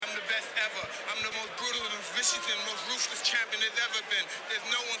best ever. I'm the most brutal and vicious and most ruthless champion there's ever been. There's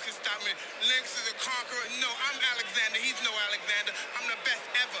no one can stop me. Lynx is a conqueror. No, I'm Alexander. He's no Alexander. I'm the best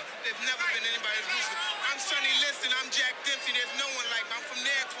ever. There's never been anybody as ruthless. I'm Sonny Liston. I'm Jack Dempsey. There's no one like me. I'm from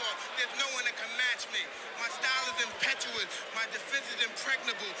Nairclaw. There's no one that can match me. My style is impetuous. My defense is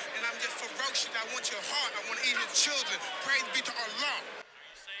impregnable. And I'm just ferocious. I want your heart. I want to eat his children. Praise be to Allah.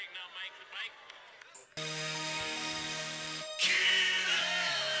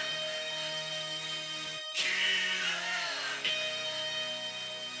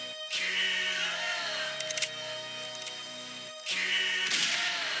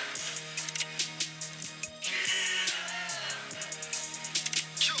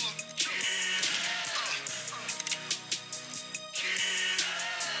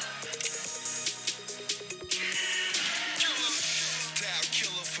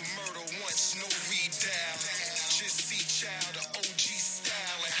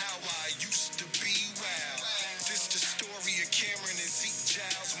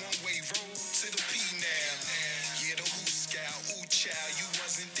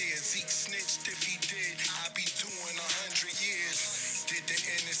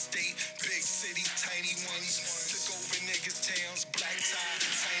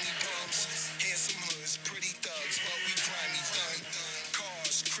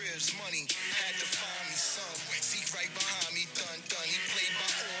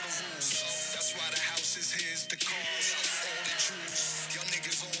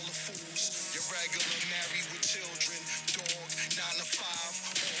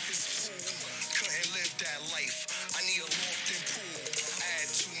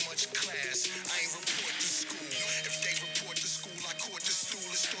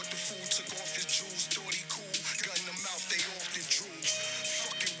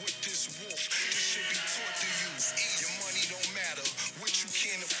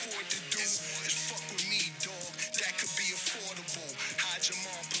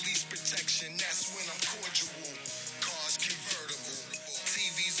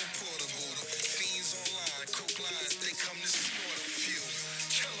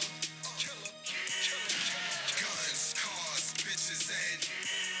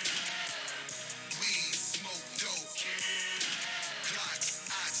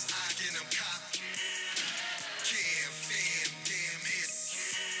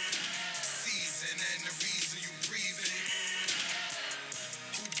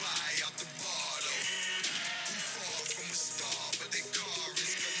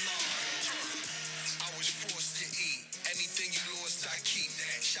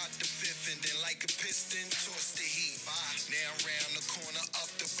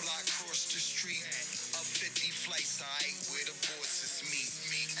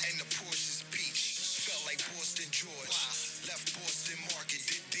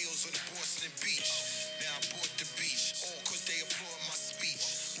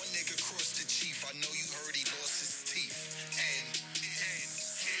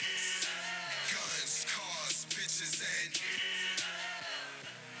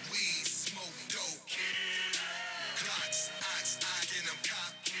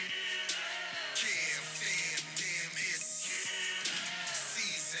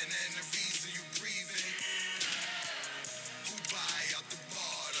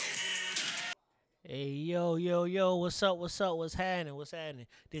 Hey, yo, what's up, what's happening?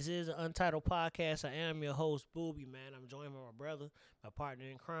 This is an Untitled Podcast. I am your host, Booby, man. I'm joined by my brother, my partner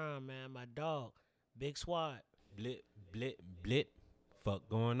in crime, man, my dog, Big Swat. Blit. Fuck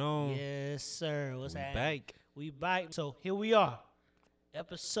going on? Yes, sir. What's We happening? back. We back. So, here we are.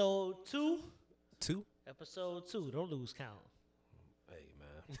 Episode 2. Episode 2. Don't lose count. Hey,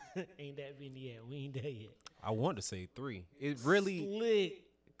 man. Ain't that been yet. We ain't there yet. I want to say 3. It really... Slick,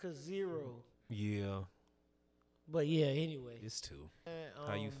 cause 0. Yeah. But yeah, anyway. It's 2.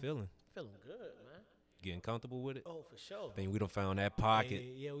 How you feeling? Feeling good, man. Getting comfortable with it? Oh, for sure. Think we done found that pocket.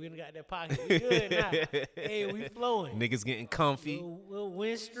 Yeah, we done got that pocket. We good now. Hey, we flowing. Niggas getting comfy. Little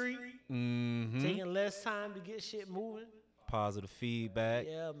win streak. Mm-hmm. Taking less time to get shit moving. Positive feedback.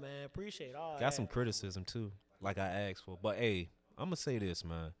 Yeah, man. Appreciate all that. Got some criticism, too, like I asked for. But, hey, I'm going to say this,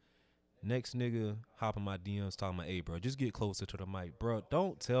 man. Next nigga hopping my DMs talking about, hey, bro, just get closer to the mic. Bro,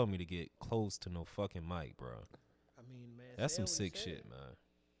 don't tell me to get close to no fucking mic, bro. I mean, man. That's some sick shit, man.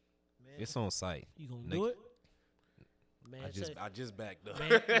 It's on site. You gonna do it? Man, I just backed up.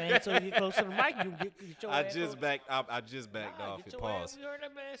 man, so you get close to the mic, you get your I ass just close. backed off. Get It your ass, paused. you heard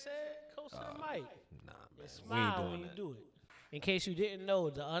that man say close to the mic. Nah, man. Just We ain't smile doing when you that. do it. In case you didn't know,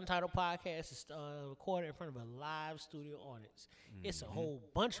 the Untitled Podcast is recorded in front of a live studio audience. It's a whole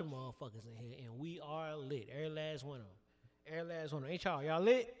bunch of motherfuckers in here, and we are lit. Every last one of them. Ain't y'all? Y'all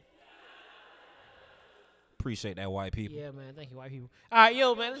lit? Appreciate that, white people. Yeah, man. Thank you, white people. All right,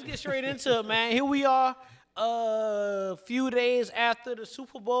 yo, man. Let's get straight into it, man. Here we are, a few days after the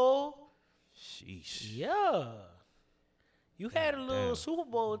Super Bowl. Sheesh. Yeah. You had a little damn. Super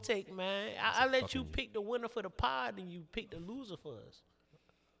Bowl take, man. I let you fucking- pick the winner for the pod, and you picked the loser for us.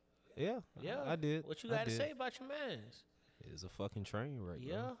 Yeah, Yeah. I did. What you I got to did. say about your mans? It's a fucking train wreck,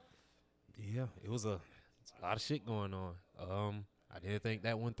 Yeah. bro. Yeah, it's a lot of shit going on. I didn't think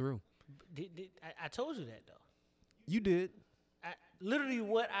that went through. I told you that, though. You did. Literally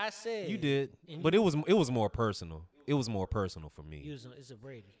what I said. You did. And But it was more personal. It was more personal for me. It's a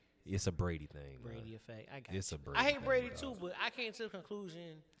Brady. It's a Brady thing. man. Brady effect. I got It's you. a Brady I hate thing, Brady dog. too, but I came to the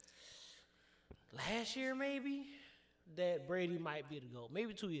conclusion last year maybe that Brady might be the GOAT.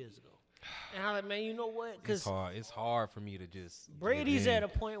 Maybe 2 years ago. And I'm like, man, you know what? It's Because hard. It's hard for me to just. give Brady's in. at a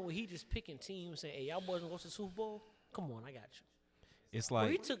point where he just picking teams saying, hey, y'all boys gonna go to the Super Bowl? Come on, I got you. It's Well,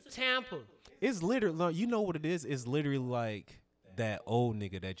 he like took Tampa. it's literally. Like, you know what it is? It's literally like that old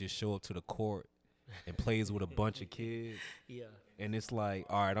nigga that just show up to the court and plays with a bunch of kids, Yeah. and it's like,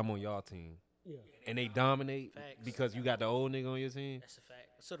 all right, I'm on y'all team, Yeah. and they dominate Facts. because you got the old nigga on your team. That's a fact.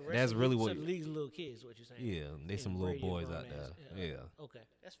 So the rest That's of really the, what- so the league's little kids, what you're saying. Yeah, they And some little Brady a boys grown out ass. there. Yeah. Okay,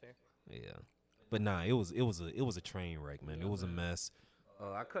 that's fair. Yeah, but nah, it was a train wreck, man. It was a mess.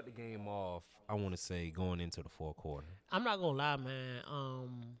 I cut the game off. I want to say going into the fourth quarter. I'm not gonna lie, man.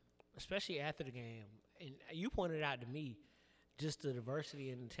 Especially after the game, and you pointed out to me just the diversity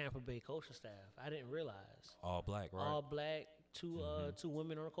in the Tampa Bay coaching staff. I didn't realize All black, right? all black, two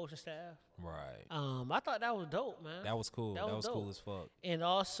women on the coaching staff. Right. I thought that was dope, man. That was cool. That That was was cool dope. as fuck. And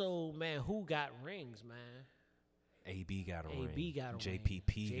also, man, who got rings, man? AB got a ring. AB got a ring.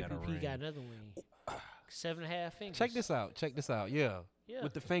 JPP got a ring. JPP got another ring. 7.5 fingers. Check this out. Check this out. Yeah. Yeah.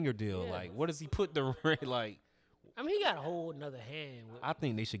 With the finger deal, Yeah. like, what does he put the ring? Like, I mean, he got a whole another hand. I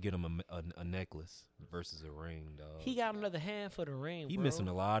think they should get him a necklace versus a ring, dog. He got another hand for the ring. He bro. missing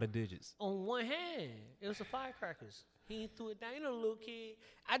a lot of digits. On one hand. It was the firecrackers. He threw it down. You know, the little kid.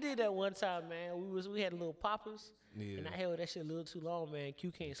 I did that one time, man. We had little poppers, Yeah. and I held that shit a little too long, man. Q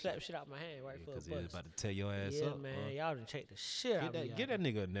can't slap shit out my hand right for a Because he was bust. about to tear your ass Yeah, up, man. bro. Y'all done check the shit out of me. Get that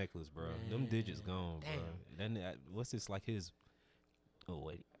nigga a necklace, bro. Them digits gone, Damn. bro. What's this, like his... Oh,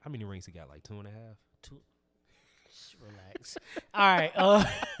 wait. How many rings he got? Like 2.5? Just relax. All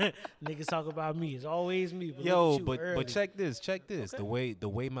right. Niggas talk about me. It's always me. But Yo, look at you but early. check this. Okay. The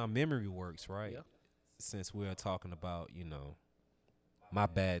way my memory works, right? Yeah. Since we're talking about, my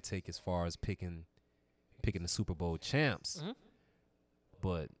bad take as far as picking the Super Bowl champs. Mhm.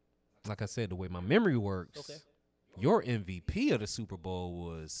 But like I said, the way my memory works, Okay. your MVP of the Super Bowl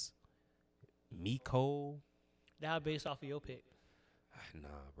was Miko. That was based off of your pick. Nah,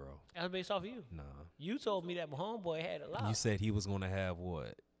 bro. That was based off of you. Nah. You told me that my homeboy had a lot. You said he was gonna have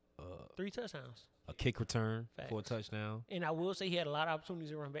what? 3 touchdowns. A kick return for a Facts. touchdown. And I will say he had a lot of opportunities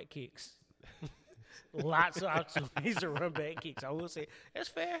to run back kicks. Lots of opportunities to run back kicks. I will say that's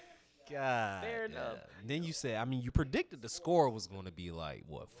fair. God. Fair enough. Then you said, you predicted the score was going to be like,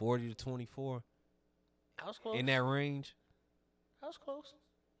 what, 40 to 24 I was close. in that range? I was close.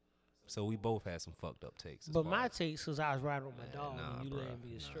 So we both had some fucked up takes. as But far my as- takes was I was riding with my Man, dog nah, and you bruh. letting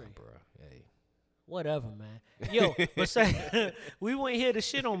me astray. Nah, bro. Hey. Whatever, man. Yo, but say, we weren't here to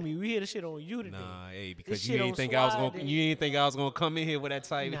shit on me. We here to shit on you today. Nah, hey, This because shit you on ain't think I was Swag gonna you ain't think I was gonna come in here with that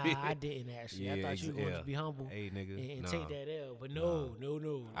type. Nah, I didn't actually. I thought you were going to be humble Hey, nigga. and nah. take that L. But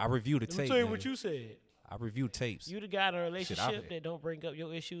no. I reviewed the Let tape. me tell you man. what you said. I reviewed tapes. You the guy in a relationship I- that don't bring up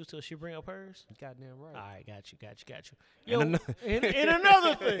your issues till she bring up hers? Goddamn right. All right, got you. Yo, And in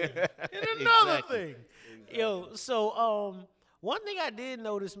another thing. Exactly. Yo, so one thing I did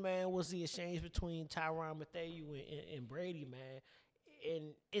notice, man, was the exchange between Tyrann Mathieu and Brady, man.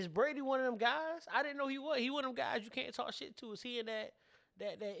 And is Brady one of them guys? I didn't know he was. He one of them guys you can't talk shit to. Is he in that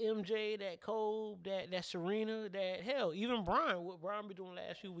MJ, that Cole, that Serena, that hell, even Brian, what Brian been doing the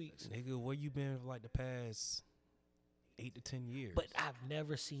last few weeks. Nigga, where you been for like the past 8 to 10 years? But I've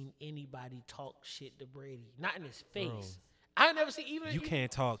never seen anybody talk shit to Brady. Not in his face. Bro. I never seen even you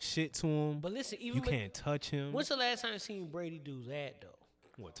can't talk shit to him. But listen, even You can't touch him. When's the last time you seen Brady do that though?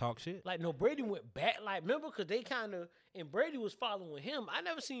 What, talk shit? Like no, Brady went back. Like remember, cause they kind of and Brady was following him. I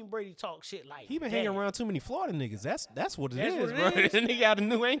never seen Brady talk shit like He been that. hanging around too many Florida niggas. That's what it That's is, what it bro. is. That nigga out of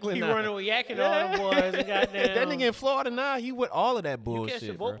New England. He now. running with Yak and all them boys and goddamn. That nigga in Florida now, he with all of that You bullshit, catch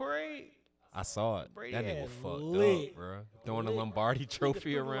the bro. boat parade? I saw it. Brady That nigga ass fucked lit. up, bro. Throwing the Lit. Lombardi trophy Nigga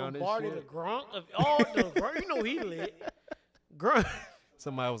threw around and Lombardi, shit. the Gronk of all the Gronk. You know he lit. Gronk.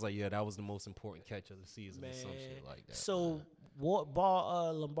 Somebody was like, yeah, that was the most important catch of the season Man. or some shit like that. So what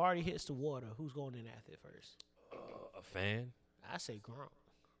ball Lombardi hits the water? Who's going in after it first? A fan? I say Gronk.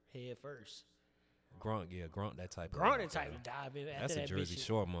 Head first. Grunt that type. Grunt the of type to dive in. That's after a that Jersey bitch.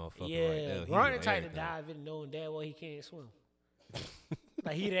 Shore motherfucker Yeah, right there. Grunt the He type everything. to dive in knowing damn well he can't swim.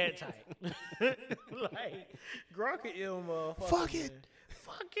 Like he that type. Like Grunt an ill motherfucker. Fuck it. Man.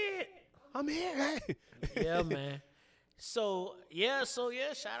 Fuck it. I'm here. Yeah, man. So shout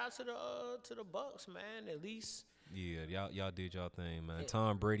out to the Bucks, man. At least. Yeah, y'all did y'all thing, man.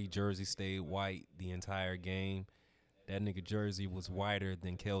 Tom Brady jersey stayed white the entire game. That nigga jersey was whiter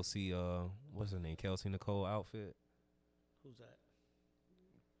than Kelsey. What's her name? Kelsey Nicole outfit. Who's that?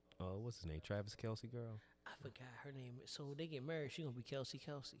 What's his name? Travis Kelsey girl. I forgot her name. So they get married. She gonna be Kelsey.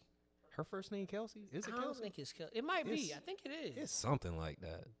 Her first name Kelsey? Is it I don't Kelsey? think it's Kelsey. It might be. I think it is. It's something like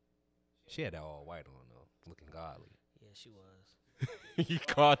that. She had that all white on though, looking godly. Yeah, she was. You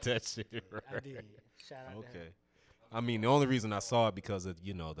caught that shit, right? I did. Shout out to her. Okay. I mean, the only reason I saw it because of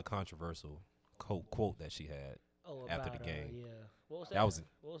the controversial quote that she had after the game. Yeah. What was that?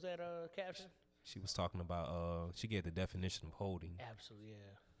 What was that caption? She was talking about she gave the definition of holding. Absolutely, yeah.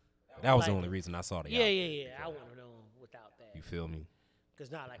 That was the only reason I saw the outfit. Yeah. I wouldn't have known without that. You feel me?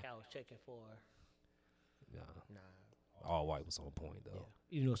 Cause not like I was checking for. Nah. All white was on point though.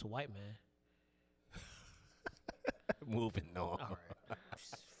 Yeah. Even though it's a white man. Moving on. All right.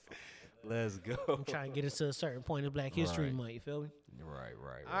 Let's go. I'm trying to get us to a certain point of Black History Right. Month. You feel me? Right.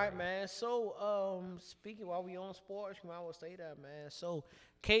 All right, man. So, speaking while we on sports, you might as well say that, man. So,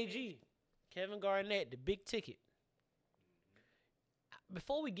 KG, Kevin Garnett, the big ticket.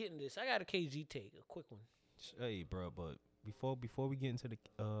 Before we get into this, I got a KG take, a quick one. Hey, bro, but before we get into the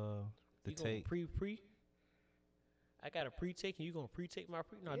You take, gonna pre? I got a pre-take, and you gonna pre-take my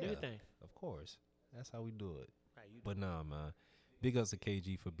pre? No, do your thing. Of course, that's how we do it. Right, you do. But nah, man, big ups to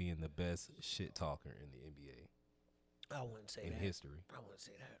KG for being the best shit talker in the NBA I wouldn't say in that. history. I wouldn't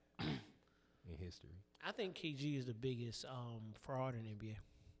say that. In history, I think KG is the biggest fraud in the NBA.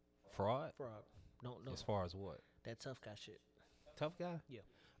 fraud. Don't know. As far as what? That tough guy shit. Tough guy. Yeah.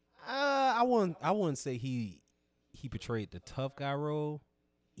 I wouldn't say he portrayed the tough guy role.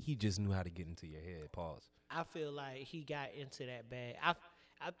 He just knew how to get into your head. Pause. I feel like he got into that bad.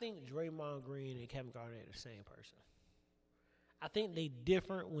 I think Draymond Green and Kevin Garnett are the same person. I think they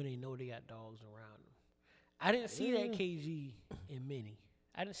different when they know they got dogs around them. I didn't see that KG in many.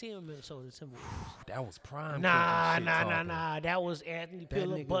 I didn't see him in Minnesota Timberwolves. That was prime. Nah. KG shit talking. That was Anthony That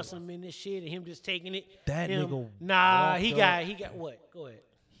Pillar nigga- busting him in this shit and him just taking it. That Him- nigga Nah, walked he up- got what? Go ahead.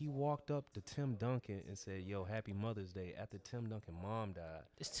 He walked up to Tim Duncan and said, "Yo, Happy Mother's Day." After Tim Duncan mom died,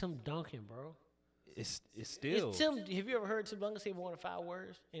 It's Tim Duncan, bro. it's still It's Tim. Have you ever heard Tim Duncan say more than 5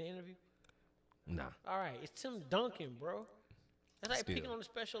 words in an interview? nah. All right, it's Tim Duncan, bro. That's like Still. picking on the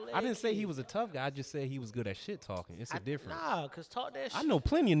special ed I didn't say he kid. was a tough guy. I just said he was good at shit talking. It's a difference. Nah, cause talk that shit. I know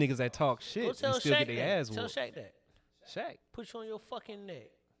plenty of niggas that talk Go shit tell and still Shaq get their ass that. Tell whooped. Shaq that. Shaq. Put you on your fucking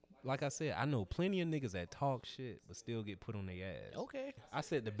neck. Like I said, I know plenty of niggas that talk shit but still get put on their ass. Okay. I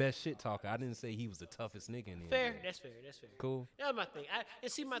said the best shit talker. I didn't say he was the toughest nigga in the Fair. NBA. That's fair. Cool. That's my thing.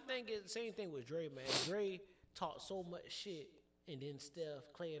 And see, my thing is the same thing with Dre, man. Dre talked so much shit, and then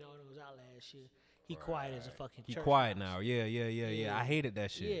Steph, Clay, and all those out last year. He quiet as a fucking He church quiet mouse. now. Yeah. I hated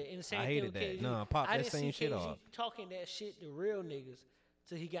that shit. Yeah, and the same I thing hated with that. KG. Nah, pop I that didn't same see shit KG off. talking that shit to real niggas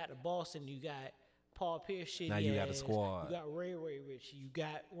till he got to Boston. You got Paul Pierce shit. Now you got a squad. You got Ray Rich. You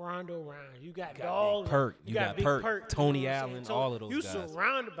got Rondo Round. You got Big dogs. Perk. You got Big Perk, Perk. Tony you know what I'm Allen, saying? all of those you guys.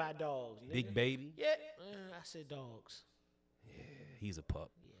 surrounded by dogs. Nigga. Big Baby. Yeah, I said dogs. He's a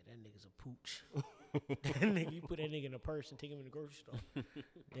pup. Yeah, that nigga's a pooch. That nigga, you put that nigga in a purse and take him in the grocery store.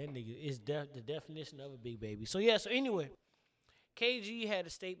 That nigga is the definition of a big baby. So yeah. So anyway, KG had a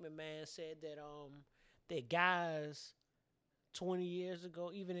statement, man, said that guys 20 years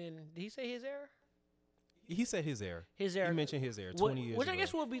ago, even in, did he say his era? He said his era. His era. He mentioned his era. 20 years which ago. I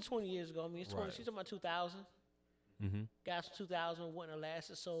guess would be 20 years ago. I mean, it's 20. Right. She's talking about 2000. Mm-hmm. Guys from 2000 wouldn't have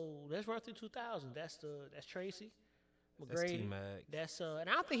lasted. So let's run through 2000. That's Tracy That's McGrady. T-Mac. That's and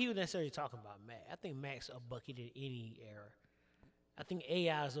I don't think he was necessarily talking about Mac. I think Mac's a bucket in any era. I think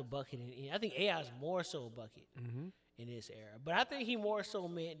AI is a bucket in any. I think AI is more so a bucket in this era. But I think he more so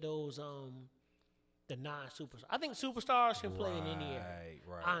meant those the non-superstars. I think superstars can play in any era.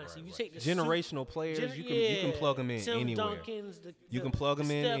 Right. Honestly, you take the generational players, you can plug them in Tim anywhere. Duncans, You can plug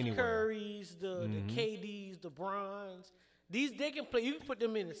 'em in Steph anywhere. Currys, the KDs, the Brons. They can play. You can put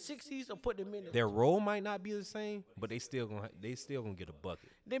them in the 60s or put them in the. Their role might not be the same, but they still gonna get a bucket.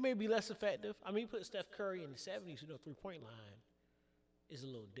 They may be less effective. I mean, you put Steph Curry in the 70s. 3-point line is a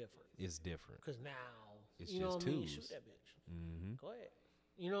little different It's different. because now It's you know just what I mean. twos. Shoot that bitch. Mm-hmm. Go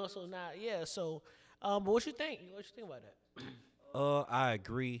ahead. So now, yeah. So, but what you think? What you think about that? I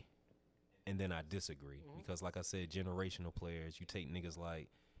agree, and then I disagree because, like I said, generational players. You take niggas like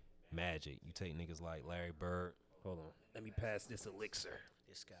Magic. You take niggas like Larry Bird. Hold on. Let me pass this elixir.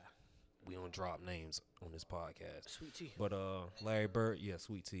 This guy. We don't drop names on this podcast. Sweet tea. But Larry Bird, yeah,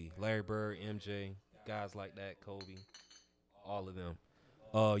 Sweet Tea. Larry Bird, MJ, guys like that, Kobe, all of them.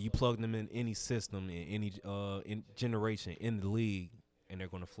 You plug them in any system, in any in generation in the league, and they're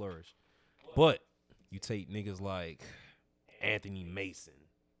gonna flourish. But you take niggas like Anthony Mason,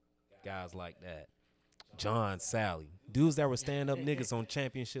 guys like that, John Sally, dudes that were stand-up niggas on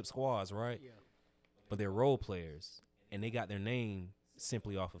championship squads, right? Yeah. But they're role players, and they got their name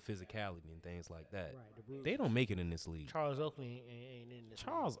simply off of physicality and things like that. Right. They don't make it in this league. Charles Oakley ain't in this.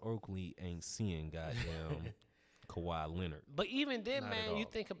 Charles Oakley ain't seeing goddamn Kawhi Leonard. But even then, Not at man, you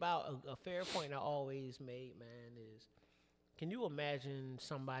all. think about a fair point I always made, man, is can you imagine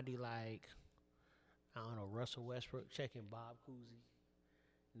somebody like, I don't know, Russell Westbrook checking Bob Cousy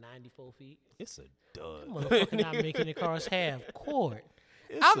 94 feet? It's a dud. That motherfucker not making it across half court.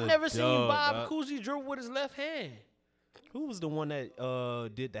 It's I've a never seen dud, Bob dog. Cousy dribble with his left hand. Who was the one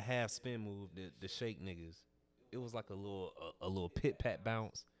that did the half spin move, the shake niggas? It was like a little pit pat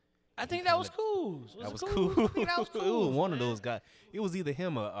bounce. I think that was Kuz. That was it cool. Kuz? I think that was It was Kuz, one of man. those guys. It was either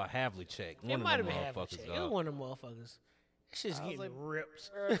him or Havlicek. It One might of have them been half a motherfuckers. check. It was one of them motherfuckers. That shit's I was getting like,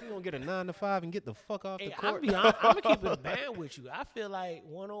 ripped. If you gonna get a 9 to 5 and get the fuck off the Hey, I'm court. gonna keep it a band with you. I feel like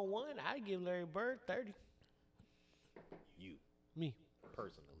 1-on-1, I'd give Larry Bird 30. You Me.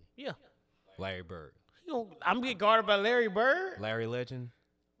 personally, Yeah. Larry Bird, I'm gonna get guarded by Larry Bird. Larry Legend.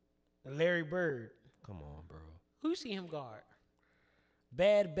 Larry Bird. Come on, bro. Who you see him guard?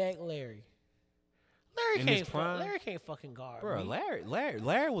 Bad back Larry. In his prime? Larry can't fucking guard. Bro, me.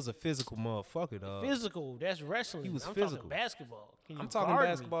 Larry was a physical motherfucker, dog. Physical. That's wrestling. He was I'm physical. talking basketball. Can you I'm talking guard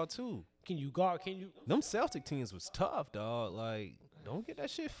me? basketball too. Can you guard? Can you? Them Celtic teams was tough, dog. Like, don't get that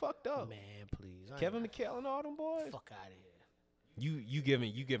shit fucked up. Man, please. Kevin McHale and all them boys. Fuck out of here. You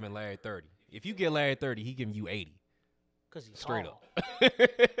giving Larry 30. If you get Larry 30, he giving you 80. Cause he's Straight tall. up.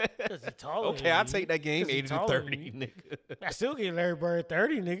 Cause he's taller. Okay, than I'll me. take that game 'Cause he 80 to taller than 30, me. nigga. I still get Larry Bird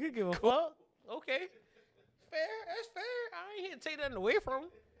 30, nigga. Give a fuck. Okay. Fair. That's fair. I ain't here to take nothing away from him.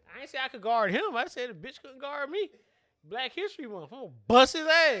 I ain't say I could guard him. I said the bitch couldn't guard me. Black History Month. I'm gonna bust his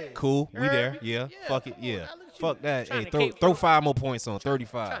ass. Cool, we Heard there. me? Yeah, Yeah, fuck it. come on, Yeah, now look at you. fuck that. Trying Hey, to throw cape throw for- 5 more points on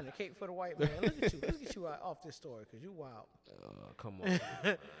 35. Trying to cape for the white man. Look at you. Let's get you off this story because you wild. Come on.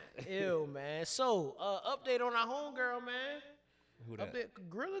 Ew, man. So, update on our homegirl, man. Who that? Update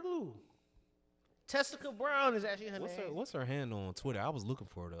Gorilla Glue. Tessica Brown is actually her name. What's her handle on Twitter? I was looking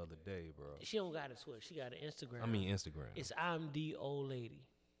for her the other day, bro. She don't got a Twitter. She got an Instagram. I mean Instagram. It's I'm the old lady.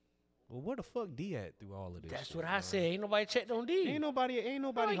 Well, where the fuck D at through all of this? That's shit, what I man? said. Ain't nobody checked on D. Ain't nobody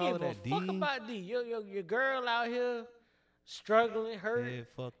I hollered give a at D. fuck about D. Your girl out here struggling, hurt. Head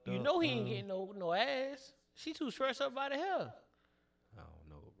fucked You up, know he ain't getting no ass. She too stressed up by the hell. I don't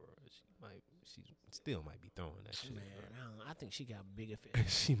know, bro. She still might be throwing that shit. Man, bro. I think she got bigger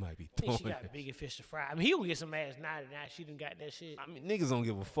fish. She might be I think throwing she got that. bigger fish to fry. I mean, he gonna get some ass now. She done got that shit. I mean, niggas don't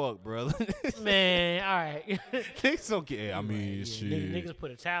give a fuck, bro. Man, all right. Niggas don't care. I mean, Yeah, shit. Niggas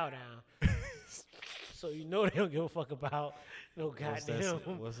put a towel down. So you know they don't give a fuck about no goddamn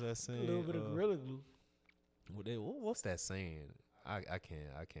What's that saying? little bit of Gorilla Glue. What's that saying? I can't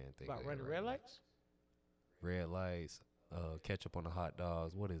think About of it running right red now. lights? Red lights, ketchup on the hot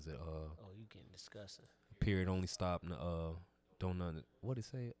dogs. What is it? Oh, you getting disgusting. Period only stop. Don't none. What it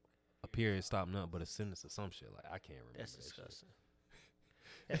say? A period stop nothing but a sentence or some shit. Like I can't remember. That's that disgusting.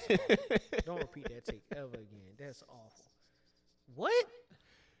 That's awful. Don't repeat that take ever again. That's awful. What?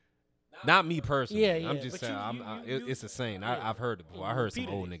 Shit. Not me personally. Yeah, I'm yeah, just but saying. you- It's a saying. yeah. I've heard it before. And I you heard some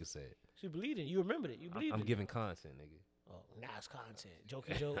repeated old it. niggas say it. She believed it. You remembered it. You believed I'm it. giving content, nigga. Oh, now it's content.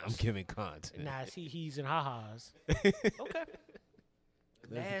 Jokey jokes. I'm giving content. Nah, see, he's and ha-has. Okay.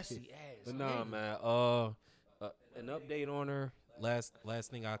 Nasty ass. But nah, nigga. man. An update on her. Last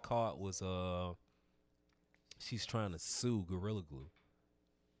thing I caught was she's trying to sue Gorilla Glue.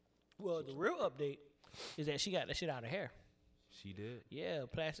 Well, the real update is that she got that shit out of hair. She did. Yeah,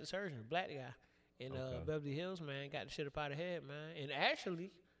 plastic surgeon, black guy in Okay. Beverly Hills, man, got the shit up out of head, man. And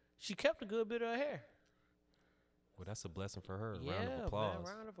actually, she kept a good bit of her hair. Well, that's a blessing for her. Yeah, Round of applause.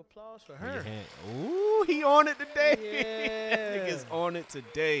 man, round of applause for With your her. hand- Ooh, he on it today. Yeah. Niggas on it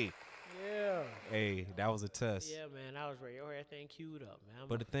today. Yeah. Hey, that was a test. Yeah, man, I was ready. Your hair thing queued up, man.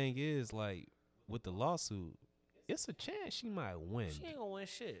 But the thing is, like, with the lawsuit, it's a chance she might win. she ain't gonna win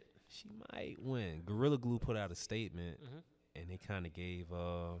shit. She might win. Gorilla Glue put out a statement, Mhm. and they kind of gave,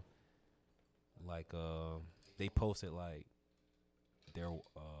 they posted, like,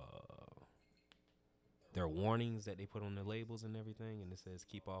 their warnings that they put on the labels and everything, and it says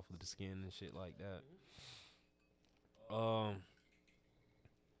keep off of the skin and shit like that.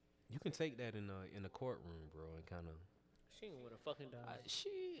 can take that in the courtroom, bro, and kind of. She ain't gonna win a fucking dollar. She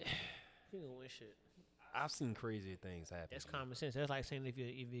ain't gonna win shit. I've seen crazier things happen. That's common sense. That's like saying if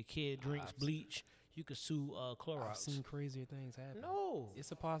your kid drinks bleach, you could sue Clorox. I've seen crazier things happen. No,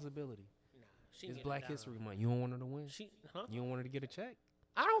 It's a possibility. she It's get Black $1. History Month. You don't want her to win? Huh? You don't want her to get a check?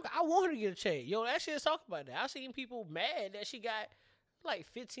 I want her to get a check. Yo, that shit's talk about that. I seen people mad that she got like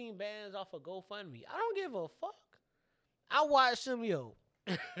 15 bands off of GoFundMe. I don't give a fuck. I watched them, yo.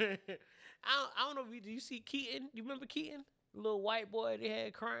 I don't know if you see Keaton. You remember Keaton? The little white boy they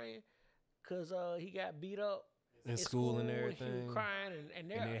had crying because he got beat up In school and everything. He was crying and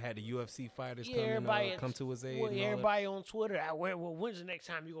they had the UFC fighters come to his aid. Well, and all everybody on Twitter, when's the next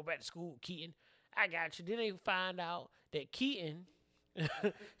time you go back to school, Keaton? I got you. Then they find out that Keaton, he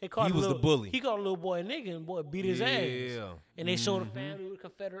was the bully. He called a little boy a nigga and boy beat his ass. Yeah. And they showed the family with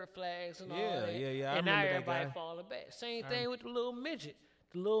Confederate flags and all that. Yeah. And I now remember everybody that guy. falling back. Same thing with the little midget.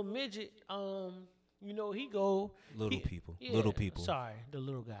 The little midget, he go. Little people. Sorry, the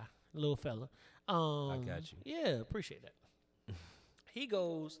little guy, little fella. I got you. Yeah, appreciate that. He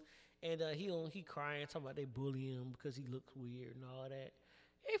goes and he crying, talking about they bully him because he looks weird and all that.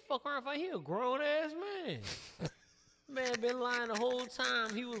 He fuck around, find he a grown ass man. Man been lying the whole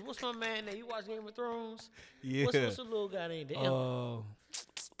time. He was what's my man name? You watch Game of Thrones? Yeah. What's the little guy named?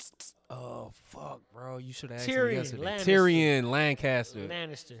 Oh fuck, bro! You should have asked Tyrion me yesterday. Lannister. Tyrion Lancaster.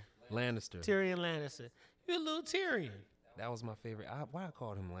 Lannister. Lannister. Tyrion Lannister. You a little Tyrion. That was my favorite. Why I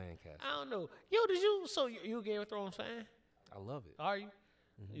called him Lancaster? I don't know. Yo, you a Game of Thrones fan? I love it. Are you?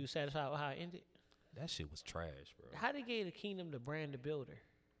 You satisfied with how it ended? That shit was trash, bro. How they gave the kingdom to Bran the Builder?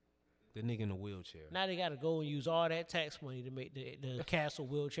 The nigga in the wheelchair. Now they got to go and use all that tax money to make the castle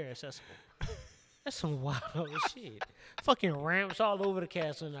wheelchair accessible. That's some wild shit. Fucking ramps all over the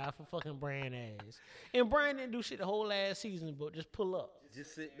castle now for fucking Bran ass. And Bran didn't do shit the whole last season, but just pull up.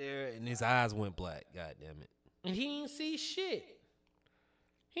 Just sit there and his eyes went black. God damn it. And he ain't see shit.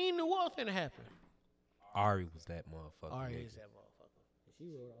 He ain't knew what was finna happen. Ari was that motherfucker. Ari nigga. is that motherfucker. She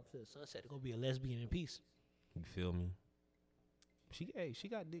rode off to the sunset to go be a lesbian in peace. You feel me? She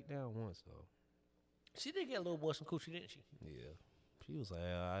got dick down once though. She did get a little boy some coochie, didn't she? Yeah. She was like,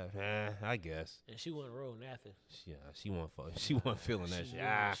 I guess. And she wasn't rolling after. She wasn't feeling that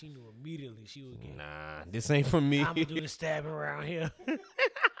shit. She knew immediately she was getting. Nah, this ain't for me. I'm gonna do the stabbing around here.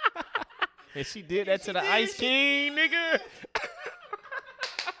 And she did that to the Ice King, nigga.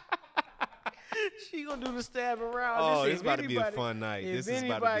 She gonna do the stabbing around. Oh, Listen, it's about to be a fun night. If This is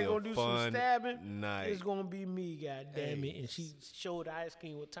anybody about to be gonna a do some fun stabbing, night. it's gonna be me. God damn it! And she showed the Ice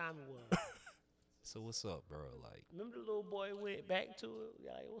King what time it was. So what's up, bro? Like, Remember the little boy went back to it.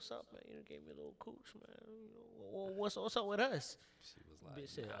 Like, what's up, man? You know, gave me a little cooch, man. You know, what's up with us? she was like, Bitch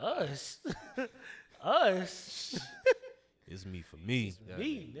said, us, us. it's me for me.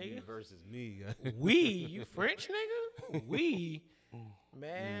 me, You nigga. versus me. We, you French nigga? We,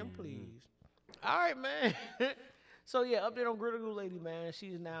 man, please. All right, man. So yeah, update on Critical Lady, man.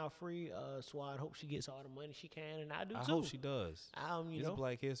 She's now free. Swad, hope she gets all the money she can, and I do I too. hope she does. You It's know,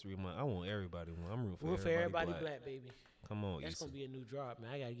 Black History Month. I want everybody one. I'm rooting root for for everybody black. black, baby. Come on, That's Issa. gonna be a new drop,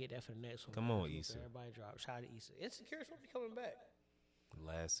 man. I gotta get that for the next one. Come man. on, Root for Issa. Everybody drop. Shout out to Issa. Insecure supposed to be coming back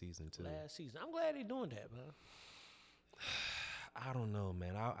Last season too. last season. I'm glad they doing that, man. I don't know,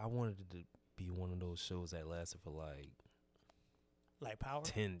 man. I wanted it to be one of those shows that lasted for Like Power.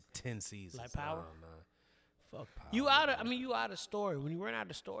 10 seasons. Like Power? Nah. Fuck Power. You out of story. When you run out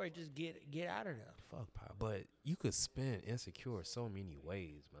of story, just get out of there. Fuck Power. But you could spin Insecure so many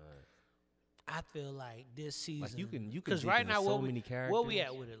ways, man. I feel like this season, Like you can because dig right into now so where many characters. where we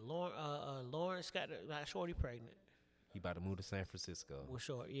at with it? Lawrence got Shorty pregnant. He about to move to San Francisco. Well,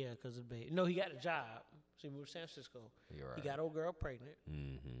 short, yeah, because of baby. No, he got a job. So he moved to San Francisco. You're right. He got old girl pregnant.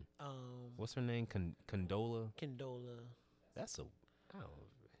 Mm-hmm. What's her name? Condola. Condola. That's a. I don't.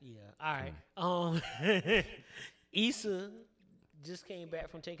 Yeah. All right. Issa just came back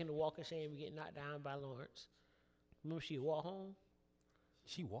from taking the walk of shame and getting knocked down by Lawrence. Remember she walked home?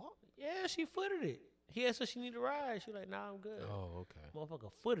 She walked. Yeah, she footed it. He asked her she need a ride. She like, nah, I'm good. Oh, okay.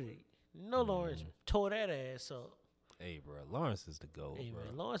 Motherfucker footed it. No, Lawrence tore that ass up. Hey, bro. Lawrence is the GOAT, Hey, bro.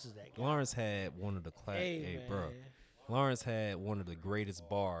 man, Lawrence is that guy. Lawrence had one of the Hey, bro. man. Lawrence had one of the greatest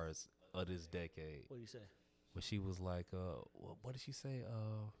bars of this decade. What do you say? When she was like, what did she say?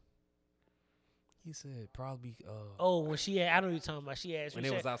 He said probably. Oh, when she had, I know what you're talking about. She asked when me.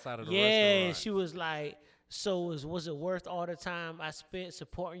 they was outside of the yeah, restaurant. she was like, so was it worth all the time I spent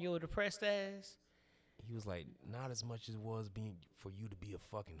supporting your depressed ass? He was like, not as much as it was being for you to be a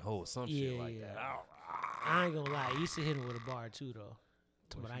fucking hoe, some Yeah, shit like yeah. that. I ain't gonna lie. You used to hit him with a bar too, though.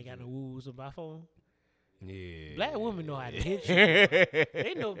 But I she ain't got do? no woos on my phone. Yeah. Black women know how to hit you.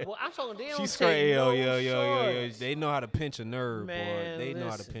 They know. Boy, I'm talking. They don't She's take crazy. no Yo. shorts. They know how to pinch a nerve, Man, boy. They know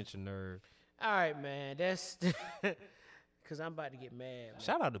how to listen. pinch a nerve. All right, man. That's because I'm about to get mad. Man.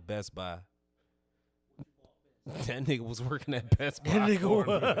 Shout out to Best Buy. That nigga was working at Best Buy. That nigga for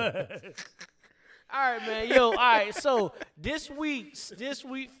me. was. All right, man. Yo, all right. So this week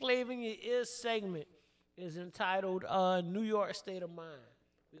Flaving Your Ear segment is entitled New York State of Mind.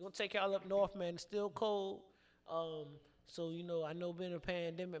 We're gonna take y'all up north, man. It's still cold. So you know, I know been a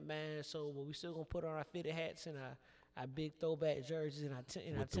pandemic, man. So but we still gonna put on our fitted hats and our big throwback jerseys and our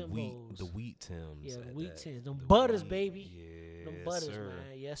With the Timbos. wheat Tims. Yeah, the at wheat that. Tims. Them The butters, wheat. baby. Yeah, Them butters, sir.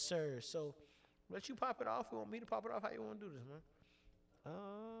 man. Yes, sir. So let you pop it off. You want me to pop it off? How you want to do this, man?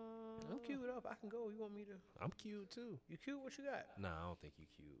 I'm queued up. I can go. You want me to? I'm cute too. You cute? What you got? Nah, I don't think you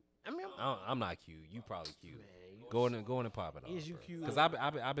cute. I mean, I'm not cute. You probably cute. Man, Go in and pop it off. Is you bro. cute? Cause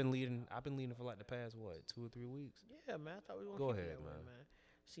I've been leading for like the past 2 or 3 weeks. Yeah, man. I thought we were Go gonna keep ahead, it that way, man.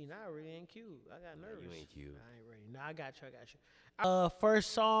 See, now I really ain't cute. I got nervous. You ain't cute. I ain't ready. Nah, I got you.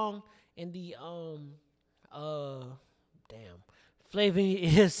 First song in the Flavor in Your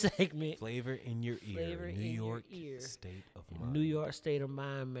Ear segment. Flavor in your ear. Flavor New in your York ear. State of Mind. New York State of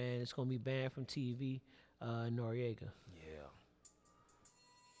Mind, man. It's gonna be banned from TV. Noriega. Yeah.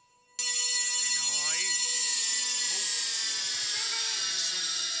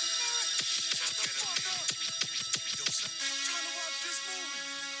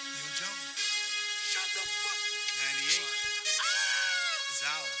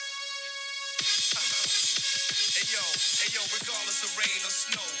 Hey yo, regardless of rain or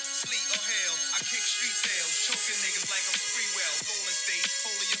snow, sleet or hail, I kick street tales, choking niggas like I'm Freewell. Golden State,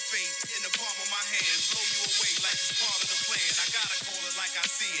 holding your fate in the palm of my hand, blow you away like it's part of the plan. I gotta call it like I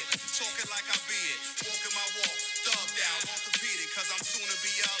see it, talking like I be it, walking my walk, thugged out, orthopedic, cause I'm soon to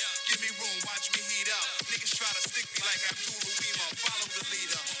be up. Give me room, watch me heat up. Niggas try to stick me like Abdul Uwima, follow the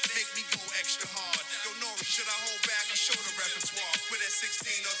leader, make me go extra hard. Yo, Nori, should I hold back or show the repertoire? Quit at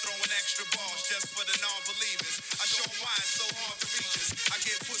 16 or throwing extra balls just for the non-believers. I show 'em why it's so hard to reach us. I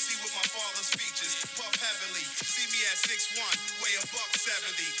get pussy with my father's features. Puff heavily. See me at 6'1", weigh a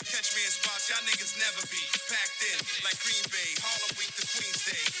 $170. Catch me in spots y'all niggas never be. Packed in like Green Bay, Harlem Week to Queens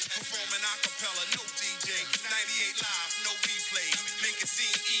Day. Performing acapella, no DJ. 98 live, no replay. Make it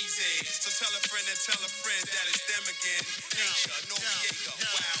seem easy. So tell a friend and tell a friend that it's them again. Nature, Noriega,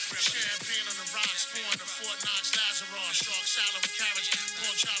 wild remedy. Champagne on the rocks, pouring the Fort Knox Lazarus. Shark salad with carrots,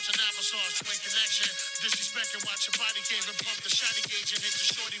 pork chops and applesauce. Twin connection, disrespecting, watch your body cave and pump the shotty gauge and hit the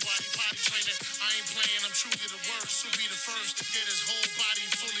shorty while he potty training. I ain't playing, I'm truly the worst. Who'll be the first to get his whole body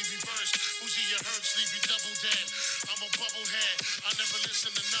fully reversed? Uzi your hurt, sleepy double dead. I'm a bubblehead. I never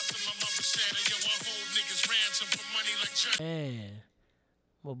listen to nothing my mother said. And yo, I hold niggas ransom for money like John. Man,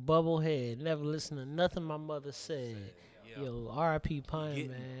 I'm a bubblehead. Never listen to nothing my mother said. Yo, R.I.P. Pine,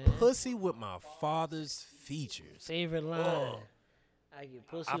 Getting man. pussy with my father's features. Favorite line. I get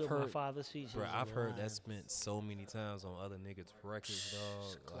pussy I've with my heard- father's features. Bro, I've heard that line. spent so many times on other niggas' records,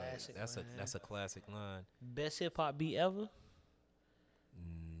 dog. a classic line. That's a classic line. Best hip hop beat ever.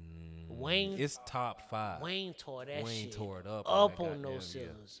 Wayne. It's top 5. Wayne tore that Wayne shit tore it up. up that on those goddamn-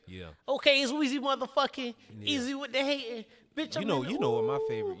 cylinders. Yeah. Okay, it's Weezy motherfucking Yeah. easy with the hating, bitch. You I'm know, in you the- know what my Ooh.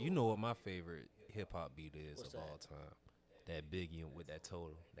 favorite. You know what my favorite hip hop beat is What's of that? all time. That Biggie with that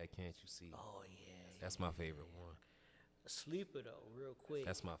total. That Can't You See. Oh yeah, That's my favorite one. sleeper though, real quick.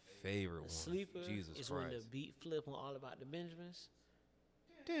 That's my favorite one. Sleeper Jesus is Christ. when the beat flip on All About the Benjamins.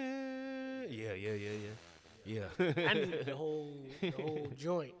 Yeah. I need the whole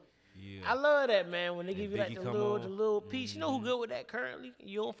joint. Yeah. I love that, man. When they And give you like Biggie the come little, on. the little piece. You know who good with that currently?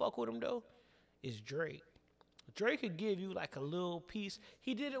 You don't fuck with him though. It's Drake. Drake could give you like a little piece.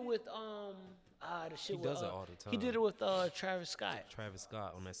 He did it with the shit. He with, does it all the time. He did it with Travis Scott. Travis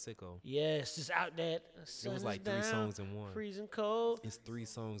Scott on that Sicko. Yes, it's out that. It was like 3 songs in one. Freezing cold. It's 3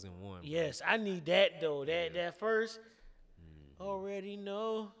 songs in one. bro. Yes, I need that though. That first. Already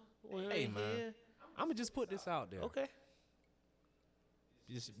know. We're Hey, man. here. I'm gonna just put this out there. Okay.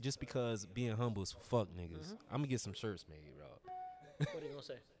 Just because being humble is for fuck niggas. I'm gonna get some shirts made, bro. What are you gonna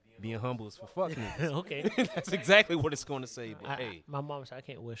say? Being humble is for fuck niggas. Okay. That's exactly what it's gonna say. But hey, My mom said I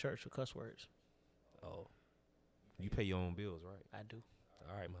can't wear shirts with cuss words. oh, you pay your own bills, right? I do.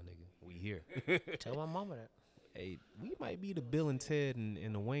 All right, my nigga, we here. Tell my mama that. Hey, we might be the Bill and Ted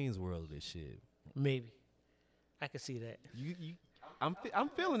in the Wayne's World of this shit. Maybe. I can see that. I'm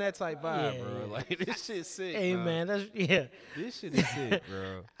feeling that type vibe, Yeah, bro. yeah. Like this shit sick. Hey bro. man, that's yeah. This shit is sick,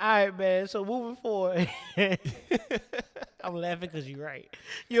 bro. All right, man. So moving forward, I'm laughing because you're right.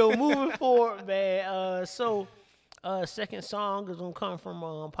 Yo, moving forward, man. Second song is gonna come from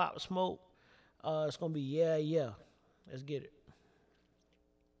Pop Smoke. It's gonna be yeah, yeah. Let's get it.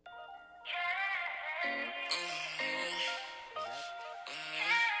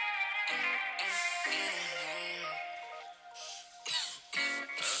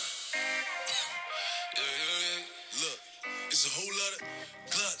 Look, it's a whole lot of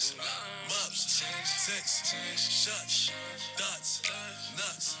Glocks, mops, sex, shots, dots,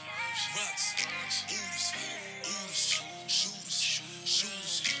 nuts, rocks, oodles,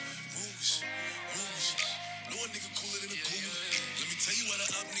 shooters, movies. No one nigga cooler than a cooler. Let me tell you why the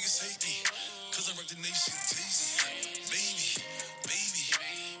op niggas hate me. Cause I rock the nation tasty. Baby,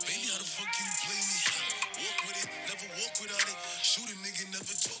 how the fuck can you play me? Walk with it, never walk without it. Shoot a nigga,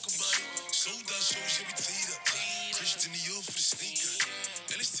 never talk about it. Sold out shows, yeah, we teed up. Christian Dior for the sneaker.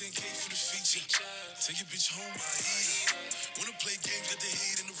 And it's 10K for the feature. Take your bitch home, I eat her. Wanna play games, got the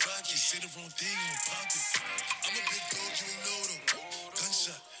heat in the rocket. Say the wrong thing, I'm pop it. I'm a big dog, you ain't know though.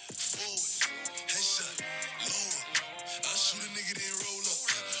 Gunshot, forward, headshot, lower. I shoot a nigga, then roll up.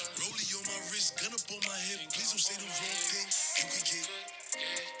 Rollie on my wrist, gun up on my hip. Please don't say the wrong thing. You can get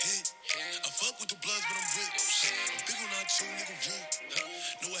hit. I fuck with the bloods, but I'm ripped. I'm big on our two, nigga, woo.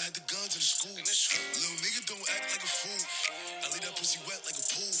 Know I had the guns in the school. Little nigga don't act like a fool. I leave that pussy wet like a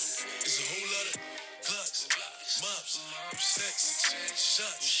pool. It's a whole lot of Glocks, mops, sex,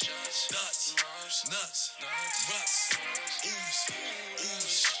 shots, dots, nuts, rocks,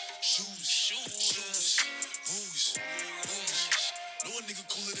 ooze, shooters, movies. No one nigga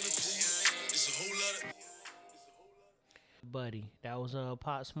cooler than a pool. It's a whole lot of. Buddy, that was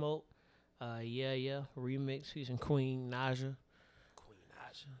Pop Smoke. Yeah, yeah. Remix featuring Queen Naja.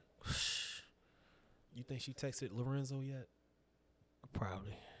 You think she texted Lorenzo yet?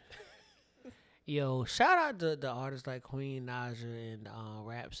 Probably. Yo, shout out to the artists like Queen Naja and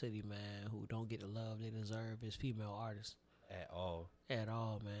Rhapsody, man, who don't get the love they deserve as female artists At all. at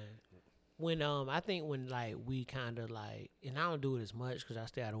all, man. When I think when like we kind of like, and I don't do it as much because I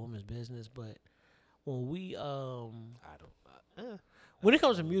stay out of women's business, but when we when it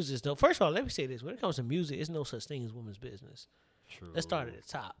comes to music, though, first of all, let me say this: when it comes to music, it's no such thing as women's business. True. Let's start at the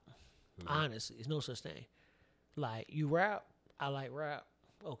top. Honestly, it's no such thing. Like you rap, I like rap.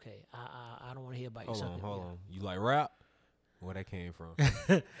 Okay, I don't want to hear about you. Hold on. You like rap? Where that came from?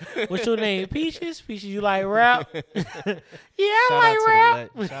 What's your name? Peaches? Peaches, you like rap? Yeah, I like rap.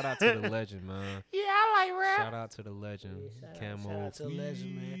 Shout out to the legend, man. Yeah, I like rap. Shout out to the legend. Camo. Shout out to the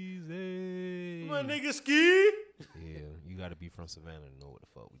legend, man. Feezy. My nigga Ski. Yeah, you got to be from Savannah to know what the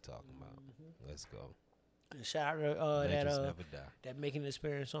fuck we talking about. Let's go. Shout out to Legends never die. that making an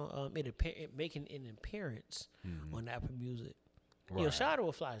experience on making an appearance on Apple Music. Right. Yo, shout out to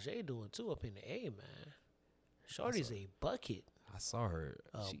what Flage doing too up in the A, man. Shorty's a bucket. I saw her.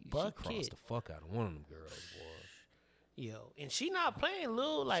 She bucket. crossed the fuck out of one of them girls, boy. Yo, and she not playing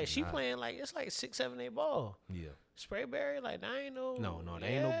little, like she playing like it's like 6, 7, 8 ball. Yeah. Sprayberry, like that ain't no. No, that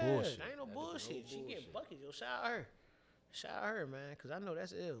ain't no bullshit. That ain't no bullshit. She getting buckets. Yo, shout out her. Shout out her, man, cause I know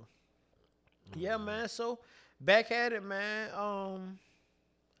that's ill. Yeah, man. So back at it, man.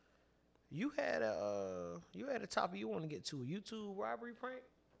 You had a topic you want to get to, a YouTube robbery prank.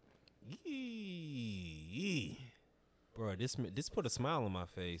 Yee. Bro, this put a smile on my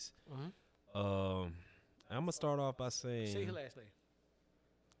face. I'm gonna start off by saying. Say your last name.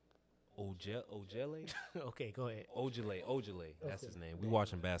 Ojele? Okay, go ahead. Ojele. That's his name. We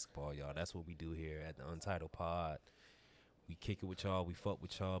watching basketball, y'all. That's what we do here at the Untitled Pod. We kick it with y'all. We fuck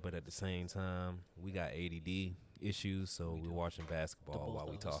with y'all, but at the same time, we got ADD issues, so we're watching basketball while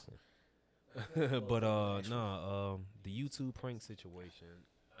we talking. But the YouTube prank situation.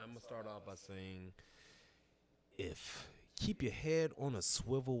 I'm gonna start off by saying, if keep your head on a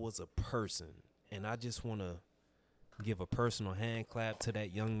swivel was a person, and I just want to give a personal hand clap to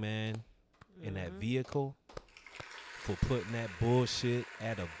that young man in that vehicle for putting that bullshit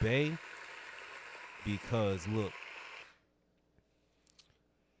at a bay. Because look,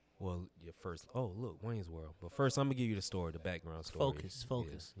 well, your first. Oh, look, Wayne's World. But first, I'm gonna give you the story, the background story.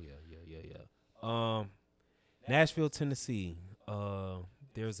 Focus. Yeah. Nashville, Tennessee.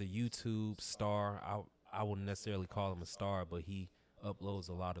 There's a YouTube star. I wouldn't necessarily call him a star, but he uploads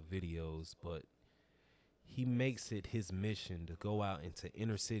a lot of videos. But he makes it his mission to go out into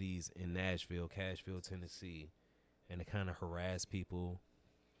inner cities in Nashville, Cashville, Tennessee, and to kind of harass people.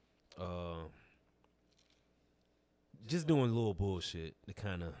 Just doing little bullshit to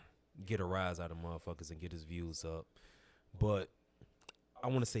kind of get a rise out of motherfuckers and get his views up. But I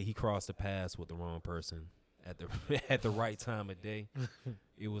want to say he crossed the paths with the wrong person at the right time of day.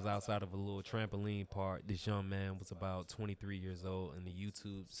 It was outside of a little trampoline park. This young man was about 23 years old and the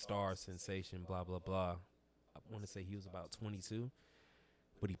YouTube star sensation, blah, blah, blah. I want to say he was about 22.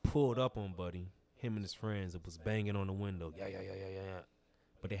 But he pulled up on Buddy him and his friends was banging on the window. Yeah.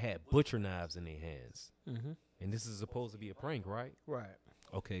 But they had butcher knives in their hands. Mm-hmm. And this is supposed to be a prank, right? Right.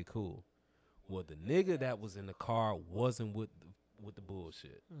 Okay, cool. Well, the nigga that was in the car wasn't with the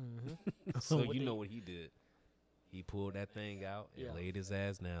bullshit. Mm-hmm. So you know what he did. He pulled that thing out and laid his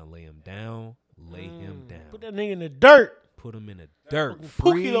ass down. Lay him down. Lay him down. Put that nigga in the dirt. Put him in the dirt.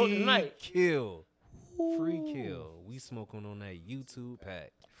 Free Free tonight. kill. Free kill. We smoking on that YouTube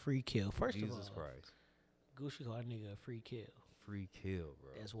pack. Free kill. First Jesus of all, Christ. Gucci called nigga a free kill. Free kill,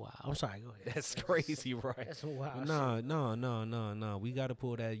 bro. That's wild. I'm sorry. Go ahead. That's crazy, right? That's wild. No. We got to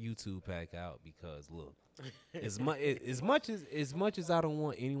pull that YouTube pack out because look, as much as I don't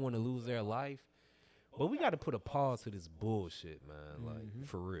want anyone to lose their life, but we got to put a pause to this bullshit, man. Like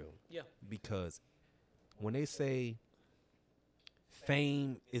for real. Yeah. Because when they say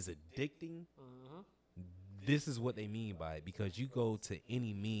fame is addicting, this is what they mean by it. Because you go to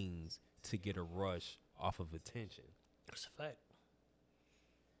any means to get a rush off of attention. That's a fact.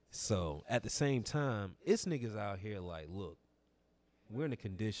 So at the same time, it's niggas out here like, look, we're in a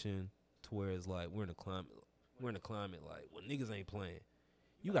condition to where it's like we're in a climate like when niggas ain't playing.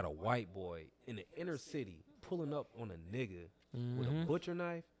 You got a white boy in the inner city pulling up on a nigga with a butcher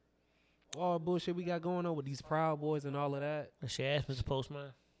knife. All the bullshit we got going on with these Proud Boys and all of that. That shit asked Mr.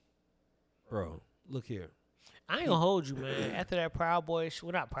 Postman. Bro, look here. I ain't gonna hold you, man. After that Proud Boy shit,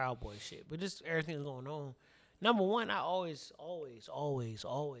 well, not Proud Boy shit, but just everything that's going on. Number one, I always have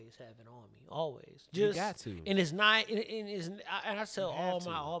it on me. Always. Just, you got to. And it's not, and I tell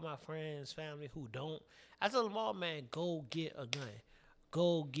all my friends, family who don't, I tell them all, man, go get a gun.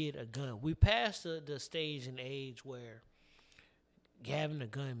 Go get a gun. We passed the stage and age where having a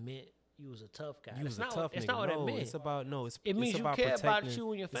gun meant you was a tough guy. You was a tough nigga. That's not what it meant. It means you care about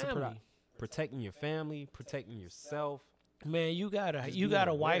you and your family. Protecting your family, protecting yourself. Man, you got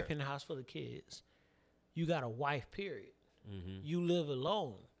a wife in the house full of kids. You got a wife, period. Mm-hmm. You live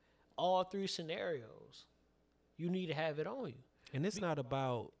alone. All three scenarios, you need to have it on you. And it's not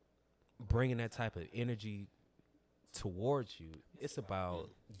about bringing that type of energy towards you. It's about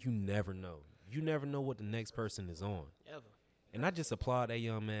you never know. You never know what the next person is on. Ever. And I just applaud that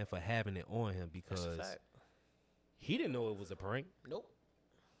young man for having it on him because That's a fact. He didn't know it was a prank. Nope.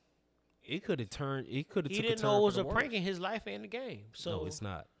 It could have turned. It could have. He didn't know it was a prank, and his life ain't the game. So no, it's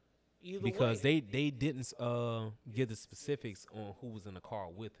not. Either because way. they didn't give the specifics on who was in the car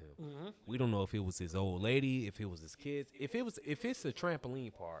with him. Mm-hmm. We don't know if it was his old lady, if it was his kids. If it's a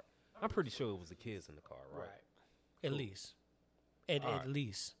trampoline park, I'm pretty sure it was the kids in the car, right? At least. At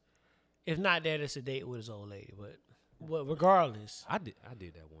least. If not that, it's a date with his old lady. But regardless, I did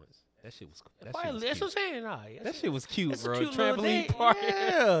that once. That shit was. That's what I'm saying. Nah, that shit was cute, bro. Cute trampoline park.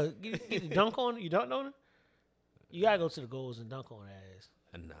 Yeah. Get dunk on it. You dunked on it? You gotta go to the goals and dunk on that ass.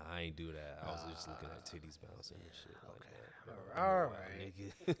 Nah, I ain't do that. I was just looking at titties bouncing and shit like that. All right.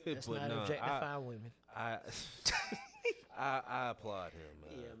 Let's not objectify women. I applaud him,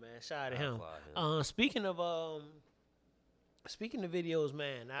 man. Yeah, man. Shout out to him. Speaking of videos,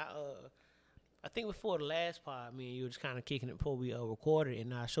 man, I think before the last pod, me and you were just kind of kicking it before we recorded,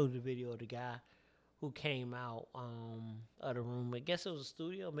 and I showed you the video of the guy who came out of the room. I guess it was a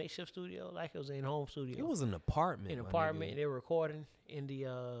studio, makeshift studio, like it was an home studio. It was an apartment. An apartment. They were recording in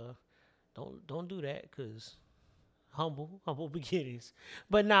the don't do that, cause humble beginnings.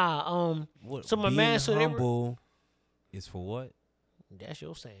 But nah, so my man, so humble is for what? That's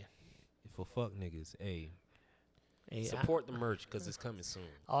your saying. For fuck niggas, hey, support the merch because it's coming soon.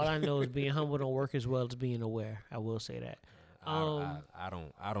 All I know is being humble don't work as well as being aware. I will say that. I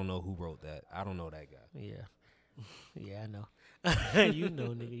don't know who wrote that. I don't know that guy. Yeah, I know. You know,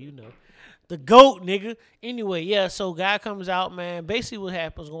 nigga. You know, the GOAT, nigga. Anyway, yeah. So guy comes out, man. Basically, what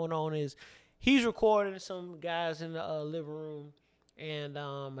happens going on is he's recording some guys in the living room, and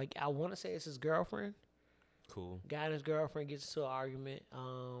like I want to say it's his girlfriend. Cool. Guy and his girlfriend gets into an argument.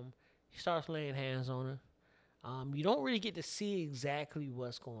 He starts laying hands on her. You don't really get to see exactly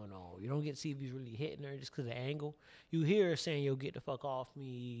what's going on. You don't get to see if he's really hitting her just because of the angle. You hear her saying, yo, get the fuck off me.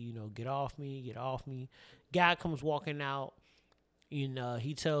 You know, get off me, get off me. Guy comes walking out. You know,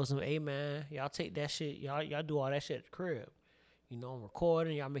 he tells him, hey, man, y'all take that shit. Y'all do all that shit at the crib. You know, I'm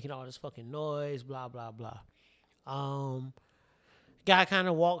recording. Y'all making all this fucking noise, blah, blah, blah. Guy kind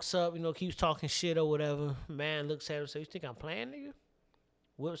of walks up, you know, keeps talking shit or whatever. Man looks at him and says, you think I'm playing, nigga?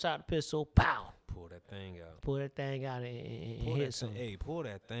 Whips out the pistol, pow. Pull that thing out. Pull that thing out and hit some. Hey, pull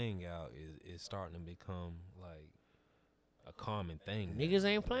that thing out is starting to become like a common thing. Niggas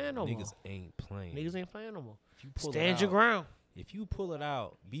ain't playing no more. Niggas ain't playing. Niggas ain't playing no more. If you pull Stand your ground. If you pull it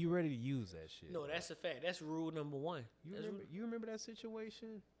out, be ready to use that shit. No, that's a fact. That's rule number one. You remember that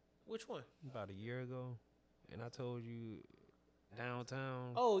situation Which one? about a year ago, and I told you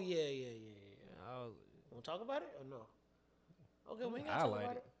downtown. Oh yeah. I was, Want to talk about it or no? Okay, we ain't I gotta talk like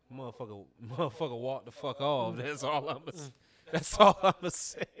about it. it. Motherfucker walk the fuck off. That's all That's all I'ma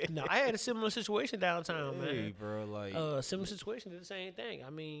say. No, I had a similar situation downtown, man. Hey, bro, like Similar situation, did the same thing. I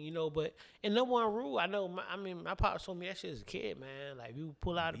mean, you know, but and number one rule, I know. My pops told me that shit as a kid, man. Like, you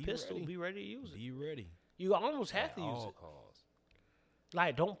pull out a Be pistol, ready. be ready to use it. Be ready. You almost have At to use all it. costs.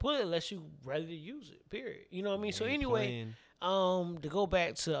 Like, don't pull it unless you ready to use it. Period. You know what I mean? You So ain't anyway, playing. to go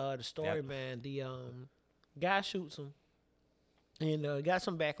back to the story, That- man. The guy shoots him, and got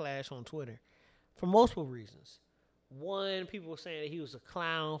some backlash on Twitter for multiple reasons. One, people were saying that he was a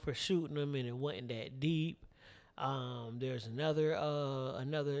clown for shooting him, and it wasn't that deep. There's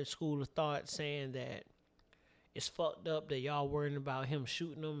another school of thought saying that it's fucked up that y'all worrying about him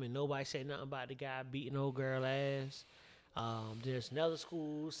shooting him, and nobody said nothing about the guy beating old girl ass. There's another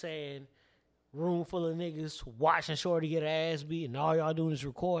school saying room full of niggas watching Shorty get her ass beat, and all y'all doing is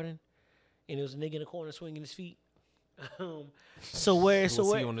recording, and there was a nigga in the corner swinging his feet. So Was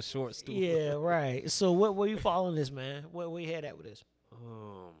he on the short stool? yeah, right. So where you following this, man? Where you head at with this?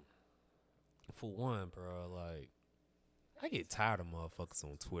 For one, bro, like I get tired of motherfuckers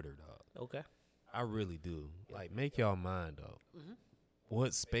on Twitter, dog. Okay. I really do. Like, make y'all mind, dog. Mm-hmm.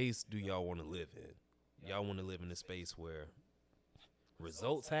 What space do y'all want to live in? Y'all want to live in a space where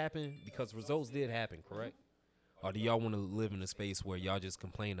results happen? Because results did happen, correct? Or do y'all want to live in a space where y'all just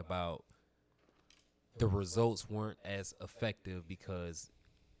complain about the results weren't as effective because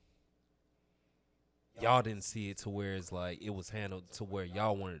y'all didn't see it to where it's like it was handled to where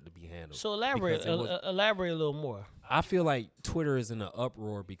y'all wanted it to be handled? So elaborate elaborate a little more. I feel like Twitter is in an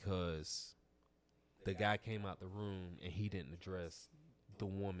uproar because the guy came out the room and he didn't address the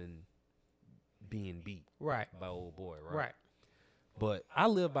woman being beat Right. by old boy, right? Right. But I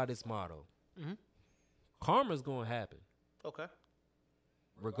live by this motto. Mhm. Karma's going to happen. Okay.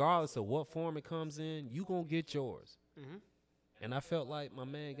 Regardless of what form it comes in, you going to get yours. Mhm. And I felt like my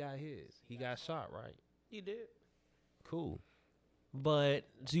man got his. He got shot, right? You did. Cool. But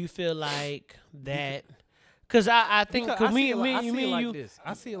do you feel like that? Because I think Because cause I me, see it like, me, I see me it and like you. this.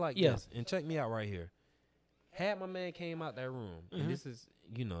 I see it like Yeah. this. And check me out right here. Had my man came out that room, and this is,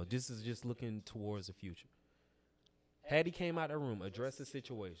 this is just looking towards the future. Had he came out that room, addressed the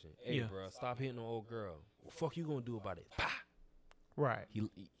situation. Hey, Yeah. bro, stop hitting the old girl. What the fuck you gonna do about it? Pah! Right.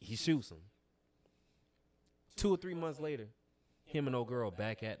 He shoots him. 2 or 3 months later, him and old girl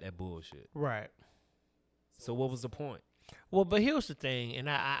back at that bullshit. Right. So what was the point? Well, but here's the thing, and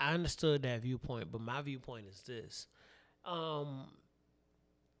I understood that viewpoint, but my viewpoint is this.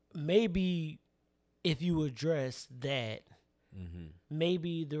 Maybe if you address that,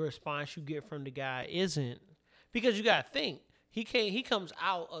 maybe the response you get from the guy isn't, because you gotta think he comes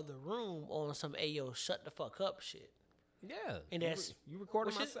out of the room on some ayo shut the fuck up shit. Yeah. And that's you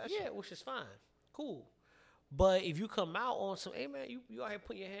recorded my which is, session. yeah, which is fine, cool. But if you come out on some, hey man, you out here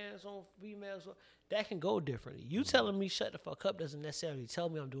putting your hands on females, that can go differently. You telling me shut the fuck up doesn't necessarily tell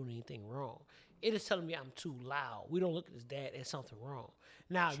me I'm doing anything wrong. It is telling me I'm too loud. We don't look at this dad as something wrong.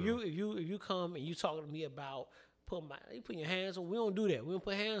 Now, if you come and you talking to me about putting your hands on, we don't do that. We don't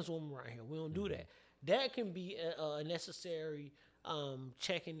put hands on them right here. We don't do that. That can be a necessary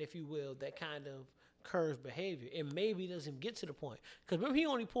checking, if you will, that kind of curves behavior. And maybe doesn't get to the point. Because remember, he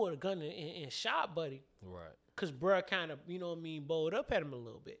only pulled a gun and shot Buddy. Right. Because bruh kind of, bowled up at him a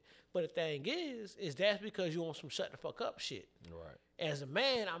little bit. But the thing is that's because you want some shut the fuck up shit. Right. As a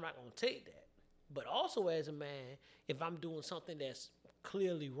man, I'm not going to take that. But also as a man, if I'm doing something that's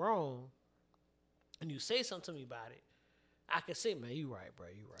clearly wrong and you say something to me about it, I can say, man, you right, bro,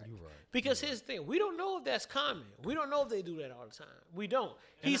 you right. You right. Because here's the thing, we don't know if that's common. We don't know if they do that all the time. We don't.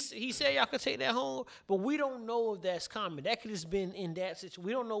 He said y'all could take that home, but we don't know if that's common. That could have been in that situation.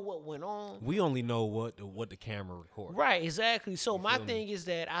 We don't know what went on. We only know what the camera recorded. Right, exactly. So my feel thing is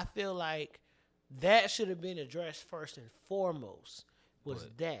that I feel like that should have been addressed first and foremost was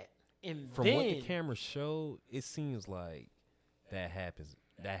that. And From then, what the camera showed, it seems like that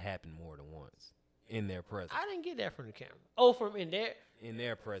happened more than once in their presence. I didn't get that from the camera. Oh, from in there. In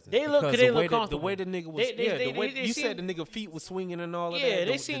their presence, They look- Because they the look way comfortable. the way the nigga was, you said the nigga feet was swinging and all of Yeah, that.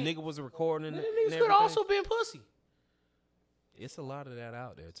 they seem- the nigga was recording. The and niggas could everything. also been pussy. It's a lot of that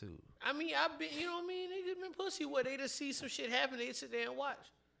out there too. I mean, I've been, you know what I mean? Niggas been pussy where they just see some shit happen, they sit there and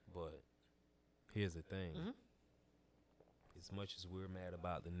watch. But here's the thing: Mm-hmm. as much as we're mad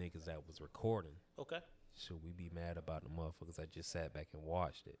about the niggas that was recording, Okay. should we be mad about the motherfuckers that just sat back and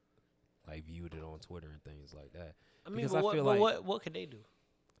watched it, like viewed it on Twitter and things like that? I mean, Because but, I what, feel but like what could they do?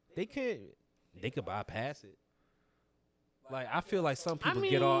 they could bypass it. Like I feel like some people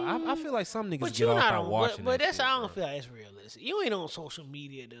mean, get off. I feel like some niggas But get you off not by on, watching but that that's shit, I don't bro. feel like it's realistic. You ain't on social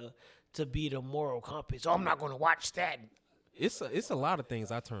media to be the moral compass. Oh, I'm not gonna watch that. It's a lot of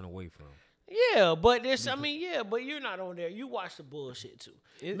things I turn away from. Yeah, but but you're not on there. You watch the bullshit too.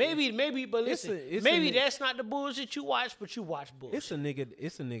 Maybe, but listen, maybe that's not the bullshit you watch, but you watch bullshit. It's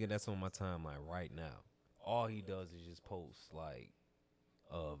a nigga that's on my timeline right now. All he does is just post like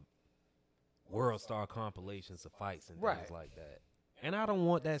world star compilations of fights and things like that. And I don't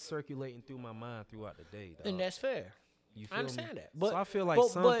want that circulating through my mind throughout the day, dog. And that's fair. You feel I understand me? that. But so I feel like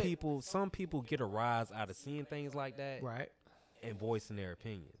some people get a rise out of seeing things like that, right, and voicing their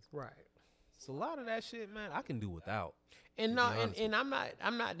opinions. right. So a lot of that shit, man, I can do without. And I'm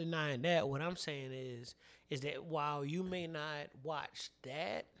not denying that. What I'm saying is that while you may not watch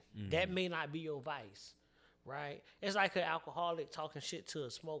that, that may not be your vice, right? It's like an alcoholic talking shit to a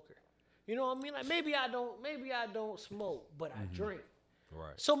smoker. You know what I mean? Like maybe I don't smoke, but I drink.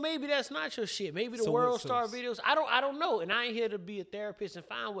 Right. So maybe that's not your shit. Maybe the So world star videos. I don't know. And I ain't here to be a therapist and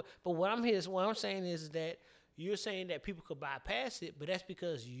find what. But what I'm saying is that you're saying that people could bypass it, but that's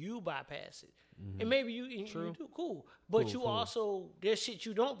because you bypass it. And maybe you do cool. But Cool. also there's shit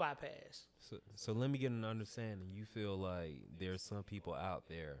you don't bypass. So let me get an understanding. You feel like there's some people out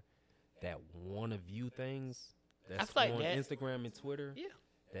there that want to view things that's like on that. Instagram and Twitter Yeah.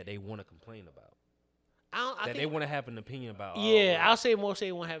 that they want to complain about. I That they want to have an opinion about. Yeah, I'll say more. Say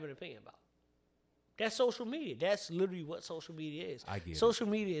they want to have an opinion about. That's social media. That's literally what social media is. I get it. Social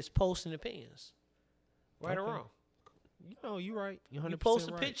media is posting opinions, right or Okay. wrong. You know, you're right. You're 100% You post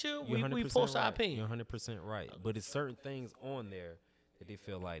a right. picture, You're we 100% post our right. opinion. You're 100% right. But it's certain things on there that they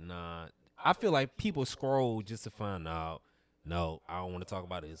feel like, nah. I feel like people scroll just to find out, no, I don't want to talk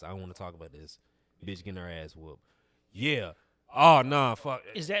about this. I don't want to talk about this. Bitch getting her ass whooped. Yeah. Oh, nah, fuck.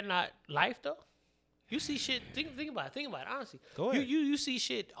 Is that not life though? You see shit. Think about it. Think about it. Honestly, Go ahead. You see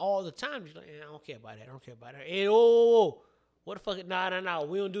shit all the time. You're like, I don't care about that. I don't care about that. Hey, what the fuck? Nah.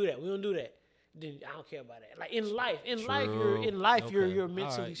 We don't do that. We don't do that. Then I don't care about that. Like in life, Okay. you're All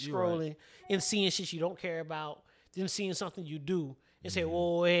mentally right, you're right. scrolling and seeing shit you don't care about. Then seeing something you do and say,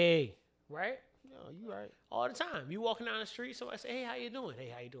 whoa, hey, right? No, you right. All the time. You walking down the street, somebody say, hey, how you doing? Hey,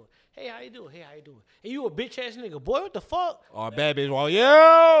 how you doing? Hey, how you doing? Hey, how you doing? And you a bitch ass nigga. Boy, what the fuck? Oh, bad bitch. Well,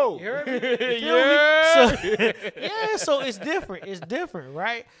 yo. You heard me? You feel me? So, yeah, so it's different. It's different,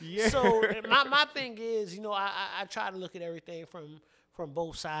 right? Yeah. So my thing is, I try to look at everything from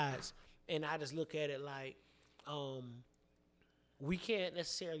both sides, and I just look at it like, we can't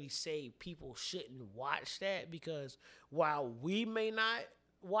necessarily say people shouldn't watch that because while we may not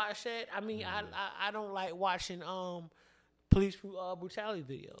watch that, I mean, I don't like watching police brutality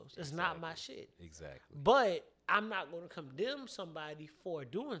videos. It's not my shit. Exactly. But I'm not going to condemn somebody for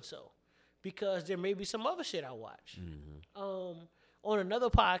doing so because there may be some other shit I watch. On another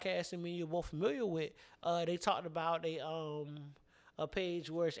podcast, I mean, you're both familiar with, they talked about a page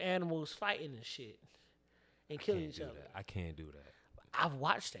where it's animals fighting and shit and killing each other. I can't do that. I've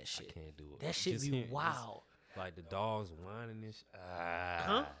watched that shit. I can't do it. That shit Just be hearing- wild. Like the dogs whining and shit.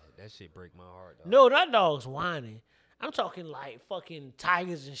 That shit break my heart, dog. No, that dog's whining. I'm talking like fucking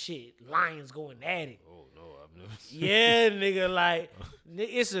tigers and shit, lions going at it. Oh no, I've never. Yeah, nigga, like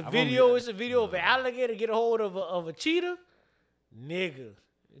it's a video. It's a video of an alligator get a hold of a cheetah. Nigga,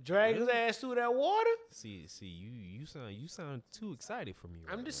 drag his ass through that water. See, you sound too excited for me.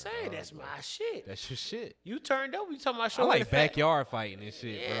 I'm just saying that's my shit. That's your shit. You turned up. You talking about I showing like backyard fighting and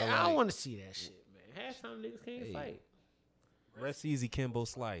shit, Yeah, bro. I don't Like, want to see that shit, man. Half time niggas can't fight. rest easy, Kimbo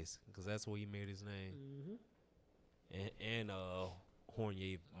Slice, because that's where he made his name. And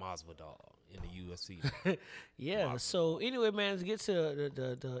Hornier Masvidal in the UFC. Yeah. So anyway, man, let's get to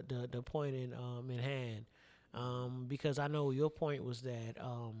the point in hand. Because I know your point was that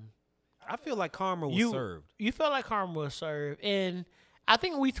I feel like karma was served. You felt like karma was served, and I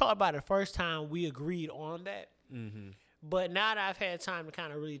think we talked about it the first time we agreed on that. But now that I've had time to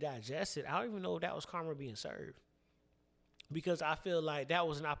kind of really digest it, I don't even know if that was karma being served, because I feel like that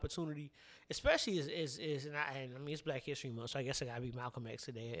was an opportunity, especially and I mean it's Black History Month, so I guess I gotta be Malcolm X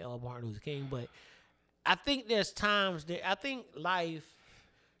today, Martin Luther King, but I think there's times that I think life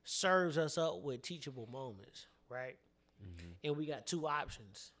serves us up with teachable moments, right? And we got two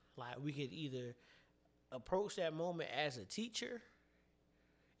options. Like we could either approach that moment as a teacher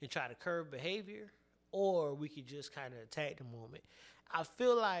and try to curb behavior, or we could just kind of attack the moment. I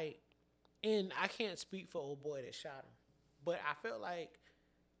feel like, and I can't speak for old boy that shot him, but I feel like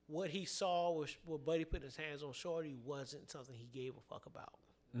what he saw was what Buddy put his hands on Shorty wasn't something he gave a fuck about.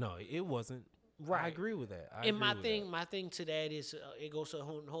 No, it wasn't. Right. I agree with that. My thing to that is it goes to a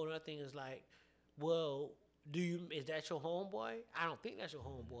whole other thing is like, well, Is that your homeboy? I don't think that's your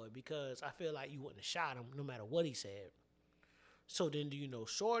homeboy because I feel like you wouldn't have shot him no matter what he said. So then, do you know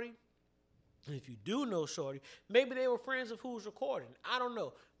Shorty? And if you do know Shorty, maybe they were friends of who's recording. I don't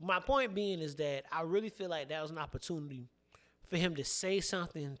know. My point being is that I really feel like that was an opportunity for him to say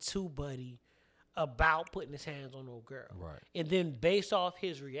something to Buddy about putting his hands on old girl. Right. And then based off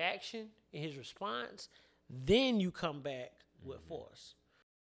his reaction and his response, then you come back with force.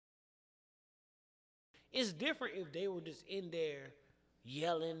 It's different if they were just in there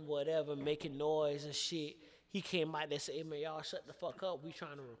yelling, whatever, making noise and shit. He came out there and said, hey, man, y'all shut the fuck up. We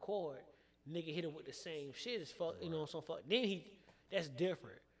trying to record. Nigga hit him with the same shit as fuck, you know, some fuck. Then that's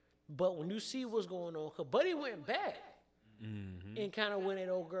different. But when you see what's going on, because Buddy went back and kind of went at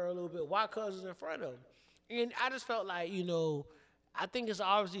old girl a little bit while Cuz was in front of him. And I just felt like, you know, I think it's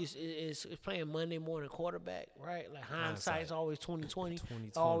obviously it's playing Monday morning quarterback, right? Like hindsight's always 2020.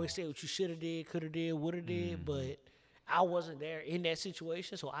 I always say what you should have did, could have did, would have did, but I wasn't there in that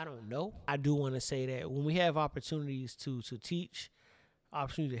situation, so I don't know. I do want to say that when we have opportunities to teach,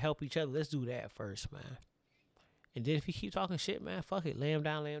 opportunity to help each other, let's do that first, man. And then if you keep talking shit, man, fuck it, lay him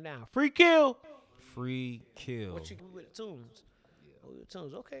down, lay him down. Free kill. Free kill. What you with the tunes? Yeah. Oh, the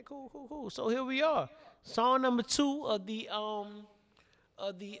tunes. Okay, cool. So here we are. Song number 2 of the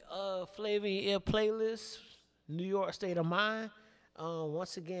Flavor in Your Ear playlist, New York State of Mind.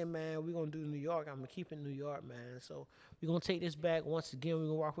 Once again, man, we're going to do New York. I'm going to keep it in New York, man. So we're going to take this back. Once again, we're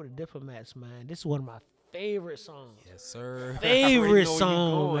going to rock with the Diplomats, man. This is one of my favorite songs. Yes, sir. Favorite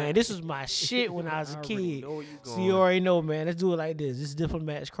song, man. This was my shit when I was a kid. So you already know, man. Let's do it like this. This is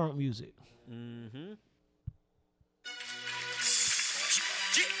Diplomats crunk music. Mm-hmm.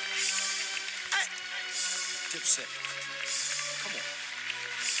 Dipset. Come on.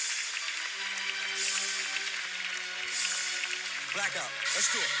 Blackout. Let's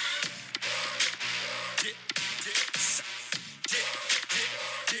do it.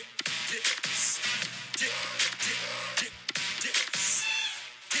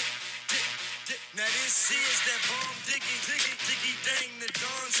 Now this is that bomb diggy dang, the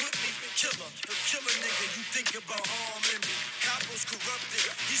Don's with me. Killer nigga, you think about harming me. Capo's corrupted,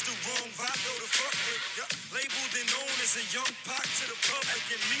 he's the wrong Vato to fuck with. Labeled and known as a young Pac to the public,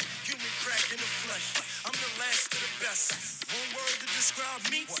 and me, human crack in the flesh. I'm the last of the best. One word to describe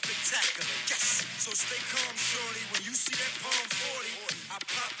me, spectacular, yes. So stay calm, shorty, when you see that palm 40, I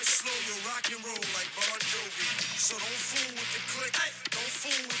pop it slow, you rock and roll like Bon Jovi. So don't fool with the click, don't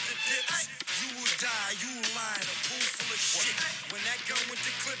fool with the dips. You will die, you will lie in a pool full of shit. When that gun with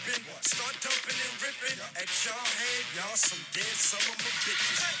the clipping, start dumping and ripping. At y'all head, y'all some dead some of my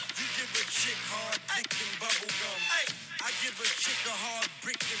bitches. You give a chick hard dick and bubble gum. I give a chick a hard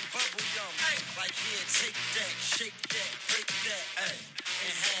brick and bubble yum. Like here, take that, shake that, break that,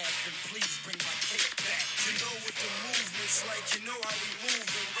 in half, and please bring my cake back. You know what the movement's like, you know how we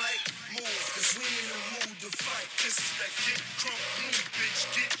moving, right? Move, cause we in the mood to fight. This is that get drunk move, bitch,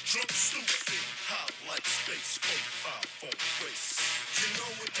 get drunk stupid. Hot like space, 45 on race. You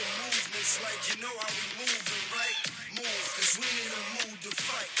know what the movement's like, you know how we moving, right? Move, cause we in the mood to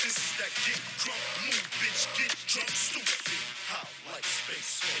fight. This is that get drunk move, bitch, get drunk stupid. Hot like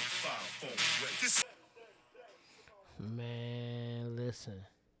space, 45 on race. Man, listen.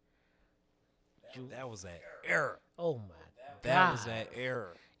 That was that error. Oh, my God. That was that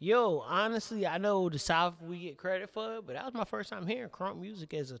error. Yo, honestly, I know the South, we get credit for it, but that was my first time hearing crunk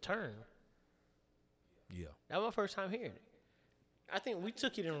music as a term. Yeah. That was my first time hearing it. I think we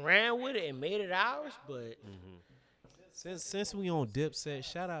took it and ran with it and made it ours, but... Since we on Dipset,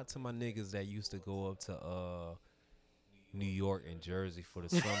 shout out to my niggas that used to go up to New York and Jersey for the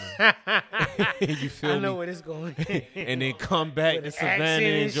summer. You feel me? I know where this going. And then come back to With Savannah accent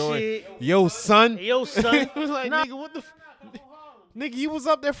and and enjoy. shit. Yo, son. Yo, son. It was like, nigga, what the nigga, you was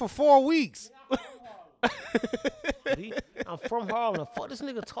up there for 4 weeks. B, I'm from Harlem. Fuck this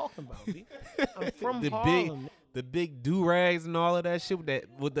nigga talking about, B. I'm from The Harlem. big do-rags and all of that shit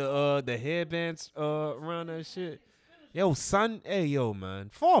with the headbands around that shit. Yo, son, hey, yo, man,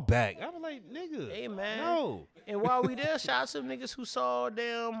 fall back. I was like, nigga, Hey, man. no. And while we there, shout out to them niggas who saw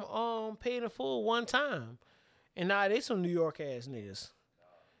them Paid in Full one time. And now they some New York ass niggas.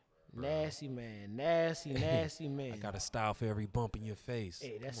 Nasty man. Nasty man. I got a style for every bump in your face.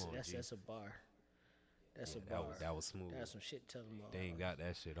 Hey, that's Come on, G. a bar. That's Yeah, a bar. that was smooth. That's some shit to tell them all. They ain't got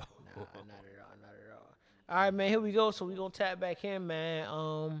that shit off. Nah, not at all. All right, man, here we go. So we gonna tap back in,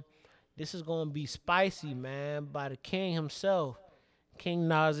 man. This is gonna be Spicy, man, by the king himself, King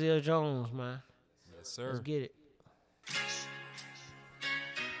Nasir Jones, man. Yes, sir. Let's get it.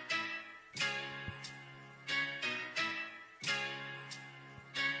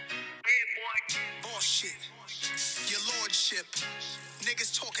 Boss shit. ship.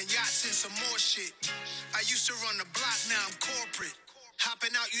 Niggas talking yachts and some more shit. I used to run the block, now I'm corporate.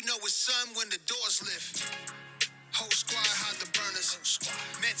 Hopping out, you know it's sun when the doors lift. Whole squad hide the burners.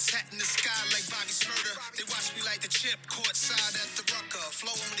 Mets hat in the sky like Bobby Smurder. They watch me like the chip courtside at the Rucker.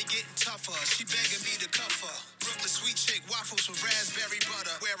 Flow only getting tougher. She begging me to cuff her. Brooklyn sweet chick waffles with raspberry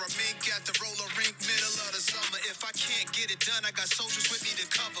butter. Wear a mink at the roller rink middle of the summer. If I can't get it done, I got soldiers with me to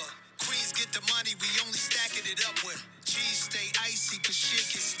cover. Queens get the money, we only stacking it up with. G's stay icy, cause shit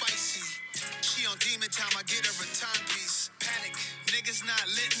get spicy. She on demon time, I get her a timepiece. Panic, niggas not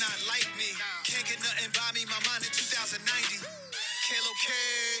lit, not like me. Can't get nothing by me, my mind in 2090. Kalo K,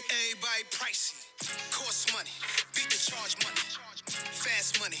 everybody pricey. Cost money, beat the charge money.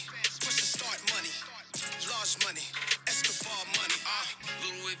 Fast money, push the start money. Large money, Escobar money.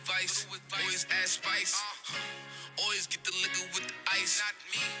 Little advice, always add spice. Always get the liquor with the ice. Not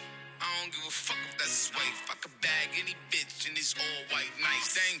me. I don't give a fuck if that's his wife. I could bag any bitch in this all white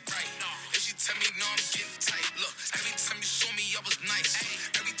nice. That ain't right. If she tell me no, I'm getting tight. Look, every time you saw me, I was nice.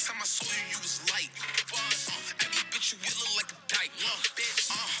 Every time I saw you, you was light. Every bitch you with look like a dyke. Bitch,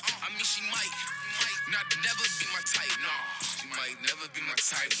 I mean she might not never be my type. No, she might never be my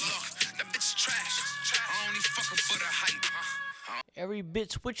type. Look, that bitch is trash. I only fuck her for the hype. Every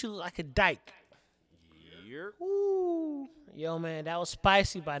bitch with you like a dyke. Ooh. Yo, man, that was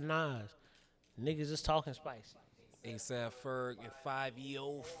Spicy by Nas. Niggas is talking spicy. ASAP Ferg and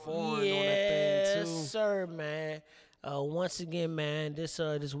 5-year-old foreign on that Yes, thing too. sir, man. Once again, man, this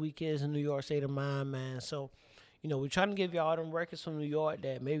weekend is in New York State of Mind, man. So, you know, we're trying to give y'all them records from New York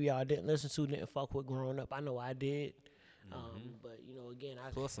that maybe y'all didn't listen to, didn't fuck with growing up. I know I did. But, you know, again,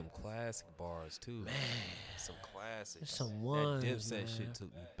 Plus some classic bars too. Man, some classics. Some ones, That Dipset man. shit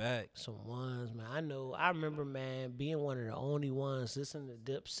took me back. Some ones, man. I remember, man, being one of the only ones listening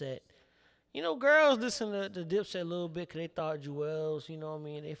to Dipset. You know, girls listen to Dipset a little bit because they thought Jewels, you know what I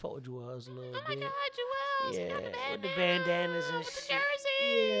mean? They fought with Jewels a little bit. Oh my God, Jewels! Yeah, with the bandanas and with the shit.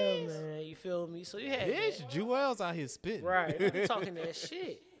 jerseys. Yeah, man, you feel me? So you had Bitch, Jewel's out here spitting. right. I'm talking that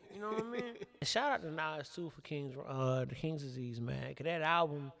shit. You know what I mean? And shout out to Nas too for the King's Disease, man. Cause that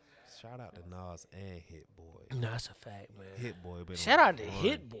album, Shout out to Nas and Hit Boy. that's a fact, man. Hit Boy been Shout on out a to run.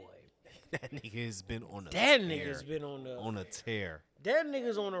 Hit Boy. That nigga has been on a That tear. nigga's been on a tear. That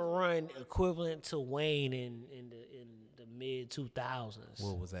nigga's on a run equivalent to Wayne in the mid 2000s.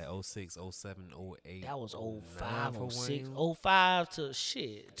 What was that? 06, 07, 08? That was 05 05, for 06, Wayne? 05 to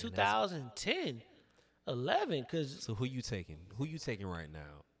shit 2010, 11. Cause So who you taking? Who you taking right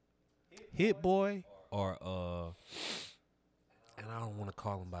now? Hit Boy or and I don't want to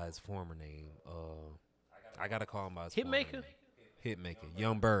call him by his former name. I gotta call him by his former Hitmaker? name. Hitmaker,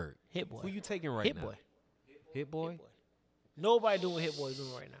 Young Bird. Hit Boy. Who you taking right Hit now? Boy. Hit Boy. Nobody doing what Hit Boy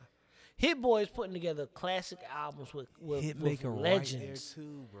doing right now. Hit Boy is putting together classic albums with Hitmaker right legends. there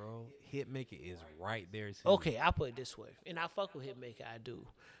too, bro. Hitmaker is right there too. Okay, I put it this way, and I fuck with Hitmaker, I do,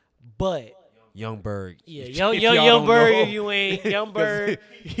 but Young Bird. yeah, If Young y'all don't Bird, know. if you ain't Young Bird,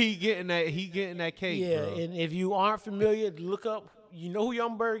 he getting that cake, yeah. bro. And if you aren't familiar, look up. You know who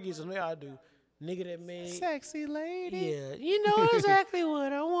Young Bird is, and I do. Nigga that made Sexy lady. yeah, you know exactly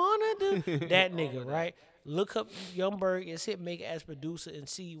what I wanna do. That nigga, right? Look up Young Bird and Hitmaker as producer and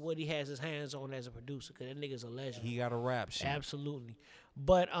see what he has his hands on as a producer, cause that nigga's a legend. He got a rap shit. Absolutely.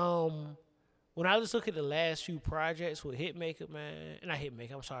 But when I just look at the last few projects with Hitmaker, man, not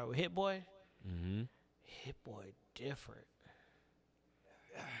Hitmaker, I'm sorry, with Hit Boy, Hit Boy different.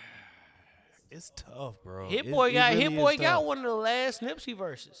 It's tough, bro. Hit It- Boy it got really Hit is Boy tough. got one of the last Nipsey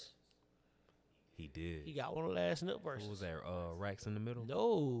verses. He did. He got one of the last Nip verses. What was that? Racks in the middle.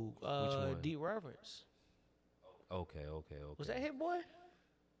 No, one? Deep Reverence. Okay. Was that Hit Boy?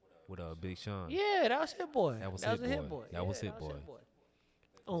 With Big Sean. Yeah, that was Hit Boy. That was a Hit Hit Boy. Boy. That was Yeah, Hit Boy.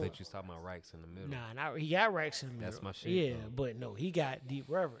 I Oh, bet you was talking about Racks in the middle. nah, he got Rex in the middle. That's my shit, Yeah, though. but no, he got Deep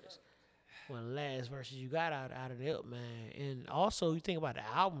Reverence. One of the last verses you got out of it, man. And also, you think about the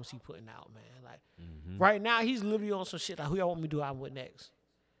albums he putting out, man. Like right now, he's literally on some shit like who y'all want me to do album with next.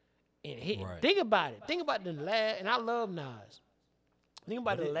 And Right. think about it. Think about the last, and I love Nas. Think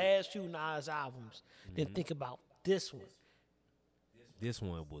about the last few Nas albums. Then think about this one. This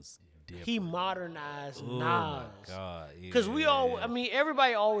one was different. He modernized Oh Nas. my God. Because we all, yeah. I mean,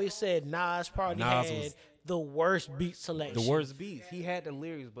 everybody always said Nas probably Nas had was the worst beat selection. the worst beats. He had the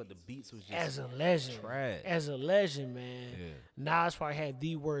lyrics, but the beats was just As a legend. trash. As a legend, man. Yeah. Nas probably had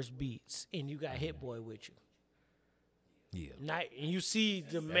the worst beats. And you got Hit Boy with you. Yeah. And you see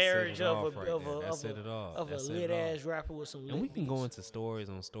the That marriage said it of off right there. That said it all. a That said it lit all. ass rapper with some lit And we can go beats. into stories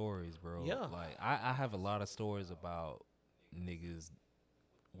on stories, bro. Yeah. Like I have a lot of stories about niggas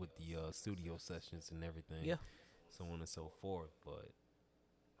with the studio sessions and everything. Yeah. so on and so forth. But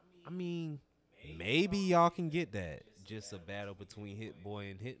I mean, maybe y'all can get that. Just a battle between Hit Boy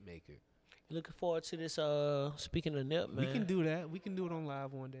and Hitmaker. Looking forward to this. Speaking of Nip, man. We can do that. We can do it on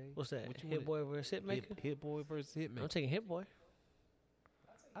live one day. What's that? What you Hit wanna- Boy versus Hitmaker. Hit Boy versus Hitmaker. I'm taking Hit Boy.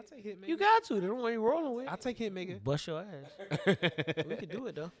 I take Hitmaker. You got to. They're the one you rolling with. I take Hitmaker. Bust your ass. We can do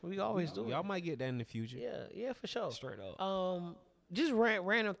it though. We always do it. Y'all might get that in the future. Yeah, for sure. Straight up. Just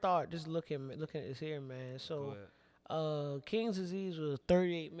random thought. Just looking at this here, man. So, King's Disease was a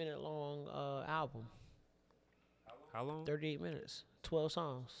 38-minute long album. How long? 38 minutes. 12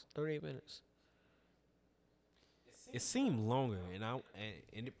 songs. 38 minutes. It seemed longer,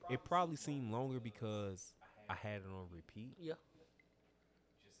 and it probably seemed longer because I had it on repeat. Yeah.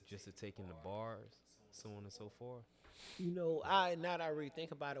 Just to take in the bars, so on and so forth. You know, now that I really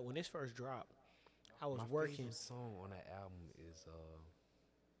think about it, when this first dropped, I was My working. favorite song on that album is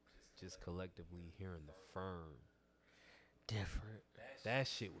just collectively hearing the Firm. Different. That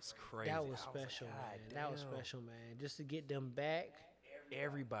shit was crazy. That was I special, like, man. "God That was damn." special, man. Just to get them back.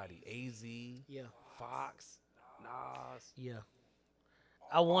 Everybody, AZ, Yeah. Fox, Nas. Yeah.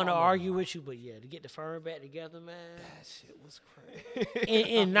 I want to argue with you, but yeah, to get the firm back together, man. That shit was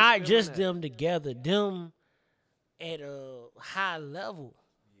crazy. And not just them together, them at a high level.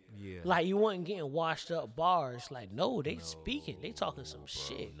 Yeah. Like you wasn't getting washed up bars. Like, no, they speaking. They talking some Bro,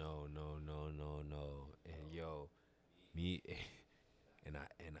 shit. No. And yo, me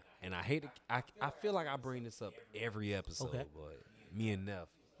and I hate it. I feel like I bring this up every episode, Okay. but me and Neff,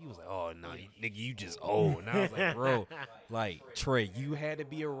 he was like, "Oh no, nigga, you just old." And I was like, "Bro, like Trey, you had to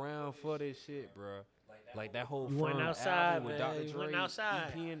be around for this shit, bro. Like that whole You wasn't Firm outside, album with man. Dr. You Dre, wasn't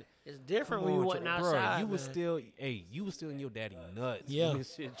outside. EP, and It's different come when you on, wasn't Trey. outside. Bro, you was man. still in your daddy nuts Yeah. when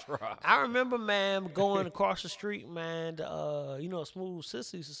this shit dropped. I remember, man, going across the street, man. To, Smooth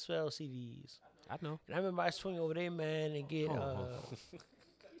Sister used to sell CDs. I know. And I remember I swing over there, man, and get.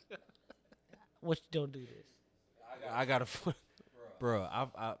 What you don't do this? I got a bro.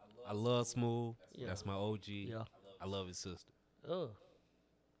 I love Smooth. Yeah. That's my OG. Yeah. I love his sister. Oh.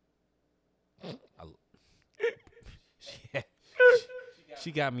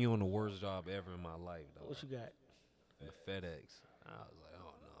 She got me on the worst job ever in my life, though. What you got? The FedEx. I was like,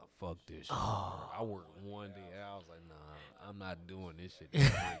 oh no, fuck this shit. Bro. I worked one day. I was like, nah, I'm not doing this shit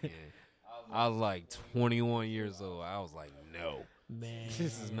ever again. I was like 21 years old. I was like, no, Man,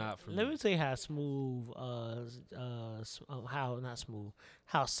 this is not for Let me. me tell you how smooth,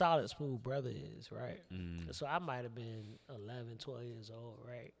 how solid Smooth Brother is, right? Mm. So I might have been 11, 12 years old,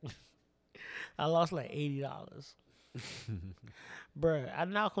 right? I lost like $80. Bruh, I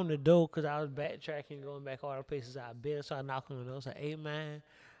knock on the door because I was backtracking, going back all the places I've been. So I knock on the door. I was like, hey, man,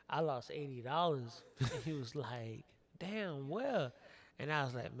 I lost $80. And he was like, damn, well. And I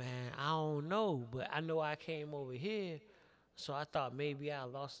was like, man, I don't know. But I know I came over here. So I thought maybe I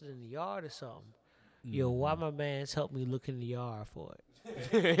lost it in the yard or something. Yo, why my mans helped me look in the yard for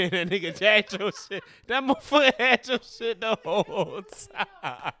it? That nigga jacked your shit. That motherfucker had your shit the whole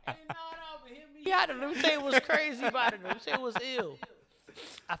time. Yeah, let me tell you what's crazy about it. Let me tell you what's ill.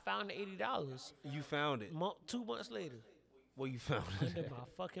 I found the $80 You found it. 2 months later Well, you found under it. my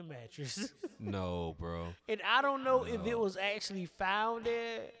fucking mattress. No, bro. And I don't know if it was actually found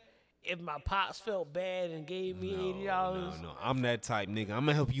there, if my pops felt bad and gave me $80. No. I'm that type nigga. I'm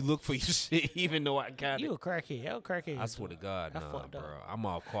gonna help you look for your shit, even though I got You it. a crackhead. You a crackhead. I swear to God, I nah, fucked bro. up. I'm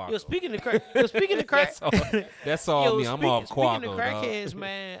all quack. Yo, speaking of crack. That's all. That's all me. I'm all Speaking quack, of dog. crackheads,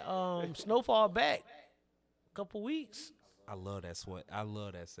 man, Snowfall back. Couple weeks. I love that sweat. I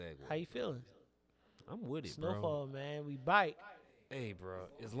love that segue. How you feeling? I'm with it, bro. Snowfall, man. We bite. Hey, bro.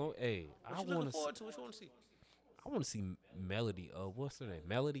 As long, hey, What I you looking want to. forward to? What you want to see? I want to see Melody. What's her name?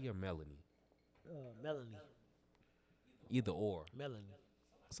 Melody or Melanie? Melanie. Either or. Melanie.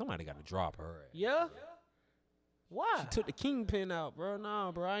 Somebody got to drop her. Yeah? Why? She took the kingpin out, bro.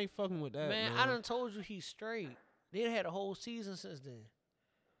 Nah, bro. I ain't fucking with that, Man, man. I done told you he's straight. They done had a whole season since then.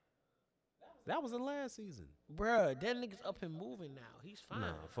 That was the last season. Bruh, that nigga's up and moving now. He's fine.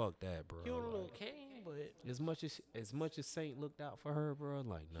 Nah, fuck that, bro. He on a little Like, cane, but as much as Saint looked out for her, bro,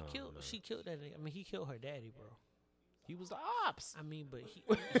 like no, she killed that nigga. I mean, he killed her daddy, bro. he was the ops. I mean, but he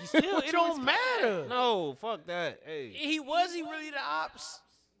still, it don't matter. No, fuck that. Hey, He really the ops?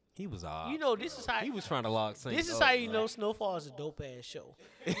 he was the ops. You know, this is how he was trying to lock Saint. This is up, how you bro. know Snowfall is a dope ass show.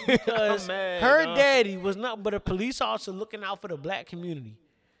 Because mad, her dog. daddy was not but a police officer looking out for the black community.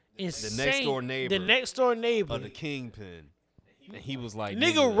 The next door neighbor. The next door neighbor. Of the kingpin, and he was like,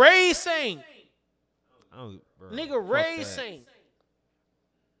 Nigga Ray Saint. Bro, Nigga fuck Ray that. Saint.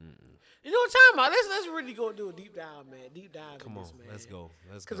 You know what I'm talking about? Let's really go do a deep dive, man. Deep dive Come in on, this, man. let's go.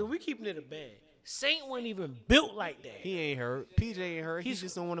 Because if we keeping it a band, Saint wasn't even built like that. He ain't hurt. PJ ain't hurt. He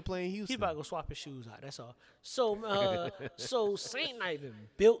just don't want to play in He Houston. about to go swap his shoes out. That's all. So Saint not even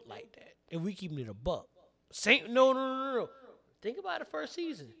built like that. If we keeping it a buck, Saint no. Think about the first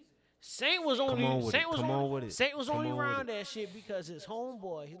season. Saint was only on with Saint it. was Come only, on with it. Saint was Come only on with around it. that shit because his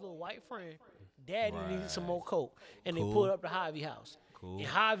homeboy, his little white friend, Daddy needed some Right. more coke, and they Cool. pulled up to Javi house. Cool. And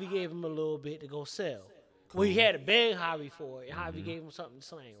Javi gave him a little bit to go sell. Well, he had to beg Javi for it, and Mm-hmm. Javi gave him something to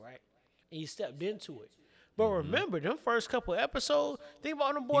slang, right? And he stepped into it. But Mm-hmm. remember, them first couple episodes, think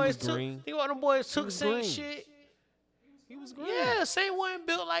about them boys took. green. Think about them boys took was Saint green. shit. He was great. Yeah, Saint wasn't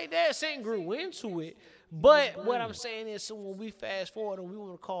built like that. Saint grew into it. But what I'm saying is, so when we fast forward and we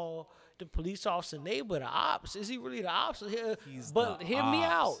want to call the police officer neighbor the ops, is he really the ops? He's But the hear me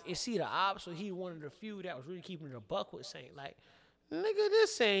out. ops. Is he the ops or he one of the few that was really keeping it a buck with Saint? Like, nigga,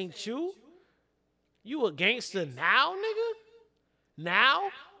 this ain't you. You a gangster now, nigga? Now?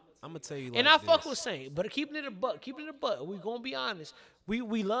 I'm gonna tell you like And I this. fuck with Saint, but keeping it a buck, we gonna be honest. We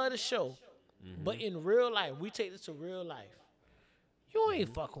love the show, but in real life, we take this to real life. You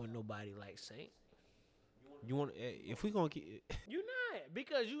ain't fucking with nobody like Saint. You want if we gonna get You not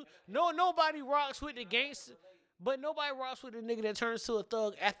because nobody rocks with the gangster, but nobody rocks with the nigga that turns to a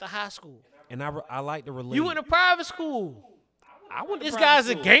thug after high school. and I like to relate. You went to private school. I went to This private guy's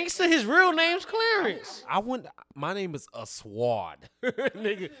a school. gangster. His real name's Clarence. I went. My name is Aswad,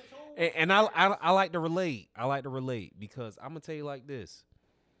 nigga, and I like to relate. I like to relate because I'm gonna tell you like this.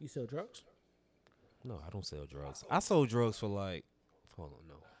 You sell drugs? No, I don't sell drugs. I sold drugs for like. Hold on,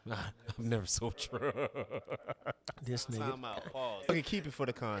 no, I've never sold drugs. This nigga. Time out. Pause. Okay, keep it for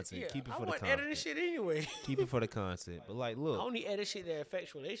the content. Keep it I for the want to edit content. this shit anyway. Keep it for the content. But like, I look, only edit shit that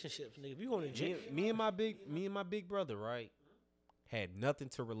affects relationships, nigga. If you going to jail, me and my big brother, right, had nothing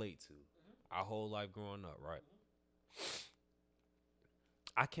to relate to our whole life growing up, right?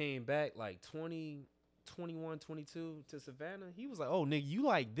 I came back like 20, 21, 22 to Savannah. He was like, "Oh, nigga, you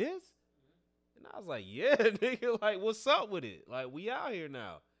like this?" And I was like, "Yeah, nigga, like what's up with it? Like we out here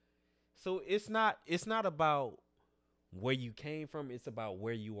now." So it's not about where you came from, it's about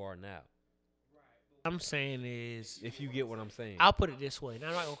where you are now. I'm saying is, If you get what I'm saying. I'll put it this way. And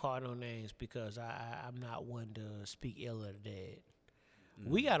I'm not gonna call no names because I'm not one to speak ill of the dead.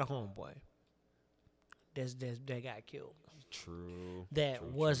 We got a homeboy that got killed. True. That True,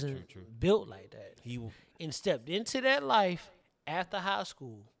 wasn't true. built like that. He And stepped into that life after high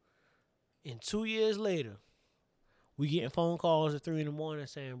school. And 2 years later, we getting phone calls at 3 a.m.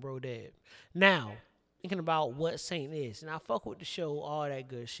 saying bro dead. Now, thinking about what Saint is, and I fuck with the show, all that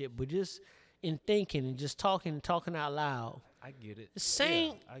good shit, but just in thinking and just talking out loud. I get it.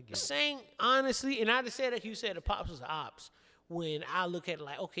 Saint, Yeah, I get it. Saint, honestly, and I just said that you said the pops was the ops. When I look at it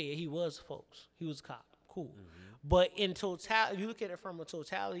like, okay, he was folks. He was a cop. Cool. Mm-hmm. But in totality, you look at it from a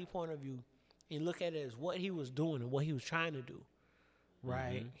totality point of view, and look at it as what he was doing and what he was trying to do,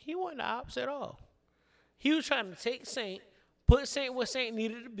 right? Mm-hmm. He wasn't the ops at all. He was trying to take Saint, put Saint where Saint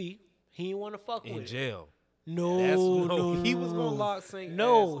needed to be. He didn't want to fuck In with it. jail. No, He was gonna lock Saint.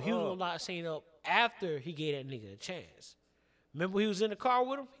 No, ass he was up. gonna lock Saint up after he gave that nigga a chance. Remember he was in the car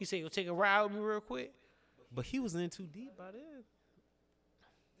with him? He said, "You'll take a ride with me real quick." But he was in too deep by then.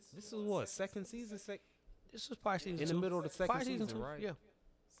 This is what, second season? This was part season In two. the middle of the second Part season, two, right? Yeah.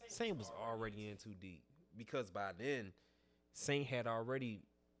 Saint was already in too deep. Because by then, Saint had already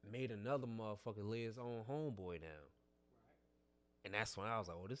made another motherfucker lay his own homeboy down. And that's when I was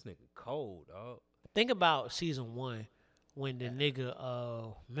like, oh, this nigga cold, dog. Think about season 1 when the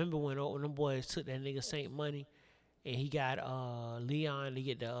nigga, remember when them boys took that nigga Saint money and he got Leon to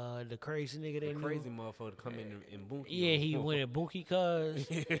get the crazy nigga they The knew? crazy motherfucker come in Bunkie. Yeah, he went at Bunkie cuz,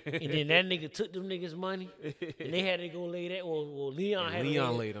 and then that nigga took them niggas money, and they had to go lay that. Well, Leon had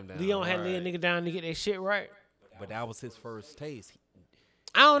Leon to laid him down, Leon had to lay a right. nigga down to get that shit right. But that was his first taste.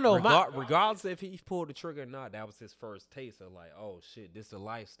 I don't know. Regardless if he pulled the trigger or not, that was his first taste of like, oh shit, this is a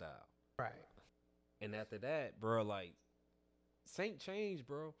lifestyle. Right. And after that, bro, like Saint changed,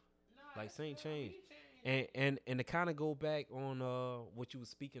 bro. Like Saint changed. And to kind of go back on what you was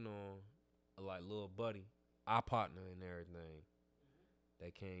speaking on, like Lil Buddy, our partner and everything,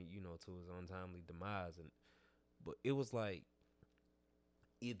 that came, to his untimely demise, but it was like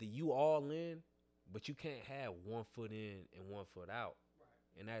either you all in, but you can't have 1 foot in and 1 foot out,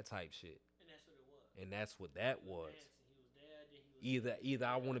 and that type shit. And that's what that was. Either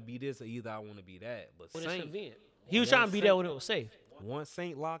I want to be this or either I want to be that. But When it's Saint, convenient. He was trying to be there when it was safe. once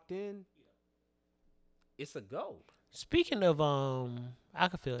Saint locked in, it's a go. Speaking of, I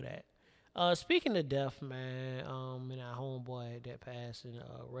could feel that. Speaking of death, man, and our homeboy that passed, and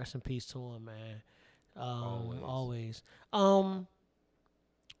rest in peace to him, man. Always.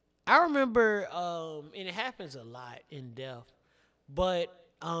 I remember, and it happens a lot in death, but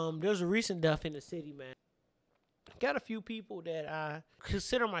there's a recent death in the city, man. Got a few people that I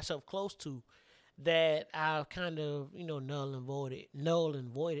consider myself close to that I've kind of, null and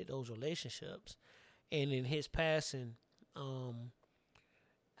voided those relationships. And in his passing,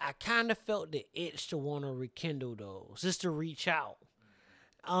 I kind of felt the itch to want to rekindle those, just to reach out.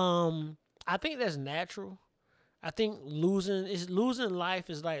 I think that's natural. I think losing life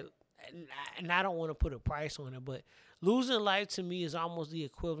is like, and I don't want to put a price on it, but losing life to me is almost the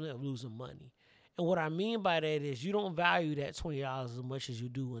equivalent of losing money. And what I mean by that is you don't value that $20 as much as you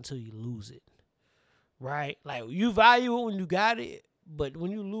do until you lose it, right? Like you value it when you got it, but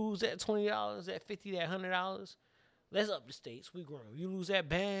when you lose that $20, that $50, that $100, let's up the stakes. We grown. You lose that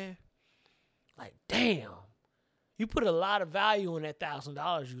band, like damn, you put a lot of value on that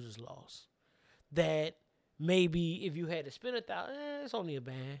 $1,000 you just lost. That maybe if you had to spend it's only a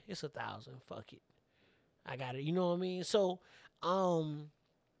band. It's 1,000. Fuck it, I got it. You know what I mean? So,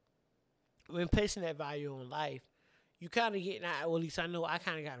 when placing that value on life, you kind of get, well, at least I know I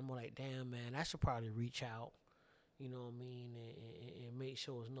kind of got more like, damn, man, I should probably reach out, you know what I mean, and make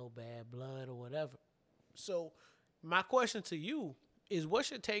sure it's no bad blood or whatever. So, my question to you is, what's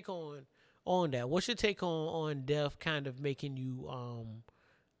your take on that? What's your take on death kind of making you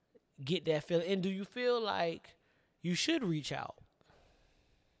get that feeling? And do you feel like you should reach out?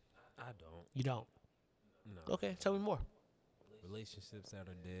 I don't. You don't? No. Okay, tell me more. Relationships that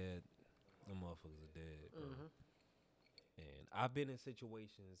are dead, the motherfuckers are dead, bro. Mm-hmm. And I've been in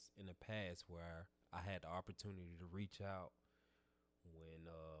situations in the past where I had the opportunity to reach out when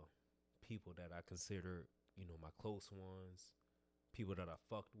people that I consider, my close ones, people that I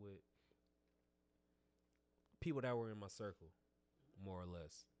fucked with, people that were in my circle, more or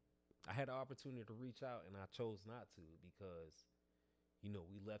less. I had the opportunity to reach out and I chose not to because,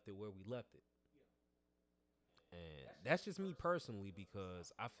 we left it where we left it. And that's just me personally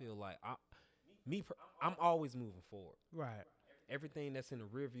because I feel like I'm always moving forward. Right. Everything that's in the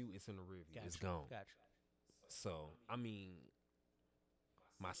rear view is in the rear view. Gotcha. It's gone. Gotcha. So,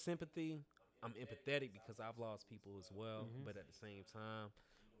 my sympathy, I'm empathetic because I've lost people as well. Mm-hmm. But at the same time,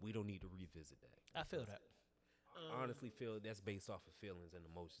 we don't need to revisit that. I feel that. I honestly feel that's based off of feelings and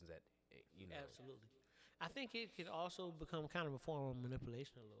emotions that, Absolutely. I think it could also become kind of a form of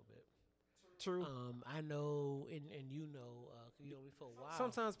manipulation a little bit. True. I know, and you know me for a while.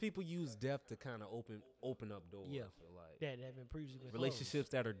 Sometimes people use death to kind of open up doors. Yeah. Like that have been previously been relationships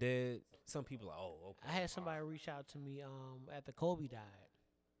that are dead. Some people are, okay. I had somebody reach out to me after Kobe died.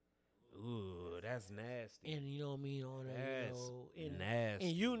 Ooh, that's nasty. And you know what I mean? That's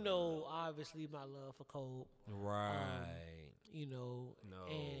nasty. And obviously my love for Kobe. Right. No.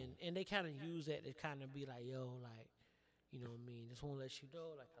 And they kind of use that to kind of be like, yo, like, you know what I mean? Just want to let you know,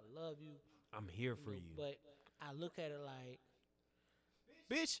 like, I love you. I'm here for you. But I look at it like,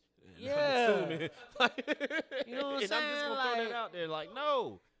 bitch. Yeah. You know what I'm saying? And I'm just gonna throw that out there, like,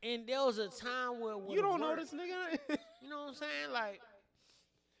 no. And there was a time where you don't know this nigga. You know what I'm saying? Like,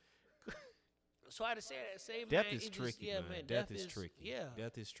 so I had to say that. Death man, is tricky, man. Death is tricky. Yeah.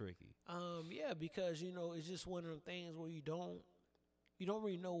 Death is tricky. Yeah, because it's just one of them things where you don't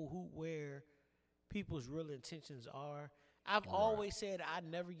really know where people's real intentions are. I've always said I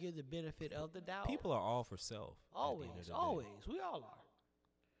never give the benefit of the doubt. People are all for self. Always. We all are.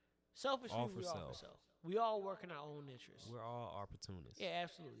 Selfishly, we all for self. We all work in our own interests. We're all opportunists. Yeah,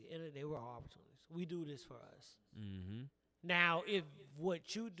 absolutely. End of the day, we're all opportunists. We do this for us. Mm-hmm. Now, if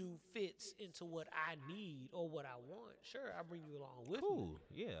what you do fits into what I need or what I want, sure, I'll bring you along with me. Cool.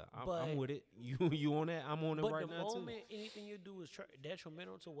 Yeah, I'm with it. You on that? I'm on it right now, too. But the moment anything you do is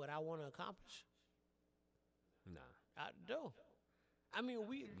detrimental to what I want to accomplish, nah. I don't. I mean,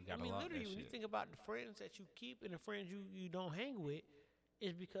 literally, when you think about the friends that you keep and the friends you don't hang with,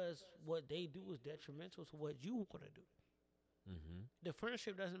 it's because what they do is detrimental to what you want to do. Mm-hmm. The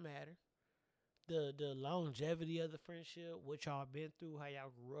friendship doesn't matter. The longevity of the friendship, what y'all been through, how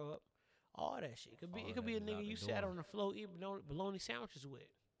y'all grew up, all that shit. It could be a nigga you sat on the floor eating bologna sandwiches with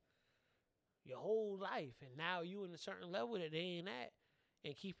your whole life, and now you in a certain level that they ain't at,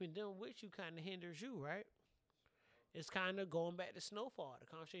 and keeping them with you kind of hinders you, right? It's kind of going back to Snowfall, the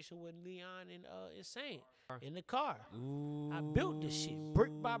conversation with Leon and Saint in the car. Ooh, I built this shit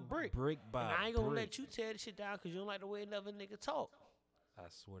brick by brick. Brick by and I ain't gonna brick. let you tear this shit down because you don't like the way another nigga talk. I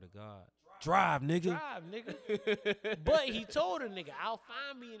swear to God. Drive, nigga. But he told a nigga, I'll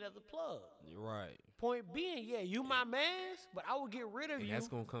find me another plug. Right. Point being, yeah, you my mans, but I will get rid of you. That's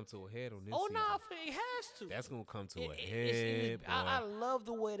going to come to a head on this season. No, it has to. That's going to come to a head, I love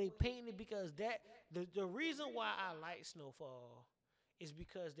the way they paint it because the reason why I like Snowfall is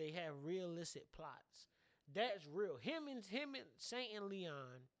because they have realistic plots. That's real. Him and Saint and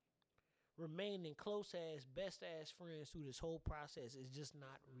Leon remaining close as best as friends through this whole process is just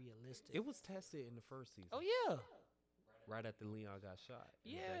not realistic. It was tested in the first season. Oh yeah. Right after Leon got shot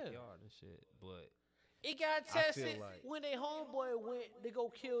in the backyard and shit. But it got I feel tested like- when they homeboy went to go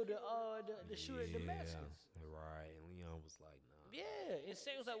kill the shooter at Damascus. Right. And Leon was like, nah. Yeah, and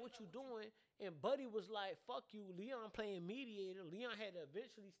Saint was like, "What you doing?" And Buddy was like, "Fuck you." Leon playing mediator. Leon had to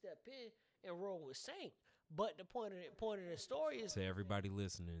eventually step in and roll with Saint. But the point of the story is, To everybody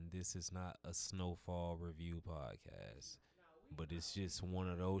listening, this is not a Snowfall review podcast, but it's just one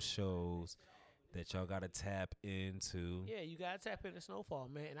of those shows that y'all gotta tap into. yeah, you gotta tap into Snowfall,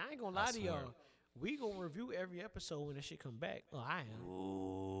 man. And I ain't gonna lie to swear. y'all, we gonna review every episode when this shit come back. Oh, I am.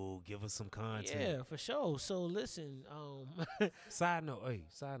 Ooh, give us some content. Yeah, for sure. So listen, Side note,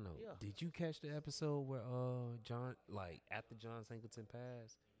 Yeah. did you catch the episode where John, like after John Singleton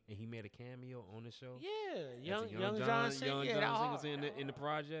passed, and he made a cameo on the show? yeah, As a young John young yeah, that John hard. Singleton in the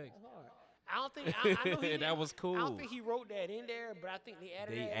project. I don't think I know he That didn't- was cool. I don't think he wrote that in there, but I think they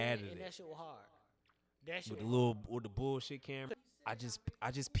added They that added in, and it. that shit was hard. That shit With the was with the bullshit camera. I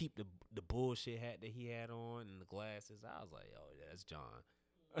just peeped the bullshit hat that he had on and the glasses. I was like, yo, that's John.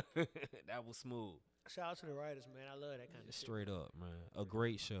 That was smooth. Shout out to the writers, man. I love that kind of shit. Straight up, man. A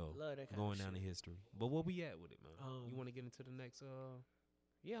great show. Love that kind going of down shit. in history. But where we at with it, man? Um, You want to get into the next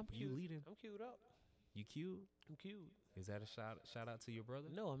Yeah, I'm You queued. leading? I'm queued up. you queued? I'm queued. Is that a shout out to your brother?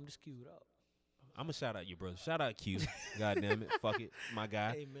 No, I'm just queued up. I'm gonna shout out your brother. Shout out Q. God damn it. Fuck it. My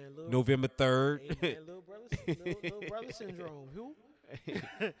guy. Hey man, little November 3rd. Hey man, little brother syndrome. Who?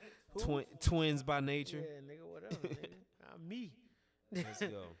 Twins by nature. Yeah, nigga, whatever, nigga. I'm me. Let's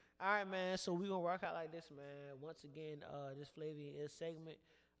go. All right, man. So we gonna rock out like this, man. Once again, this Flavia is segment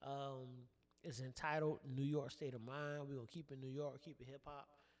is entitled "New York State of Mind." We gonna keep it New York, keep it hip hop.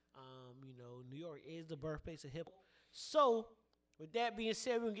 You know, New York is the birthplace of hip hop. So, with that being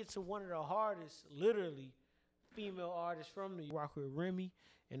said, we gonna get to one of the hardest, literally, female artists from New York. Rock with Remy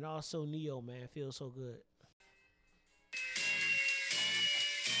and also Neo, man. Feels so good.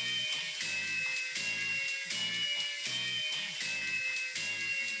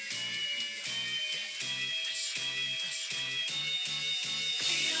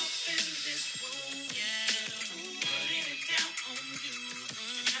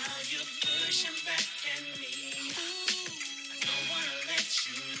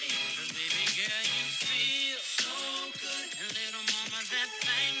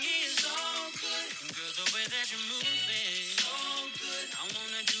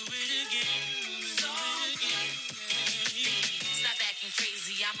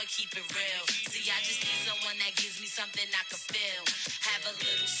 I'ma keep it real. See, I just need someone that gives me something I can feel. Have a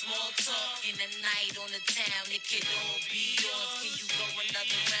little small talk in the night on the town. It could all be yours. Can you go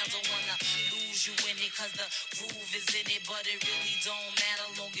another round? Don't wanna lose you in it, cause the groove is in it. But it really don't matter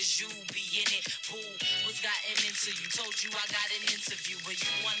long as you be in it. Boo, what's gotten into you? Told you I got an interview, but you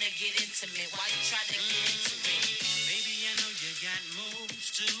wanna get intimate. Why you try to get into it? Baby, I know you got moves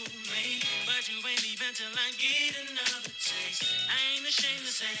to make, but you ain't leaving till I get another taste. I ain't ashamed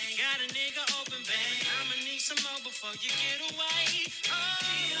to say, got a nigga open, baby. I'ma need some more before you get away. Oh,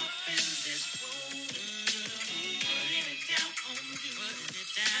 be up in this room, putting it down on you. Putting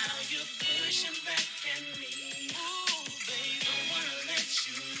it down. Now you're pushing back at me. Ooh, baby, don't wanna let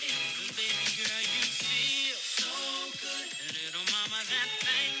you leave. 'Cause baby girl, you feel so good. And little mama, that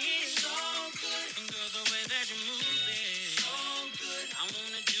thing is so good. And girl, the way that you move it, so good. I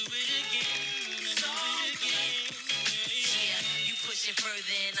wanna do it again. Yeah, you pushing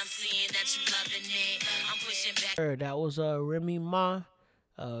further and I'm seeing that you loving it. I'm pushing back. That was Remy Ma.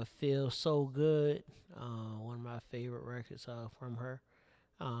 Feels so good. One of my favorite records from her.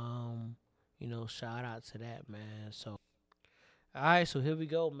 You know, shout out to that, man. So, all right, so here we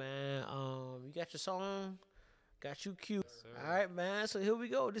go, man. You got your song, got you cute. All right, man. So here we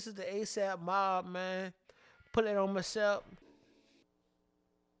go. This is the ASAP Mob, man. Put it on myself.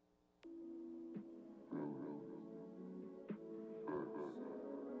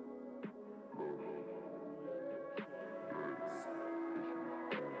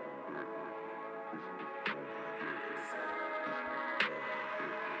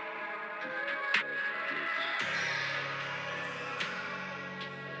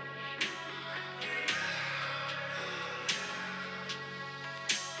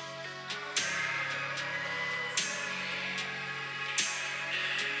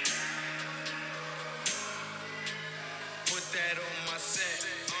 Put that on my set.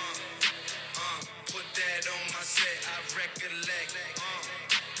 Put that on my set. I recollect.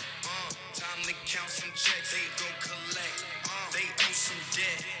 Time to count some checks. They gon' collect. They owe some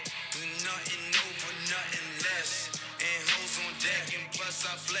once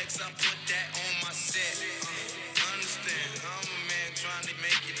I flex, I put that on my set. Understand, I'm a man trying to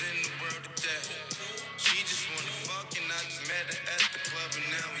make it in the world of death. She just wanna fuck and I just met her at the club and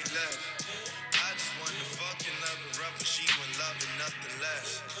now we left. I just wanna fuck and love her rough and she went loving nothing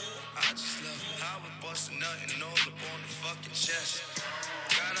less. I just love how we bustin' nothing all up on the fucking chest.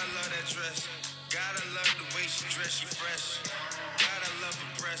 God, I love that dress. God, I love the way she dress, she fresh. God, I love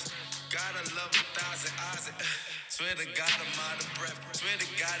her breast. God, I love her thighs and eyes. Swear to God, I'm out of breath. Swear to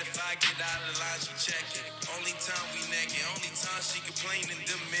God, if I get out of line, she check it. Only time we naked, only time she complaining,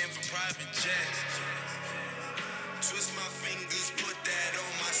 them men for private jets. Twist my fingers, put that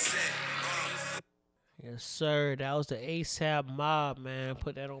on my set. Yes, sir. That was the ASAP Mob, man.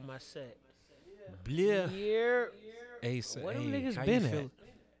 Put that on my set. Yeah. Yeah. Ace, Where them hey, niggas how been you at? feel?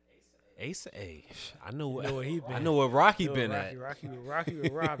 Ace, hey, I know what Know where he been. I know where Rocky No, been Rocky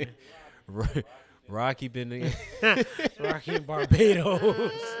with Robin. at. Rocky been there. Rocky in Barbados.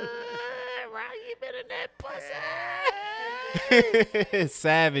 Rocky been in that pussy.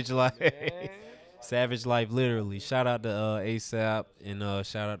 Savage life. Savage life, literally. Shout out to ASAP and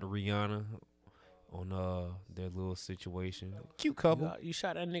shout out to Rihanna on their little situation. Cute couple. You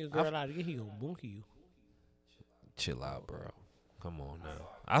shot that nigga girl out again, he gonna bunky you. Chill out, bro. Come on now.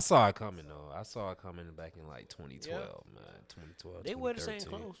 I saw it coming though. I saw it coming back in like 2012, man. 2012. They wear the same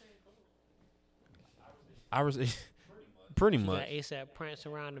 2013. clothes. I was pretty You got much ASAP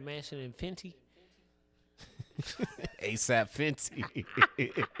prancing around the mansion in Fenty. ASAP Fenty.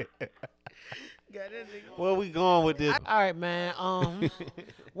 Where we going with this? All right, man.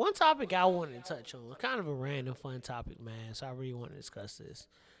 One topic I wanted to touch on, kind of a random fun topic, man. So I really want to discuss this.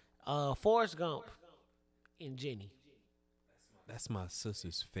 Forrest Gump and Jenny. That's my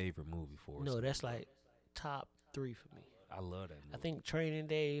sister's favorite movie. For No, that's like top 3 for me. I love that movie. I think Training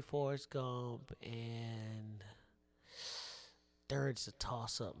Day, Forrest Gump, and third's a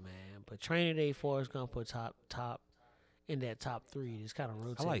toss up, man. But Training Day, Forrest Gump are top in that top 3. It's kind of I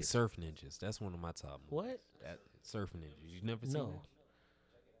rotated. like Surf Ninjas. That's one of my top movies. What? That Surf Ninjas. You never seen No.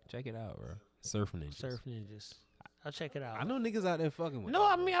 that? Check it out, bro. Surf Ninjas. Surf Ninjas. I'll check it out. I know niggas out there fucking with No,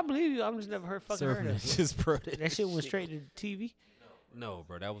 that, I mean I believe you. I've just never heard Surf heard of it. Ninjas, bro. That shit went straight to TV. No,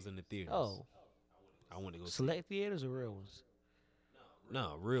 bro. That was in the theaters. Oh, I want to go see. select theaters or real ones?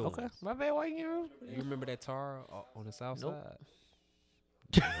 No, real. Okay, ones. my bad. Why you real? You remember that Tara on the south Nope.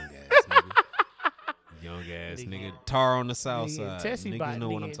 side? Young ass nigga. Young ass nigga. Tara on the south side. Tessie Niggas know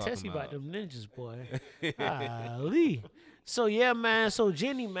what I'm talking about. them ninjas, boy. Golly. So yeah, man. So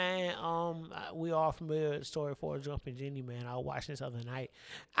Jenny, man. We all familiar with the story for jumping Jenny, man. I was watching this other night.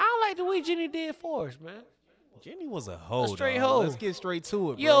 I don't like the way Jenny did Forrest, man. Jenny was a hoe. straight dog. hoe. Let's get straight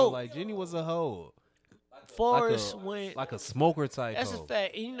to it, bro. Yo. Like Jenny was a hoe. Forrest went. Like a smoker type That's hoe. a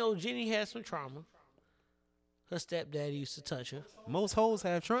fact. And you know, Jenny had some trauma. Her stepdaddy used to touch her. Most hoes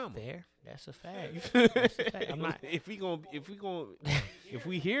have trauma. There. That's a fact. That's a fact. I'm not. if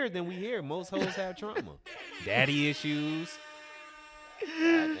we hear it, then we hear it. Most hoes have trauma. Daddy issues.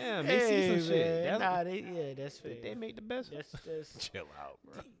 God damn, they see some shit. Man. That's- That's fair. they make the best. That's Chill out,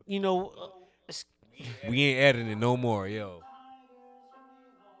 bro. you know, We ain't editing it no more, yo.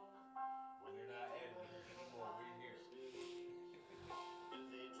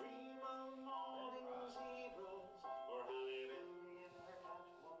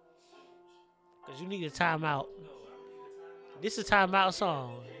 because you need a timeout. This is a timeout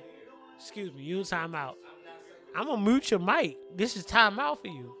song. Excuse me, you in timeout. I'm gonna mute your mic. This is timeout for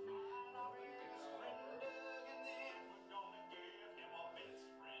you.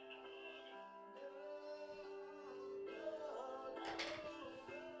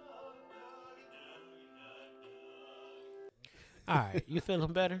 All right, you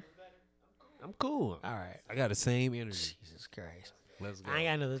feeling better? I'm cool. All right. I got the same energy. Jesus Christ. Let's go. I ain't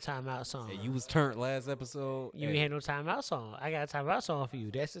got another timeout song. Hey, you was turned last episode. You Hey, ain't had no timeout song. I got a timeout song for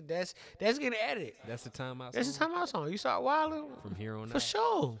you. That's getting added. That's the timeout. That's a song? timeout song. You start wilding From here on for out.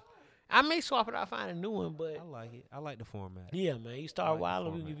 sure. I may swap it out, find a new one, but I like it. I like the format. yeah, man. You I start like the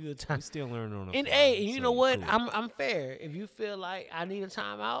wilding, we format. give you a time. We still learning on the And fly, hey, and you so know what? cool. I'm fair. If you feel like I need a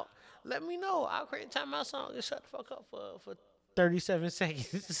timeout, let me know. I'll create a timeout song and shut the fuck up for 37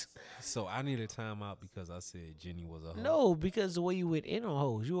 seconds. So I need a timeout because I said Jenny was a hoe. No, because the way you went in on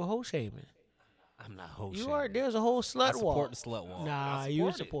hoes, you were hoe shaming. I'm not hoe You shaming. are. There's a whole I slut support walk. the slut walk. Nah, I you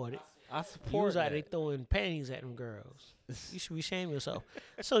support it. support it. I You support was out there that. throwing panties at them girls. You should be shaming yourself.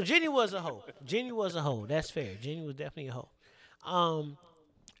 So Jenny was a hoe. Jenny was a hoe. That's fair. Jenny was definitely a hoe.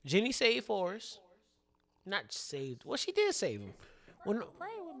 Jenny saved Forrest. Not saved. Well, she did save him. When, Pray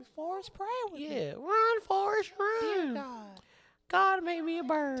with me, Forrest. Pray with me. yeah, run, Forrest, Dear run. God, God made me a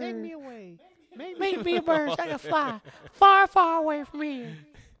bird. take me away. Make me a bird so I can fly far, far away from here.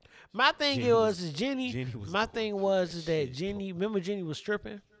 My thing Jenny was- is Jenny. Jenny was My cool. thing was is that Shit, Jenny. Remember Jenny was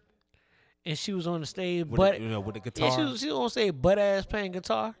stripping, and she was on the stage, With but the, with the yeah, guitar. she was on stage butt ass playing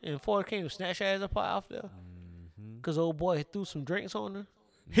guitar, and Ford came and snatched her ass up off there, cause old boy threw some drinks on her.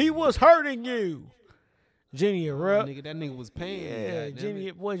 He was hurting you, Jenny. A rub. Nigga, that nigga was paying. Yeah, goddamn Jenny.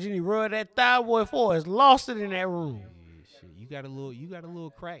 it. Boy, Jenny rubbed that thigh. Boy, Forrest lost it in that room. Yeah, shit. You got a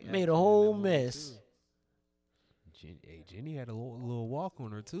little crack. Made actually a in that whole movie, mess. too. Jenny had a little walk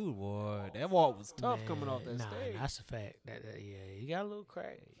on her too, boy. That walk was tough coming off that nah, stage. that's a fact. Yeah, you got a little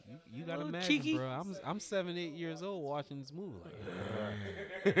crack. You gotta little imagine, cheeky. bro. I'm 7, 8 years old watching this movie.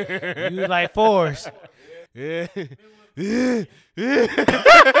 Like, You like Forrest. yeah.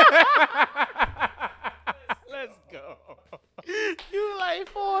 Let's go. You like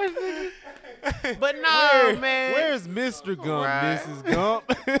Forrest, nigga. But nah, man. Where's Mr. Gump, Right. Mrs.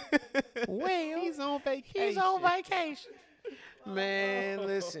 Gump? Well, He's on vacation. he's on vacation. Man,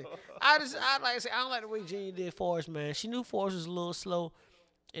 listen. I like to say I don't like the way Jenny did Forrest, man. She knew Forrest was a little slow.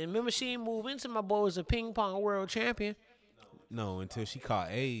 And remember she didn't move into my boy was a ping pong world champion. No, until she caught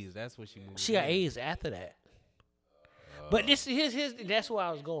A's. That's what she moved. She got in. A's after that. But this his that's where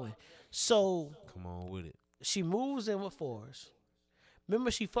I was going. So Come on with it. she moves in with Forrest. Remember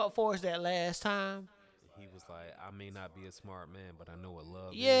she fucked Forrest that last time? He was like, I may not be a smart man, but I know what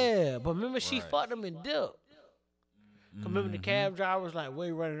love is. Yeah, but remember she Right. fucked him and dipped. Remember the cab driver was like, where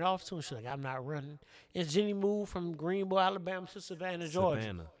you running off to? And she's like, I'm not running. And Jenny moved from Greenville, Alabama to Savannah, Georgia.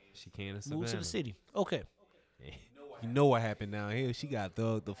 Savannah. She came to Savannah. Moved to the city. Okay. You know what happened down here? She got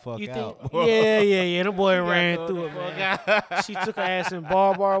thugged the fuck You out. think? Yeah. The boy ran thugged through the it, man. She took her ass in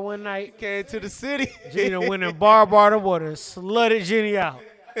bar one night. Came to the city. Jenny done went in bar the water and slutted Jenny out.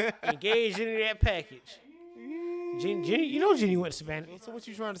 And gave Jenny that package. Jenny, you know Jenny went to Savannah. So what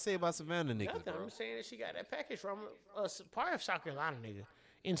you trying to say about Savannah niggas, Nothing. bro? I'm saying that she got that package from part of South Carolina nigga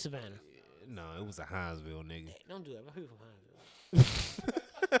in Savannah. No, it was a Hinesville nigga. Don't do that. My people from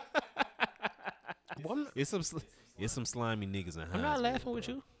Hinesville. Boy, It's some slimy niggas in Hinesville. I'm not laughing with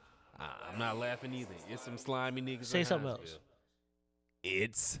bro. you. I'm not laughing either. It's some slimy niggas Say in something Hinesville. else.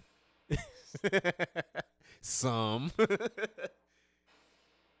 It's some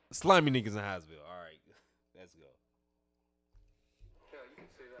slimy niggas in Hinesville. All right, let's go.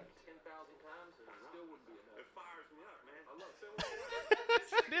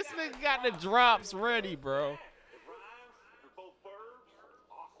 This nigga got the drops ready, bro.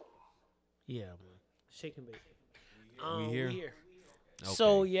 Yeah, man. Shake and bake. We here? We here.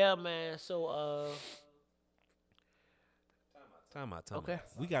 So Okay. yeah, man. So Time out. Okay.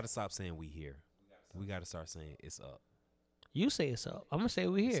 We got to stop saying we here. We got to start saying it's up. you say it's up. I'm gonna say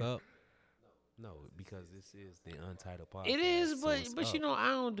we It's here. up. No, because this is the Untitled podcast. It is, so it's but you up. know I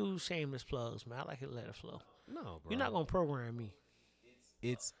don't do shameless plugs, man. I like to let it flow. No, bro. You're not gonna program me.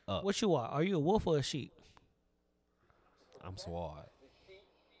 It's up. What you are? Are you a wolf or a sheep? I'm swad.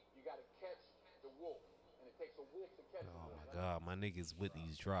 Oh my god, my niggas with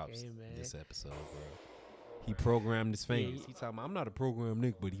these drops Hey, man. this episode, bro. He programmed his fingers. He talking about, I'm not a programmed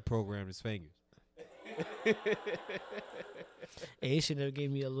nigga, but he programmed his fingers. Hey, you should never gave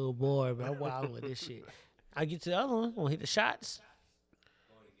me a little boy, man. I'm wild with this shit. I get to the other one. Wanna hit the shots?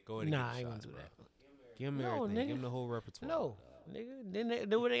 Go ahead and Nah, get I the ain't gonna shots, do bro. that. Give him No, everything. nigga. Give him the whole repertoire. No, nigga. Then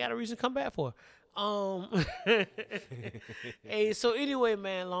they got a reason to come back for. Hey, so anyway,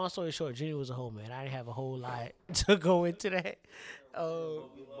 man. Long story short, Jenny was a hoe, man. I didn't have a whole lot to go into that.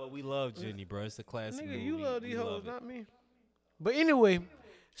 But we love Jenny, bro. It's a classic Nigga, movie. you love these We hoes, it. not me. But anyway,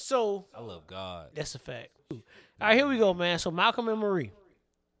 so I love God. that's a fact. All right, here we go, man. So Malcolm and Marie,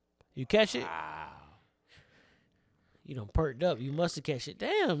 you catch it? You done perked up. You must have catch it.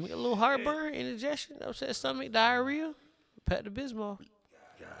 Damn, you got a little heartburn, indigestion, upset stomach, diarrhea. Pet the Bismol.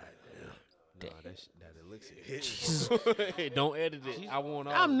 Nah, that elixir hit. Don't edit it. I want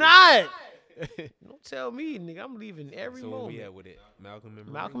all I'm of it. not. Don't tell me, nigga. I'm leaving every So where moment. we at with it? Malcolm and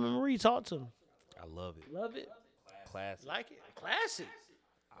Marie? Malcolm and Marie, talk to him. I love it. Love it. Classic. Like it. Classic.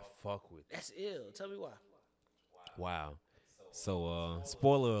 I fuck with it. That's ill. Tell me why. Wow. So,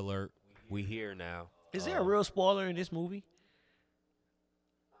 spoiler alert. We here now. Is there a real spoiler in this movie?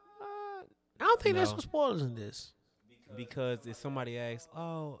 I don't think there's no. some spoilers in this. Because if somebody asks,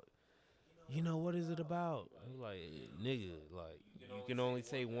 oh, you know, what is it about? I'm like, nigga, like, you can only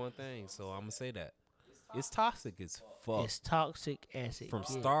say one thing, so I'm going to say that. It's toxic as fuck. It's toxic as it From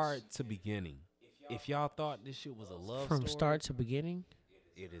gets. start to beginning. If y'all thought this shit was a love From story, start to beginning?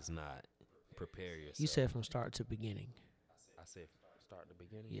 it is not. Prepare yourself. You said from start to beginning. I said start to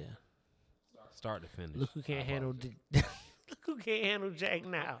beginning? Yeah. Start to finish. Look who can't I handle apologize. Look who can't handle Jack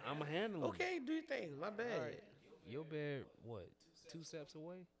now. I'm a handle. Okay, do your thing. My bad. All right. Your bed, what? 2 steps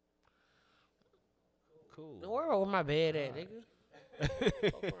away. Cool. Don't worry about where my bed at,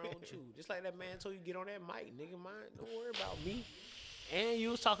 nigga. Fuck around with you. Just like that man told you get on that mic, nigga. Don't worry about me. And you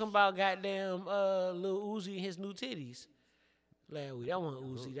was talking about goddamn Lil Uzi and his new titties. Last week. That wasn't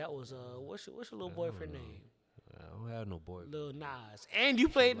Uzi. That was what's your little boyfriend name? I don't have no boy. Lil Nas. And you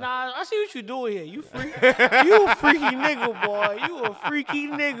played Nas. I see what you doing here. You freak. You a freaky nigga, boy. You a freaky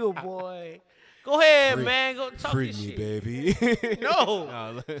nigga, boy. Go ahead, man. Go talk Freak your me, shit. baby.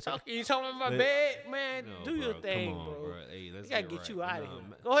 No. You talking about my bed, man? No, Do your bro, thing, come on, bro. Hey, let's We gotta get get right. you out of No, here.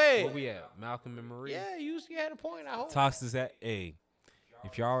 Ma- Go ahead. Where we at? Malcolm and Marie? Yeah, you had a point, I hope. Toxic that. Hey,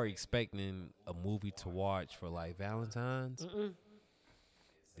 if y'all are expecting a movie to watch for like Valentine's,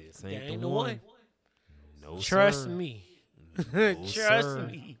 this ain't, ain't the the one. one. No, Trust sir. me. No, Trust sir.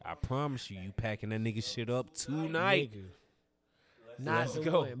 me. I promise you packing that nigga shit up tonight. Nigga. Not Let's the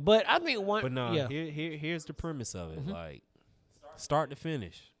go. one. But I think one. But nah, yeah. here's the premise of it. Like, start to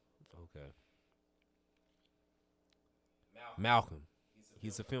finish. Okay. Malcolm.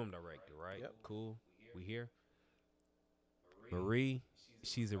 He's a film director, right? Yep. Cool. We here? Marie,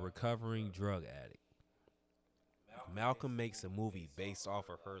 she's a recovering drug addict. Malcolm makes a movie based off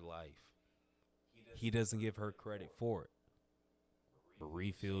of her life. He doesn't give her credit for it.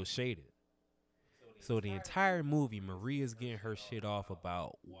 Marie feels shaded. So the entire movie, Marie is getting her shit off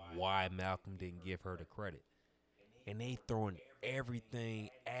about why Malcolm didn't give her the credit. And they throwing everything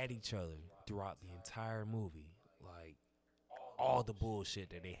at each other throughout the entire movie. Like, all the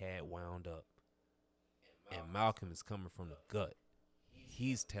bullshit that they had wound up. And Malcolm is coming from the gut.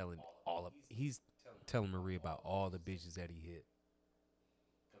 He's telling Marie about all the bitches that he hit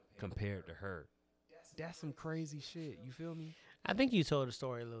compared to her. That's some crazy shit. You feel me? I think you told the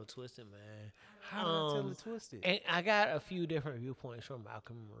story a little twisted, man. How did I tell it twisted? And I got a few different viewpoints from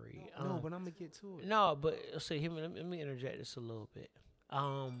Malcolm and Marie. No, but I'm gonna get to it. No, but see, let me interject this a little bit.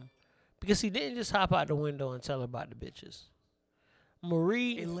 Because he didn't just hop out the window and tell her about the bitches.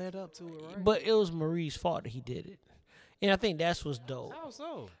 Marie, It led up to it, right? but it was Marie's fault that he did it, and I think that's what's dope. How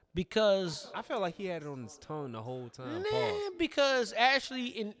so? Because I felt like he had it on his tongue the whole time. nah, Pause. because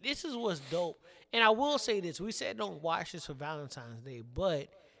actually, and this is what's dope. And I will say this: we said don't watch this for Valentine's Day, but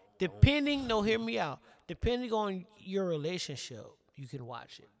depending, no, hear me out. Depending on your relationship, you can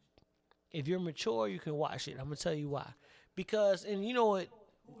watch it. If you're mature, you can watch it. I'm gonna tell you why. Because, and you know what?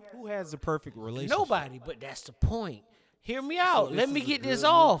 Who has the perfect relationship? Nobody. But that's the point. Hear me out. this Let me is a get this good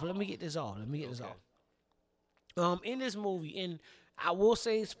off. Let me get this off. In this movie, and I will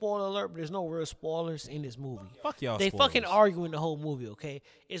say spoiler alert, but there's no real spoilers in this movie. Fuck y'all. They spoilers. fucking arguing the whole movie, okay?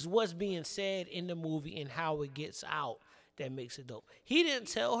 It's what's being said in the movie and how it gets out that makes it dope. He didn't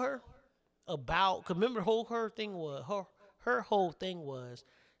tell her about, cause remember her whole thing was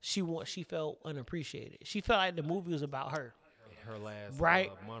she felt unappreciated. She felt like the movie was about her. Her last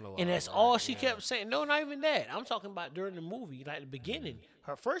Right? monologue. And that's right? all she kept saying. No, not even that. I'm talking about during the movie, like the beginning.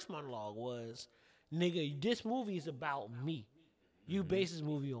 Her first monologue was, nigga, this movie is about me. You base this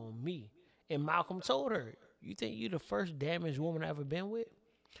movie on me. And Malcolm told her, you think you the first damaged woman I ever been with?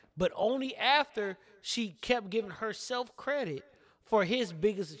 But only after she kept giving herself credit for his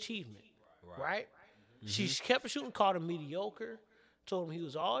biggest achievement. Right? She kept shooting, called him mediocre, told him he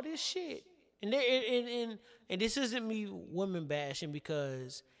was all this shit. And this isn't me women bashing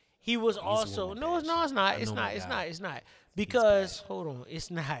because he was also woman no, it's bashing. not. I It's know not. my It's guy. not. It's not. Because hold on,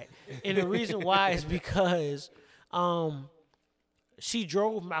 it's not. And the reason why is because she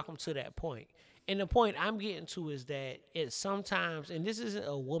drove Malcolm to that point. And the point I'm getting to is that it's sometimes, and this isn't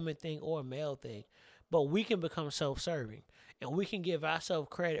a woman thing or a male thing, but we can become self-serving. And we can give ourselves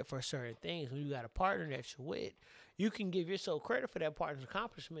credit for certain things. When you got a partner that you're with, you can give yourself credit for that partner's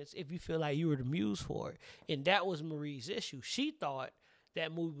accomplishments if you feel like you were the muse for it. And that was Marie's issue. She thought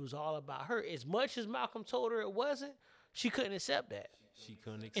that movie was all about her. As much as Malcolm told her it wasn't, she couldn't accept that. She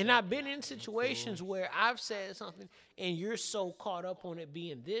couldn't accept And I've been in situations where I've said something and you're so caught up on it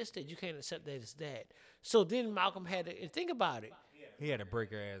being this that you can't accept that it's that. So then Malcolm had to, and think about it. He had to break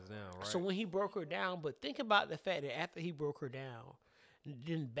her ass down, right? So when he broke her down, but think about the fact that after he broke her down,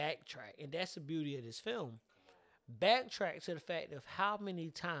 then backtrack. And that's the beauty of this film. Backtrack to the fact of how long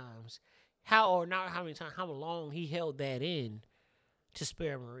he held that in to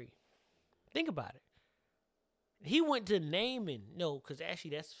spare Marie. Think about it. He went to naming, because actually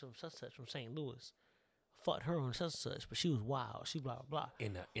that's from such from St. Louis. Fucked her on such, but she was wild. She blah blah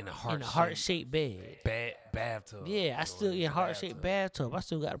blah. in a heart heart-shaped bed. bathtub. Yeah, I still in heart-shaped bathtub. I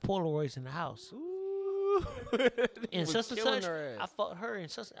still got Polaroids in the house. too. And Was such and killing such, her I ass. fucked her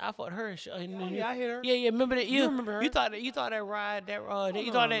and such. I fucked her and yeah, I hit her. Yeah, remember that? You remember her. You thought that ride you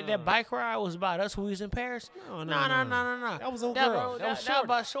no, thought no. that bike ride was about us when we was in Paris? No. That was old girl. That was shorty.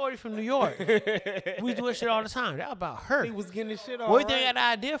 about Shorty from New York. We do that shit all the time. That about her. He was getting his shit off. Where you think I got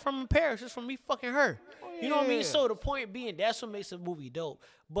the idea from in Paris? It's from me fucking her. You know what I mean? yeah. So the point being, that's what makes the movie dope.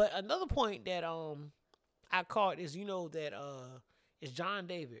 But another point that I caught is that it's John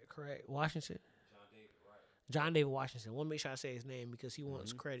David, correct? Washington. John David Washington. I want to make sure I say his name because he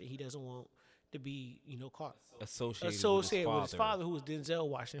wants credit. He doesn't want to be caught associated with his father, who was Denzel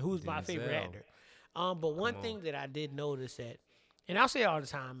Washington, who's my favorite Denzel. actor. But one thing that I did notice that, and I'll say it all the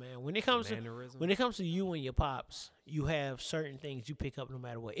time, man, when it comes to you and your pops, you have certain things you pick up no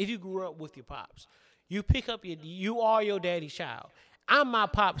matter what. If you grew up with your pops, you pick up you are your daddy's child. I'm my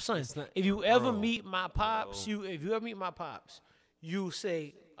pop's son. If you ever meet my pops, you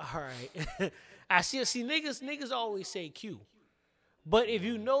say, all right. I see niggas always say Q. But if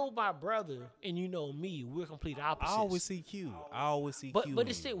you know my brother and you know me, we're complete opposites. I always see Q. But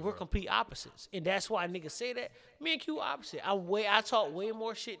it's still, we're complete opposites. And that's why niggas say that. Me and Q opposite. I talk way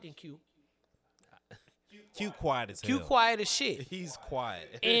more shit than Q. Q quiet as hell. Q quiet as shit. He's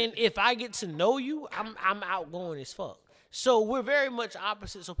quiet. And if I get to know you, I'm outgoing as fuck. So we're very much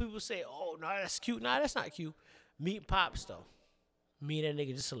opposite. So people say, oh, no, that's cute. No, that's not cute. Meet Pops, though. Me and that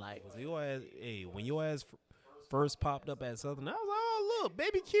nigga just alike. When your ass first popped up at Southern, I was like, oh, look,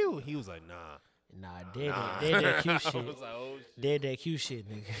 baby Q. He was like, nah. Dead that Q shit. I was like, oh, shit. Dead that Q shit,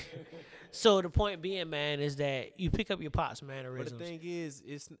 nigga. So the point being, man, is that you pick up your Pops mannerisms. But the thing is,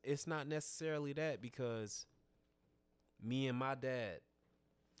 it's not necessarily that because me and my dad,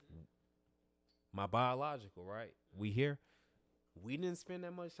 my biological, right? We didn't spend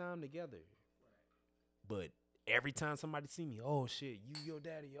that much time together. But every time somebody see me, oh shit, you your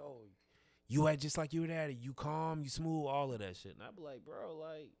daddy, oh, you act just like your daddy. You calm, you smooth, all of that shit. And I be like, bro,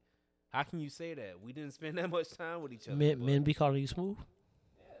 like, how can you say that? We didn't spend that much time with each other. Men be calling you smooth?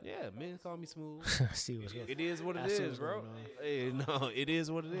 Yeah, men call me smooth. I see what's going on. It is what it is, bro. Hey, no, it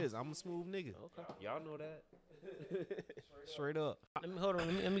is what it is. I'm a smooth nigga. Okay. Y'all know that. Straight up. Hold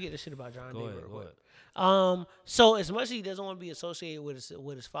on. Let me get this shit about John David real Go quick. ahead. So as much as he doesn't want to be associated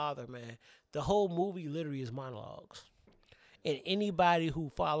with his father, man, the whole movie literally is monologues. And anybody who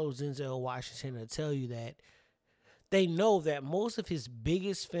follows Denzel Washington will tell you that they know that most of his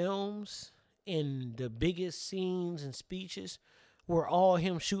biggest films and the biggest scenes and speeches were all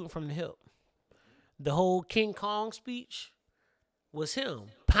him shooting from the hip. The whole King Kong speech was him.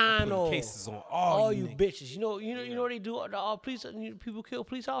 Pine oil. Cases on all you bitches. You know what they do? All police people kill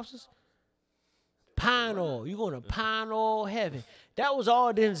police officers. Pine oil. You going to pine oil heaven? That was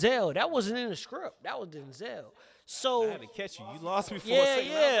all Denzel. That wasn't in the script. That was Denzel. So I had to catch you. You lost me for a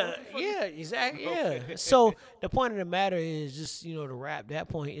yeah, second. yeah, exactly. Yeah. So the point of the matter is just to wrap that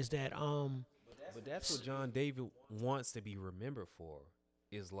point is that But that's what John David wants to be remembered for.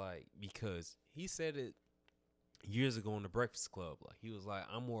 Is like because he said it years ago in the Breakfast Club. Like he was like,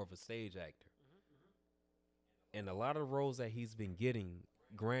 I'm more of a stage actor. And a lot of the roles that he's been getting,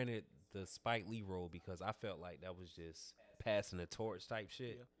 granted the Spike Lee role, because I felt like that was just passing the torch type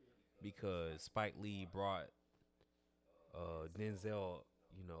shit. Yeah. Because Spike Lee brought Denzel,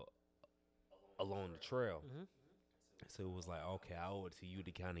 along the trail. Mm-hmm. So it was like, okay, I owe it to you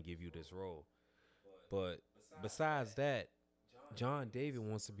to kind of give you this role. But besides that, John David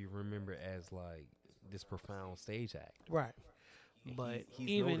wants to be remembered as like this profound stage actor. Right. But he's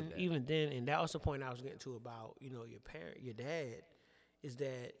even then, and that was the point I was getting to about, your dad, is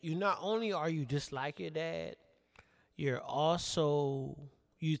that you not only are you just like your dad, you're also,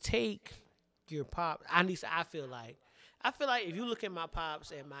 you take your pop, at least I feel like if you look at my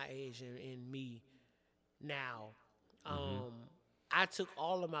pops at my age and me now, I took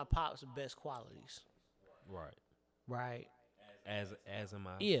all of my pops' best qualities. Right. As am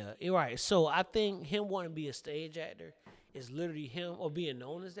I. Yeah, you're right. So I think him wanting to be a stage actor is literally him, or being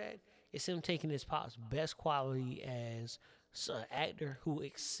known as that, it's him taking his pop's best quality as an actor who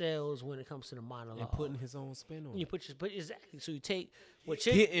excels when it comes to the monologue. And putting his own spin on it. Exactly. So you take what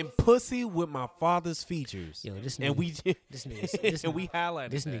getting pussy with my father's features. Yo, this nigga, and we highlighted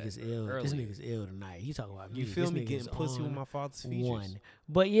this nigga's ill. Earlier. This nigga's ill tonight. He talking about you me. feel This me? nigga's Getting pussy with my father's features. One.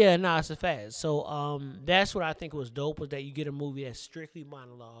 But yeah, it's a fact. So that's what I think was dope, was that you get a movie that's strictly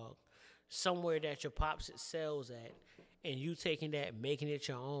monologue, somewhere that your pops excels at, and you taking that, making it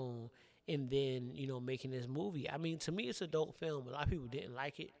your own, and then making this movie. I mean, to me, it's a dope film. A lot of people didn't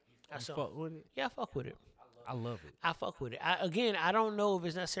like it. Fuck with it. Yeah, I fuck with it. I love it. I fuck with it. I don't know if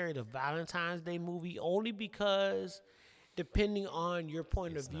it's necessarily the Valentine's Day movie, only because depending on your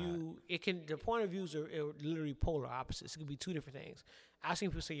point It's of view, the point of views are literally polar opposites. It could be two different things. I've seen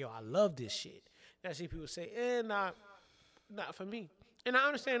people say, "Yo, I love this shit." And I've seen people say, not for me." And I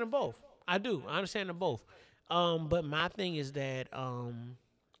understand them both. I do. I understand them both. But my thing is that,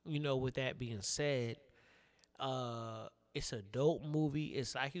 with that being said, it's a dope movie.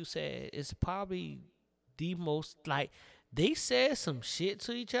 It's like you said, it's probably the most like they said some shit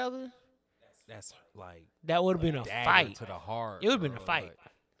to each other. That's like That would have been a dagger fight. to the heart. It would have been a bro. fight. Like,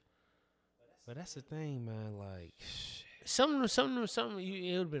 but that's the thing, man. Like, Some it would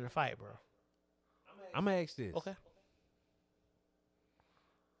have been a fight, bro. I'm gonna ask this. Okay.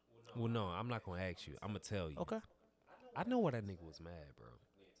 Well, no, I'm not gonna ask you. I'm gonna tell you. Okay. I know why that nigga was mad, bro.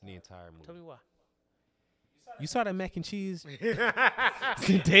 The entire movie. Tell me why. You saw that mac and cheese?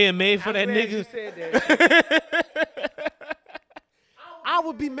 Damn, made for that nigga. I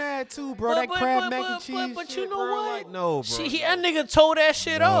would be mad too, bro. That crab mac and cheese. But shit, you know bro, what? Like, no, bro. That nigga tore that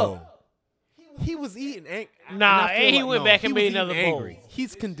shit up. He was eating. Nah, and he went back and made another bowl.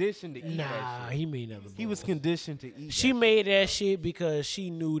 He's conditioned to eat that Nah, shit. he made another bowl. He was conditioned to eat. She that made that shit because she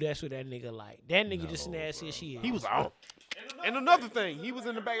knew that's what that nigga like. That nigga just nasty as she is. He was out. And another thing, he was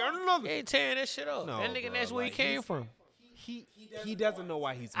in the back. He ain't tearing that shit up. No, that nigga, bro, that's where like, he came from. He doesn't know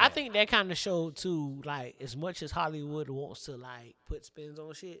why he's. I mad. think that kind of showed too, like, as much as Hollywood wants to like put spins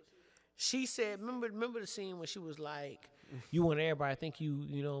on shit. She said, remember the scene when she was like, "You want everybody to think you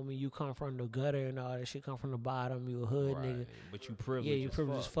know what I mean, you come from the gutter and all that shit, come from the bottom, you a hood Right, nigga. but you privileged. Yeah, you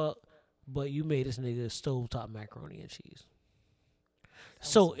privileged as fuck, but you made this nigga stovetop macaroni and cheese.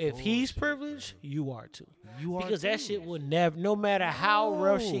 So if he's privileged, you are too. You are because that too. shit would never, no matter how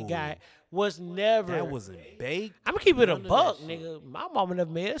rough shit got, was never. That wasn't baked. I'm gonna keep it a None of buck, that shit. nigga. My mama never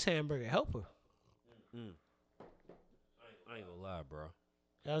made us hamburger helper. I ain't gonna lie, bro.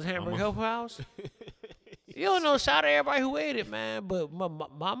 That was hamburger helper house. You don't know. Shout out to everybody who ate it, man. But my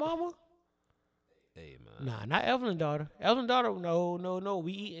mama, Hey, man. nah, not Evelyn daughter. Evelyn daughter, no.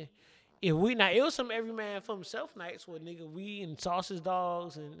 We eating. If we not, it was some every man for himself nights where nigga we eating sausage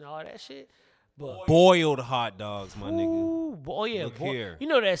dogs and all that shit. But Boiled hot dogs, my nigga. ooh, boy, yeah, Look boy. here. You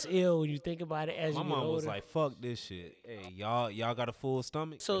know that's ill when you think about it as My you get mom was older. like, "Fuck this shit." Hey, y'all got a full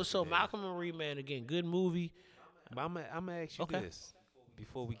stomach. So Yeah. Malcolm and Marie, man, again, good movie. But I'm gonna ask you Okay. this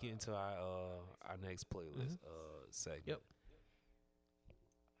before we get into our next playlist segment. Yep.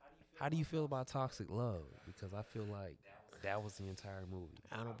 How do you feel about Toxic Love? Because I feel like that was the entire movie.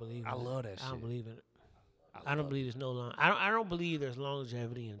 I don't believe. I in it. love that I don't shit. believe in it. I don't believe there's no long. I don't believe there's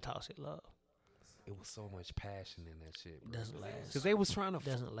longevity in toxic love. It was so much passion in that shit, bro. Doesn't last. Because they was trying to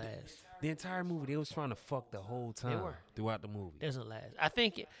Doesn't last. the entire movie. They was trying to fuck the whole time were. throughout the movie. Doesn't last. I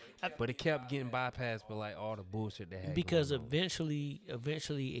think But it kept getting bypassed by like all the bullshit they had. because going on.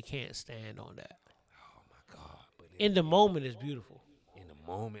 eventually it can't stand on that. Oh my god! But In the moment, it's beautiful. in the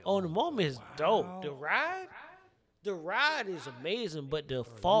moment, Oh, the moment is dope. The ride is amazing, but the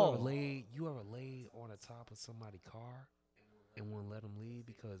fall. You ever laid on the top of somebody's car and wouldn't let them leave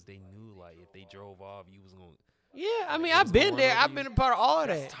because they knew like if they drove off, you was gonna. Yeah, I mean, It was I've been going there. over I've you. been a part of all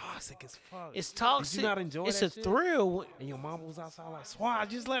That's that. toxic as fuck. It's toxic. Did you not enjoy it's that a shit? thrill. And your mama was outside like, "Swat,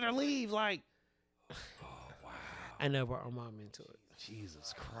 just let her leave." Like, I never brought my mom into it.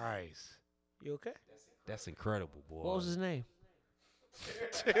 Jesus Christ, You okay? that's incredible, boy. What was his name?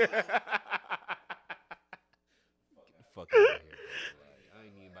 Fuck outta here, bro. Like, I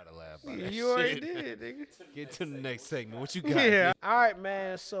ain't even about to laugh about that You already shit. did, nigga. Get to the next segment. What you got? Yeah. All right,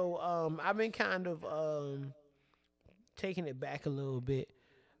 man. So I've been kind of taking it back a little bit.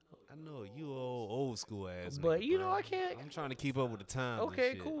 I know you old school ass. But, nigga, you know, bro. I can't- I'm trying to keep up with the times. and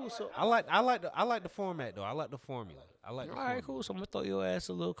Okay, shit. cool. So I like the format though. I like the formula. I like. The all right, formula. cool. So I'm gonna throw your ass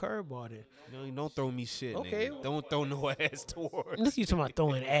a little curveball then. No, don't throw me shit, Okay. nigga. Don't throw no ass towards. Look, you talking about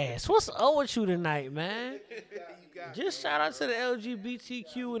throwing ass. What's up with you tonight, man? Just shout out to the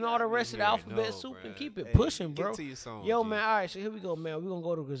LGBTQ and all the rest of the Yeah, alphabet no, soup and bruh. keep it Hey, pushing, get bro. to your song, Yo, G. man. All right, so here we go, man. We're gonna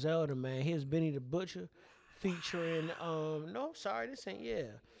go to Griselda, man. Here's Benny the Butcher featuring no, I'm sorry, this ain't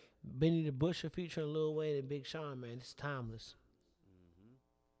Benny the Butcher featuring Lil Wayne and Big Sean, man. It's timeless.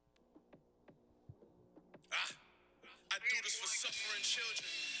 I do this for suffering children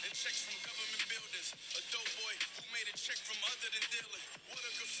and checks from government buildings. A dope boy who made a check from other than dealing. What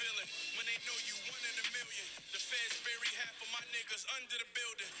a good feeling when they know you one in a million. The feds bury half of my niggas under the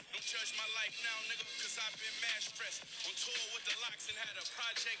building. Don't judge my life now, nigga, cause I've been mad stressed. On tour with the locks and had a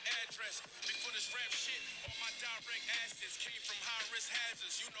project address. Before this rap shit, all my direct assets came from high risk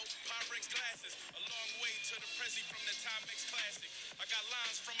hazards. You know, Pyrex glasses. A long way to the Prezi from the Timex Classic. I got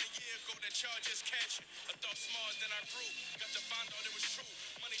lines from a year ago that y'all just catching. I thought small, then I grew. Got to find out it was true.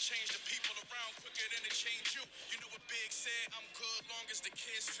 Money change the people around quicker than it change you. You know what Big said? I'm good long as the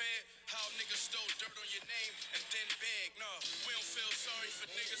kids fed. How niggas stole dirt on your name and then beg. Nah, we don't feel sorry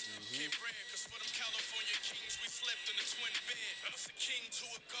for niggas who get bread. Cause for them California kings, we slept in a twin bed. Us a king to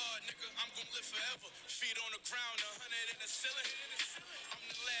a god, nigga, I'm gon' live forever. Feet on the ground, 100 in the ceiling. I'm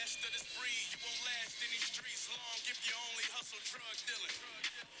the last of this breed. You won't last in these streets long if you only hustle drug dealing.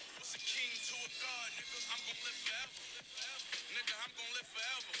 What's a king to a god, nigga? I'm gon' live forever. Nigga, I'm gon' live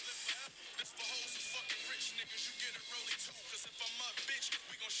forever. This for hoes who fucking rich niggas. You get a rollie too. Cause if I'm up, bitch,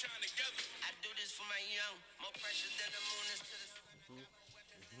 we gon' shine together. I do this for my young, more precious than the moon is to the sun.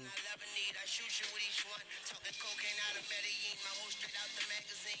 I never need, I shoot you with each one. Talking cocaine out of Medellin, my whole straight out the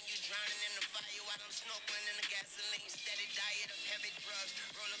magazine. You drowning in the fire while I'm snorkeling in the gasoline. Steady diet of heavy drugs.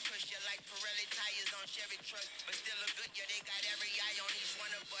 Roller push you like Pirelli tires on Chevy trucks. But still look good, yeah, they got every eye on each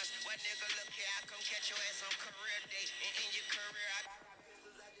one of us. What nigga, look here, I come catch your ass on career day. And in your career, I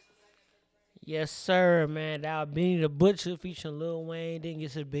Yes, sir, man. That was Benny the Butcher featuring Lil Wayne. Didn't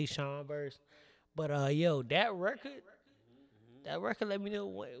get to the Big Sean verse. But yo, that record let me know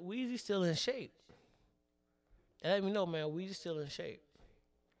Weezy still in shape. That let me know, man, Weezy still in shape.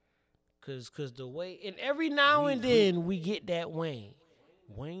 Cause the way, and every now and then we get that Wayne.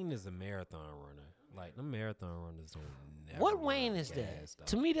 Wayne is a marathon runner. Like the marathon runners don't never. What run Wayne is that? gas, dog.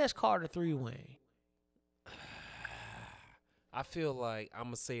 To me, that's Carter 3 Wayne. I feel like I'm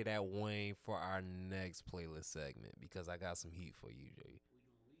gonna say that Wayne for our next playlist segment because I got some heat for you, Jay.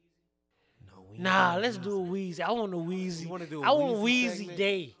 No, we ain't Nah, doing let's Weezy. do a Weezy. I want a Weezy. You wanna do a I want Weezy Weezy segment?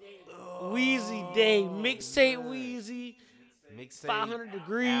 Day. Weezy Day. Mixtape Weezy. Mixtape, 500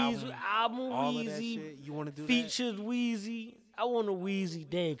 Degrees. Album all of that Weezy. shit. You want to do Featured Weezy. I want a Weezy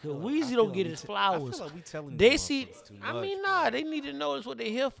Day because I Weezy feel don't like get we his I flowers. feel like we telling They these see. motherfuckers too I much, mean, bro. nah. They need to know this what they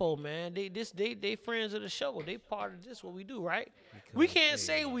here for, man. They friends of the show. They part of this. What we do, right? We Because, can't hey.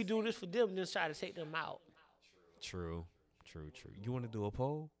 say we do this for them, then try to take them out. True. You want to do a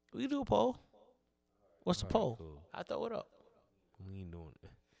poll? We do a poll. What's the All right, poll? cool. I throw it up. We ain't doing it.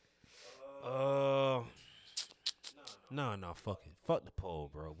 No, fuck it. Fuck the poll,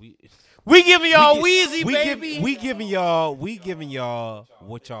 bro. We giving y'all gi- Weezy, we baby. we giving y'all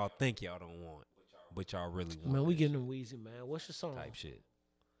what y'all think y'all don't want, but y'all really want. Man, we that giving them Weezy, man. What's your song? type shit.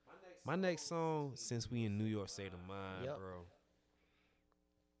 My next song, since we in New York State of Mind, Yep. bro.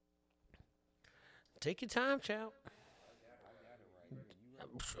 Take your time, child.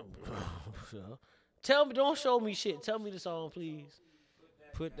 Tell me, don't show me shit. Tell me the song, please.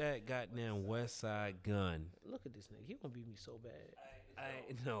 Put that goddamn West Side Gun. Look at this nigga. He gonna beat me so bad.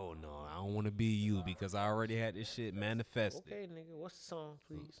 No, I don't want to be you because I already had this shit manifested. Okay, nigga. What's the song,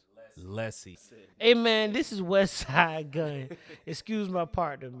 please? Lessie. Hey, man, this is West Side Gun. Excuse my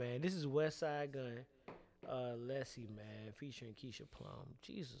partner, man. This is West Side Gun. Lessie, man, featuring Keisha Plum.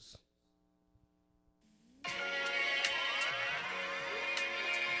 Jesus.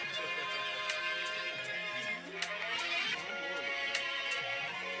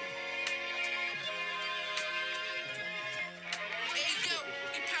 Hey yo,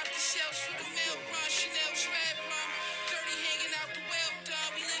 we pop the shells for the mail run, Chanel's red rum. Dirty hanging out the well done,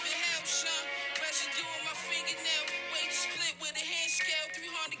 we live in hell, son. Residue on my fingernail, weight split with a hand scale.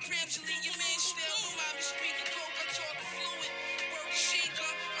 300 grams to leave your man still. Mommy speaking coke, I talk the fluid. Word to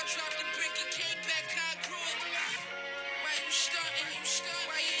shaker, I dropped the brick and came back congruent. Why you stuntin'?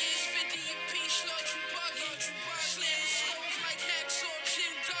 Why your ears 50 your piece, Lord you buggin'. Slam the stove like hacksaw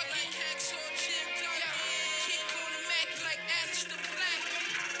Jim Duggan. King on the Mac like Alistair Black.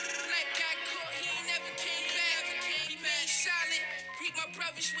 Black got caught, he ain't never came back. Remain silent, greet my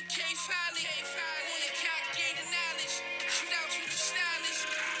brothers with K Filey. On the cock, gain the knowledge. Shoot out to the stylist.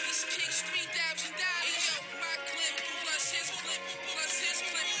 These kicks $3,000. Yo, my clip plus his clip plus his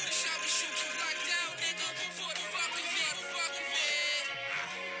clip. The shot we shoot you block down, nigga. For the fuck of it.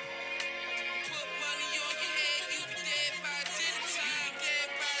 Put money on your head, you be dead by dinner time.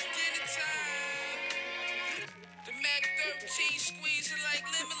 The Mac 13 squeeze it like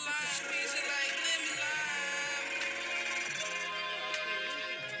lemon lime.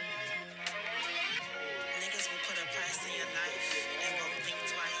 Niggas will put a price on your life and won't think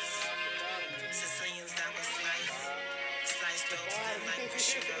twice. Sicilians, that was life. Sliced those thin like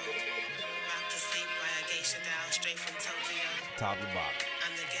prosciutto. Rocked to sleep by a geisha doll straight from Tokyo. Top to bottom.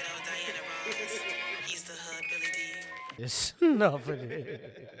 I'm the ghetto Diana Ross. He's the hood Billy D. It's enough of this.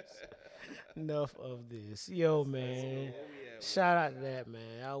 Enough of this. Yo, man. Shout out to that,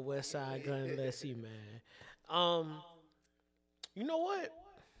 man. Our West Side Gun Lessie, man. You know what?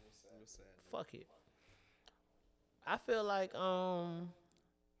 Fuck it. I feel like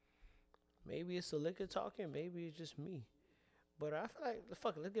maybe it's the liquor talking, maybe it's just me. But I feel like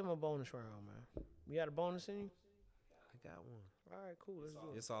fuck it. Let's give him a bonus round, man. You got a bonus in you? I got one. All right, cool. Let's do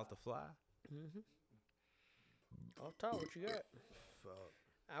it. It's off the fly. Off top, what you got? Fuck.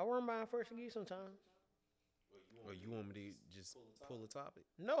 I run mine first and give you some time. Or you want me to just pull a topic?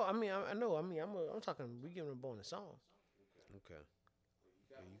 No, I mean I know. I mean I'm talking. We giving a bonus song. Okay.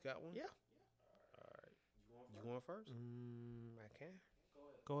 You got one? Yeah. All right. You going first? I can.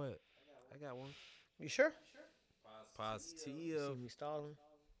 Go ahead. I got one. You sure? Positive. See me stalling.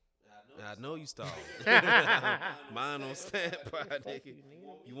 I know you stalled. Mine on standby, nigga.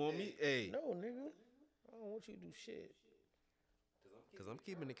 You want me? Hey. No, nigga. I don't want you to do shit. Because I'm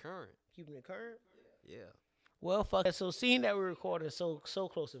keeping it current. Keeping it current? Yeah. Well, fuck it. So, seeing that we're recording so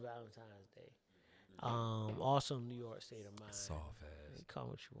close to Valentine's Day, awesome New York state of mind. Soft ass. You call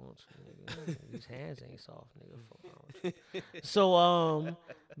what you want to, nigga. These hands ain't soft, nigga. Fuck wrong with you. So,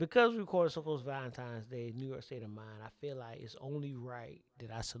 because we recorded so close to Valentine's Day, New York state of mind, I feel like it's only right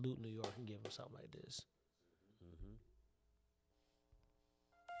that I salute New York and give them something like this.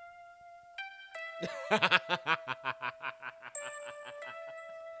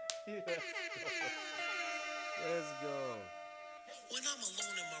 Let's go. When I'm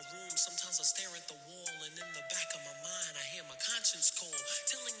alone in my room, sometimes I stare at the wall, and in the back of my mind, I hear my conscience call,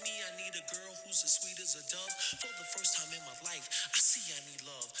 telling me I need a girl who's as sweet as a dove. For the first time in my life, I see I need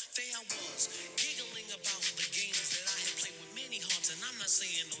love. There I was, giggling about the games that I had played with many hearts, and I'm not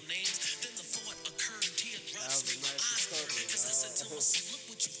saying no names. Then the thought occurred, teardrops made my eyes burn, cause I said to myself, look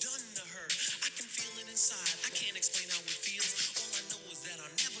what you've done to her. I can feel it inside, I can't explain how it feels. All I know is that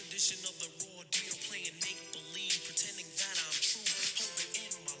I'm never dishing of the raw deal, playing make-believe, pretending that I'm true. Holding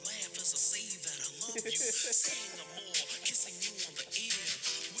in my laugh as I say that I love you. Saying I'm more, kissing you on the ear.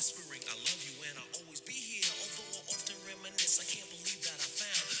 Whispering I love you and I'll always be here. Although I often reminisce, I can't believe that I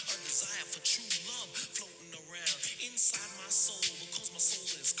found a desire for true love floating around inside my soul. Because my soul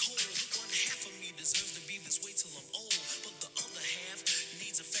is cold. One half of me deserves to be this way till I'm old. But the other half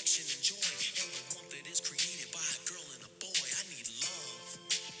needs affection and joy. And the warmth that is created by a girl and a boy. I need love.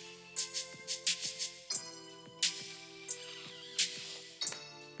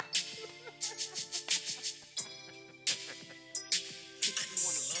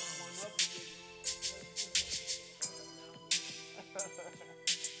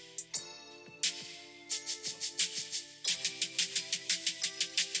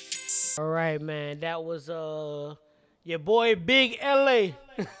 All right, man. That was your boy Big LA.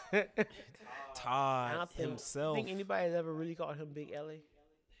 I Todd don't think, himself. think anybody's ever really called him Big LA.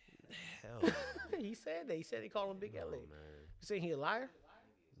 Hell, He said that. He said he called him Big LA. man. You saying he a liar?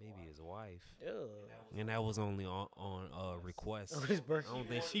 Maybe his wife. Ugh. And that was only on request. On his birthday. I don't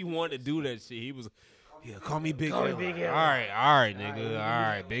think she wanted to do that shit. He was, yeah, call me Big Call me LA. Big LA. All right, nigga. All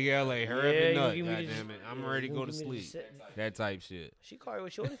right, Big LA. Hurry Yeah, up and you nut. give me God the- damn it. I'm yeah, ready to you go to give me the sleep. Giuseppe. That type shit. She called you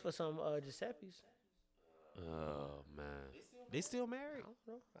with shorty for some Giuseppe's. Oh, man. They still I married? don't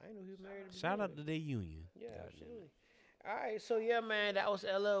know. I didn't know he was married. Shout out to their union. Yeah, God damn it. absolutely. All right, so yeah, man, that was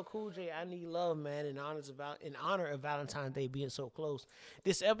LL Cool J. I Need Love, man, in honor of Valentine's Day being so close.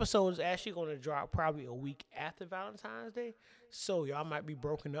 This episode is actually going to drop probably a week after Valentine's Day, so y'all might be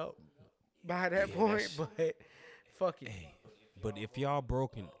broken up by that Yeah, point. that's- But fuck it. Hey, but if y'all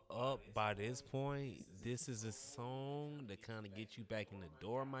broken up by this point, this is a song that kind of gets you back in the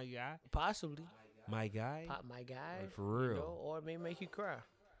door, my guy. Possibly, My guy. pop my guy, Like, for real. you know, or it may make you cry.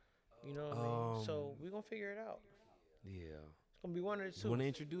 You know what I mean? So we're gonna figure it out. Yeah. It's gonna be one of the You two. want to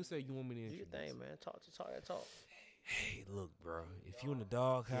introduce her? Or you want me to Do your introduce? thing, man. Talk that talk. Hey, look, bro. If you in the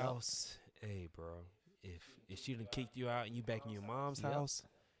doghouse, hey, bro. If she done kicked you out and you back in your mom's Yep. house,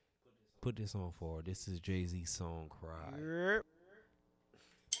 put this on for her. This is Jay-Z's song, Cry. Yep.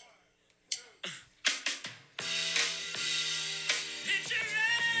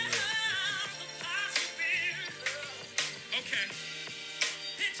 Okay.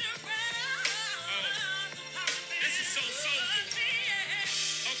 This is so soulful.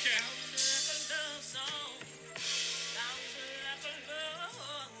 Okay.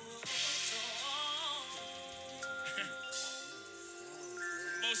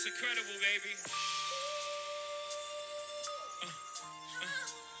 Most incredible, baby.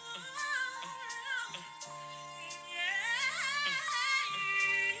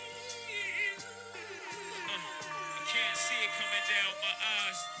 I can't see it coming down my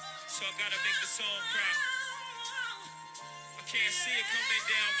eyes, so I gotta make the song cry. I can't see it coming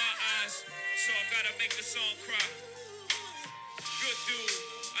down my eyes, so I gotta make the song cry. Good dude,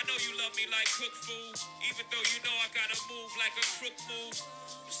 I know you love me like cook food, even though you know I gotta move like a crook move.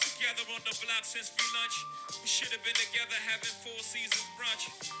 Stick together on the block since free lunch. We should have been together having Four Seasons brunch.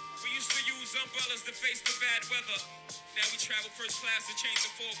 We used to use umbrellas to face the bad weather. Now we travel first class to change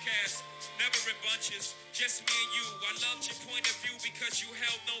the forecast. Never in bunches, just me and you. I loved your point of view because you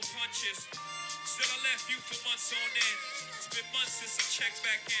held no punches. Still I left you for months on end. It's been months since I checked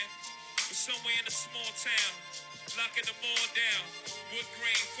back in. But somewhere in a small town, locking them all down. Wood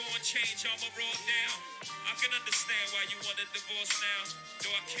grain, foreign change, I'ma roll down. I can understand why you want a divorce now.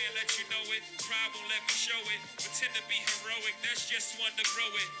 Though I can't let you know it, pride won't let me show it. Pretend to be heroic, that's just one to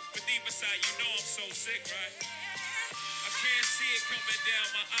grow it. But deep inside, you know I'm so sick, right? I can't see it coming down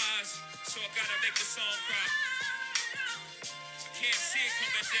my eyes, so I gotta make the song cry. I can't see it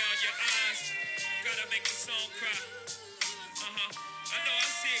coming down your eyes, gotta make the song cry. I know I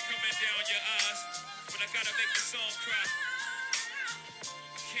see it coming down your eyes, but I gotta make the song cry.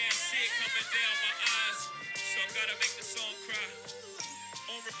 I can't see it coming down my eyes, so I gotta make the song cry.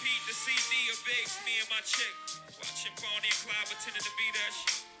 On repeat, the CD of Biggs, me and my chick. Watching Bonnie and Clyde pretending to be that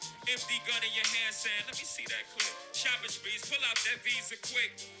shit. Empty gun in your hand saying, let me see that clip. Shopping sprees, pull out that Visa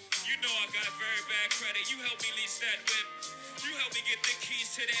quick. You know I got very bad credit. You helped me lease that whip. You helped me get the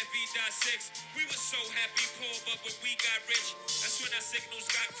keys to that V.6. We were so happy poor, but when we got rich, that's when our signals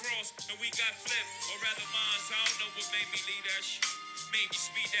got crossed and we got flipped. Or rather mines, I don't know what made me leave that shit. Made me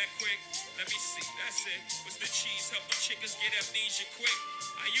speed that quick. Let me see, that's it. Was the cheese help them chickens get amnesia quick?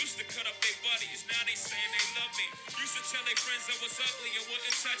 I used to cut up their buddies, now they saying they love me. Used to tell their friends I was ugly and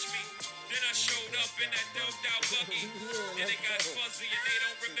wouldn't touch me. Then I showed up in that doped out buggy. And they got fuzzy and they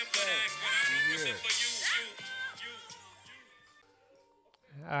don't remember that. But I don't remember you.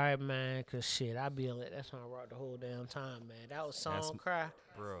 All right, man, cause shit, I be lit. That's when I rock the whole damn time, man. That was song cry.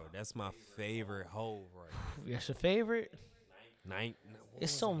 Bro, that's my favorite hole right now. That's your favorite?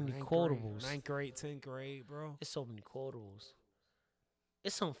 It's so many quotables. 9th grade, 10th grade, bro. It's so many quotables.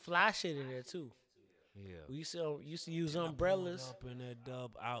 It's some fly shit in there too. Yeah. We used to use umbrellas. Up in that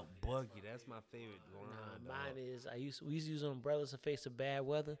dub out buggy. That's my favorite line. Mine is we used to use umbrellas to face the bad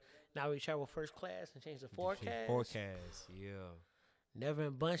weather. Now we travel first class and change the forecast. Yeah. Never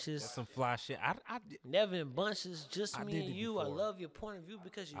in bunches. That's some fly shit. I Never in bunches, just I me did and it you. I before. love your point of view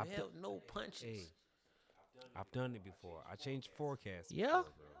because you held no punches. Hey, I've done it before. I changed forecasts. Yeah? before,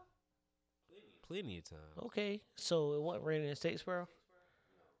 bro. Plenty of time. Okay, so it wasn't raining in Statesboro?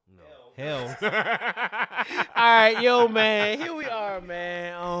 No. Hell. All right, yo, man. Here we are,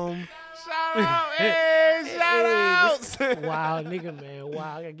 man. Shout out. Hey, shout outs. Wow, nigga, man.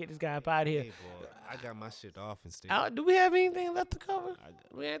 Wow, I gotta get this guy up out of here. Hey, boy, I got my shit off and still. Do we have anything left to cover?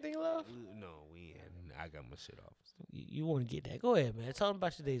 Do we have anything left? No, we ain't. I got my shit off. You want to get that? Go ahead, man. Tell them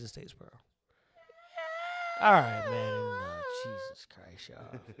about your days in Statesboro. All right, man. Jesus Christ,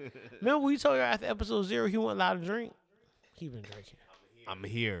 y'all. Remember we told you after episode 0 he wasn't allowed to drink? He been drinking. I'm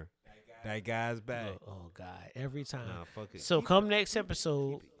here. That guy's back. Oh God, every time. Nah, fuck it. So come next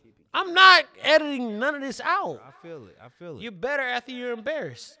episode, I'm not editing none of this out. I feel it. You're better after you're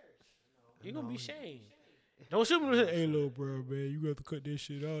embarrassed. You're gonna be shamed. Don't shoot me. Hey, little bro, man, you got to cut that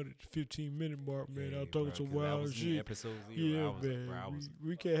shit out at the 15-minute mark, man. I'm talking some wild shit. Episode 0. Yeah, man.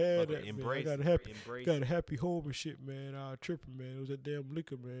 We can't have that, man. I got a happy home and shit, man. I tripping, man. It was that damn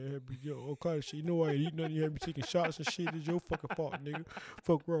liquor, man. Had me, all kind of shit. You know why I ain't eating nothing? You had me taking shots and shit. It's your fucking fault, nigga.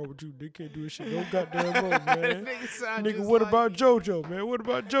 Fuck wrong with you? They can't do this shit. No goddamn wrong, man. Nigga, what about JoJo, man? What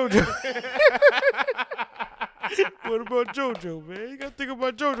about JoJo? What about JoJo, man? You gotta think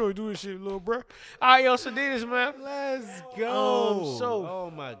about JoJo doing shit, little bro. All right, yo, so this, man. Let's go. So,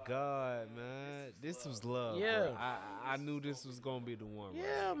 oh my God, man, this was love. Yeah. Bro. I knew this was gonna be the one.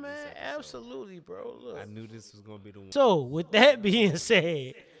 yeah, right, man, this episode. absolutely, bro. Look. I knew this was gonna be the one. So, with that being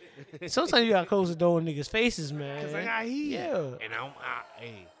said, sometimes you gotta close the door in niggas' faces, man. Cause I got heat. Yeah. And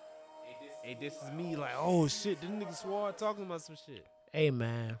hey, this is me. Like, oh shit, this nigga swore talking about some shit. Hey,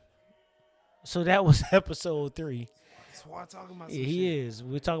 man. So that was episode 3. Swore talking about some Yeah, shit. he is.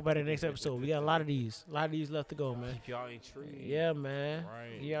 We'll talk about it next episode. We got a lot of these. left to go, man. Keep y'all intrigued. Yeah, man.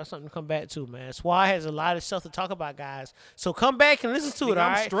 Right. You got something to come back to, man. Swat has a lot of stuff to talk about, guys. So come back and listen to it, all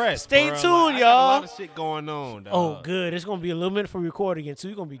I'm right? stressed. Stay bro. tuned, Like, I got a y'all. lot of shit going on. Dog. Oh, good. It's gonna be a little minute for recording again, so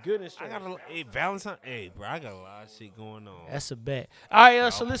you're gonna be good and I straight. got Valentine. Hey, bro, I got a lot of shit going on. That's a bet. All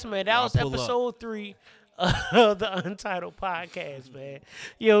right, so listen, man. That y'all was pull up. episode 3 of the Untitled podcast, man.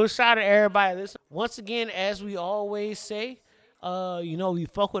 Yo, shout out to everybody. Listen, once again, as we always say, we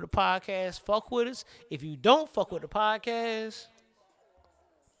fuck with the podcast. Fuck with us. If you don't fuck with the podcast,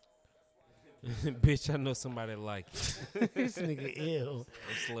 Bitch, I know somebody like it. this nigga ill.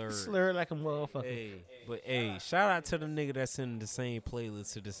 Slurred. Slurred like a motherfucker. Hey, shout out to the nigga that's in the same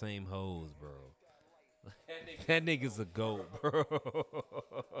playlist to the same hoes, bro. That nigga's a goat, bro.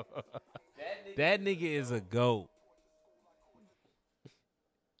 That nigga is a goat.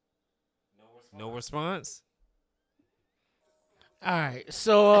 No response? All right,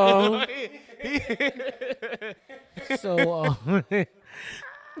 so so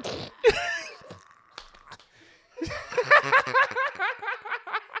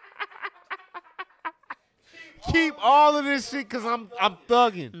Keep all of this shit because I'm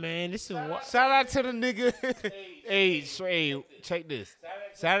thugging. man, this is what. Shout out to the nigga. Hey, check this.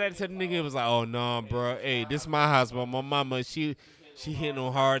 Shout out to the nigga. It was like, oh no, bro. Hey, this is my house, but my mama, she hitting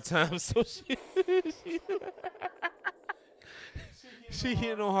on hard times, so she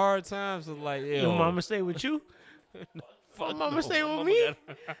hitting on hard times. So like, yo, Your mama stay with you? fuck Mama no. stay My with mama me?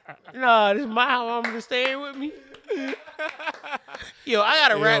 Nah, this is my house. Mama staying with me. Yo, I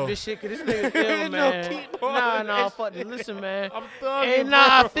gotta rap Yo. this shit because this nigga feel, man. keep Nah, fuck this. Listen, man. I'm thugging, Hey,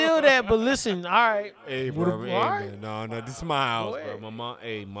 nah, I feel that, but listen, all right. Hey, bro. Hey, All right. man. No, this is my house, ahead. bro. My mom,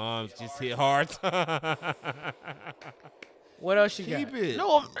 hey, mom's just hit hard time. What else you Keep got? it.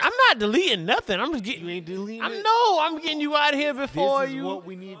 No, I'm not deleting nothing. I'm just getting. You ain't deleting it? I'm getting you out of here before This is you. what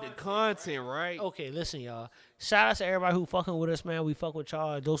we need the content, right? Okay, listen, y'all. Shout out to everybody who fucking with us, man. We fuck with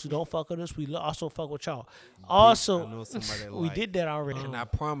y'all. Those who don't fuck with us, we also fuck with y'all. Also, I know somebody that we like- did that already. And I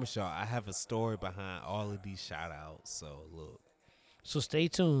promise y'all, I have a story behind all of these shout outs. So look, So stay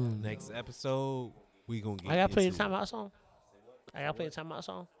tuned. next episode, we gonna get I gotta play the into it. timeout song. I gotta play the timeout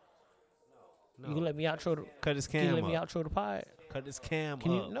song. You can let me outro the. Cut his Can you cam let me up. outro the pod? Cut his cam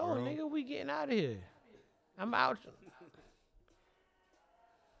Can you? up, No, bro. nigga, we getting out of here. I'm out.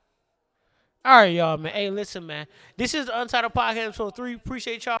 All right, y'all, man. Hey, listen, man. This is the Untitled Podcast episode 3.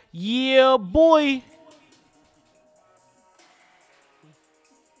 Appreciate y'all. Yeah, boy.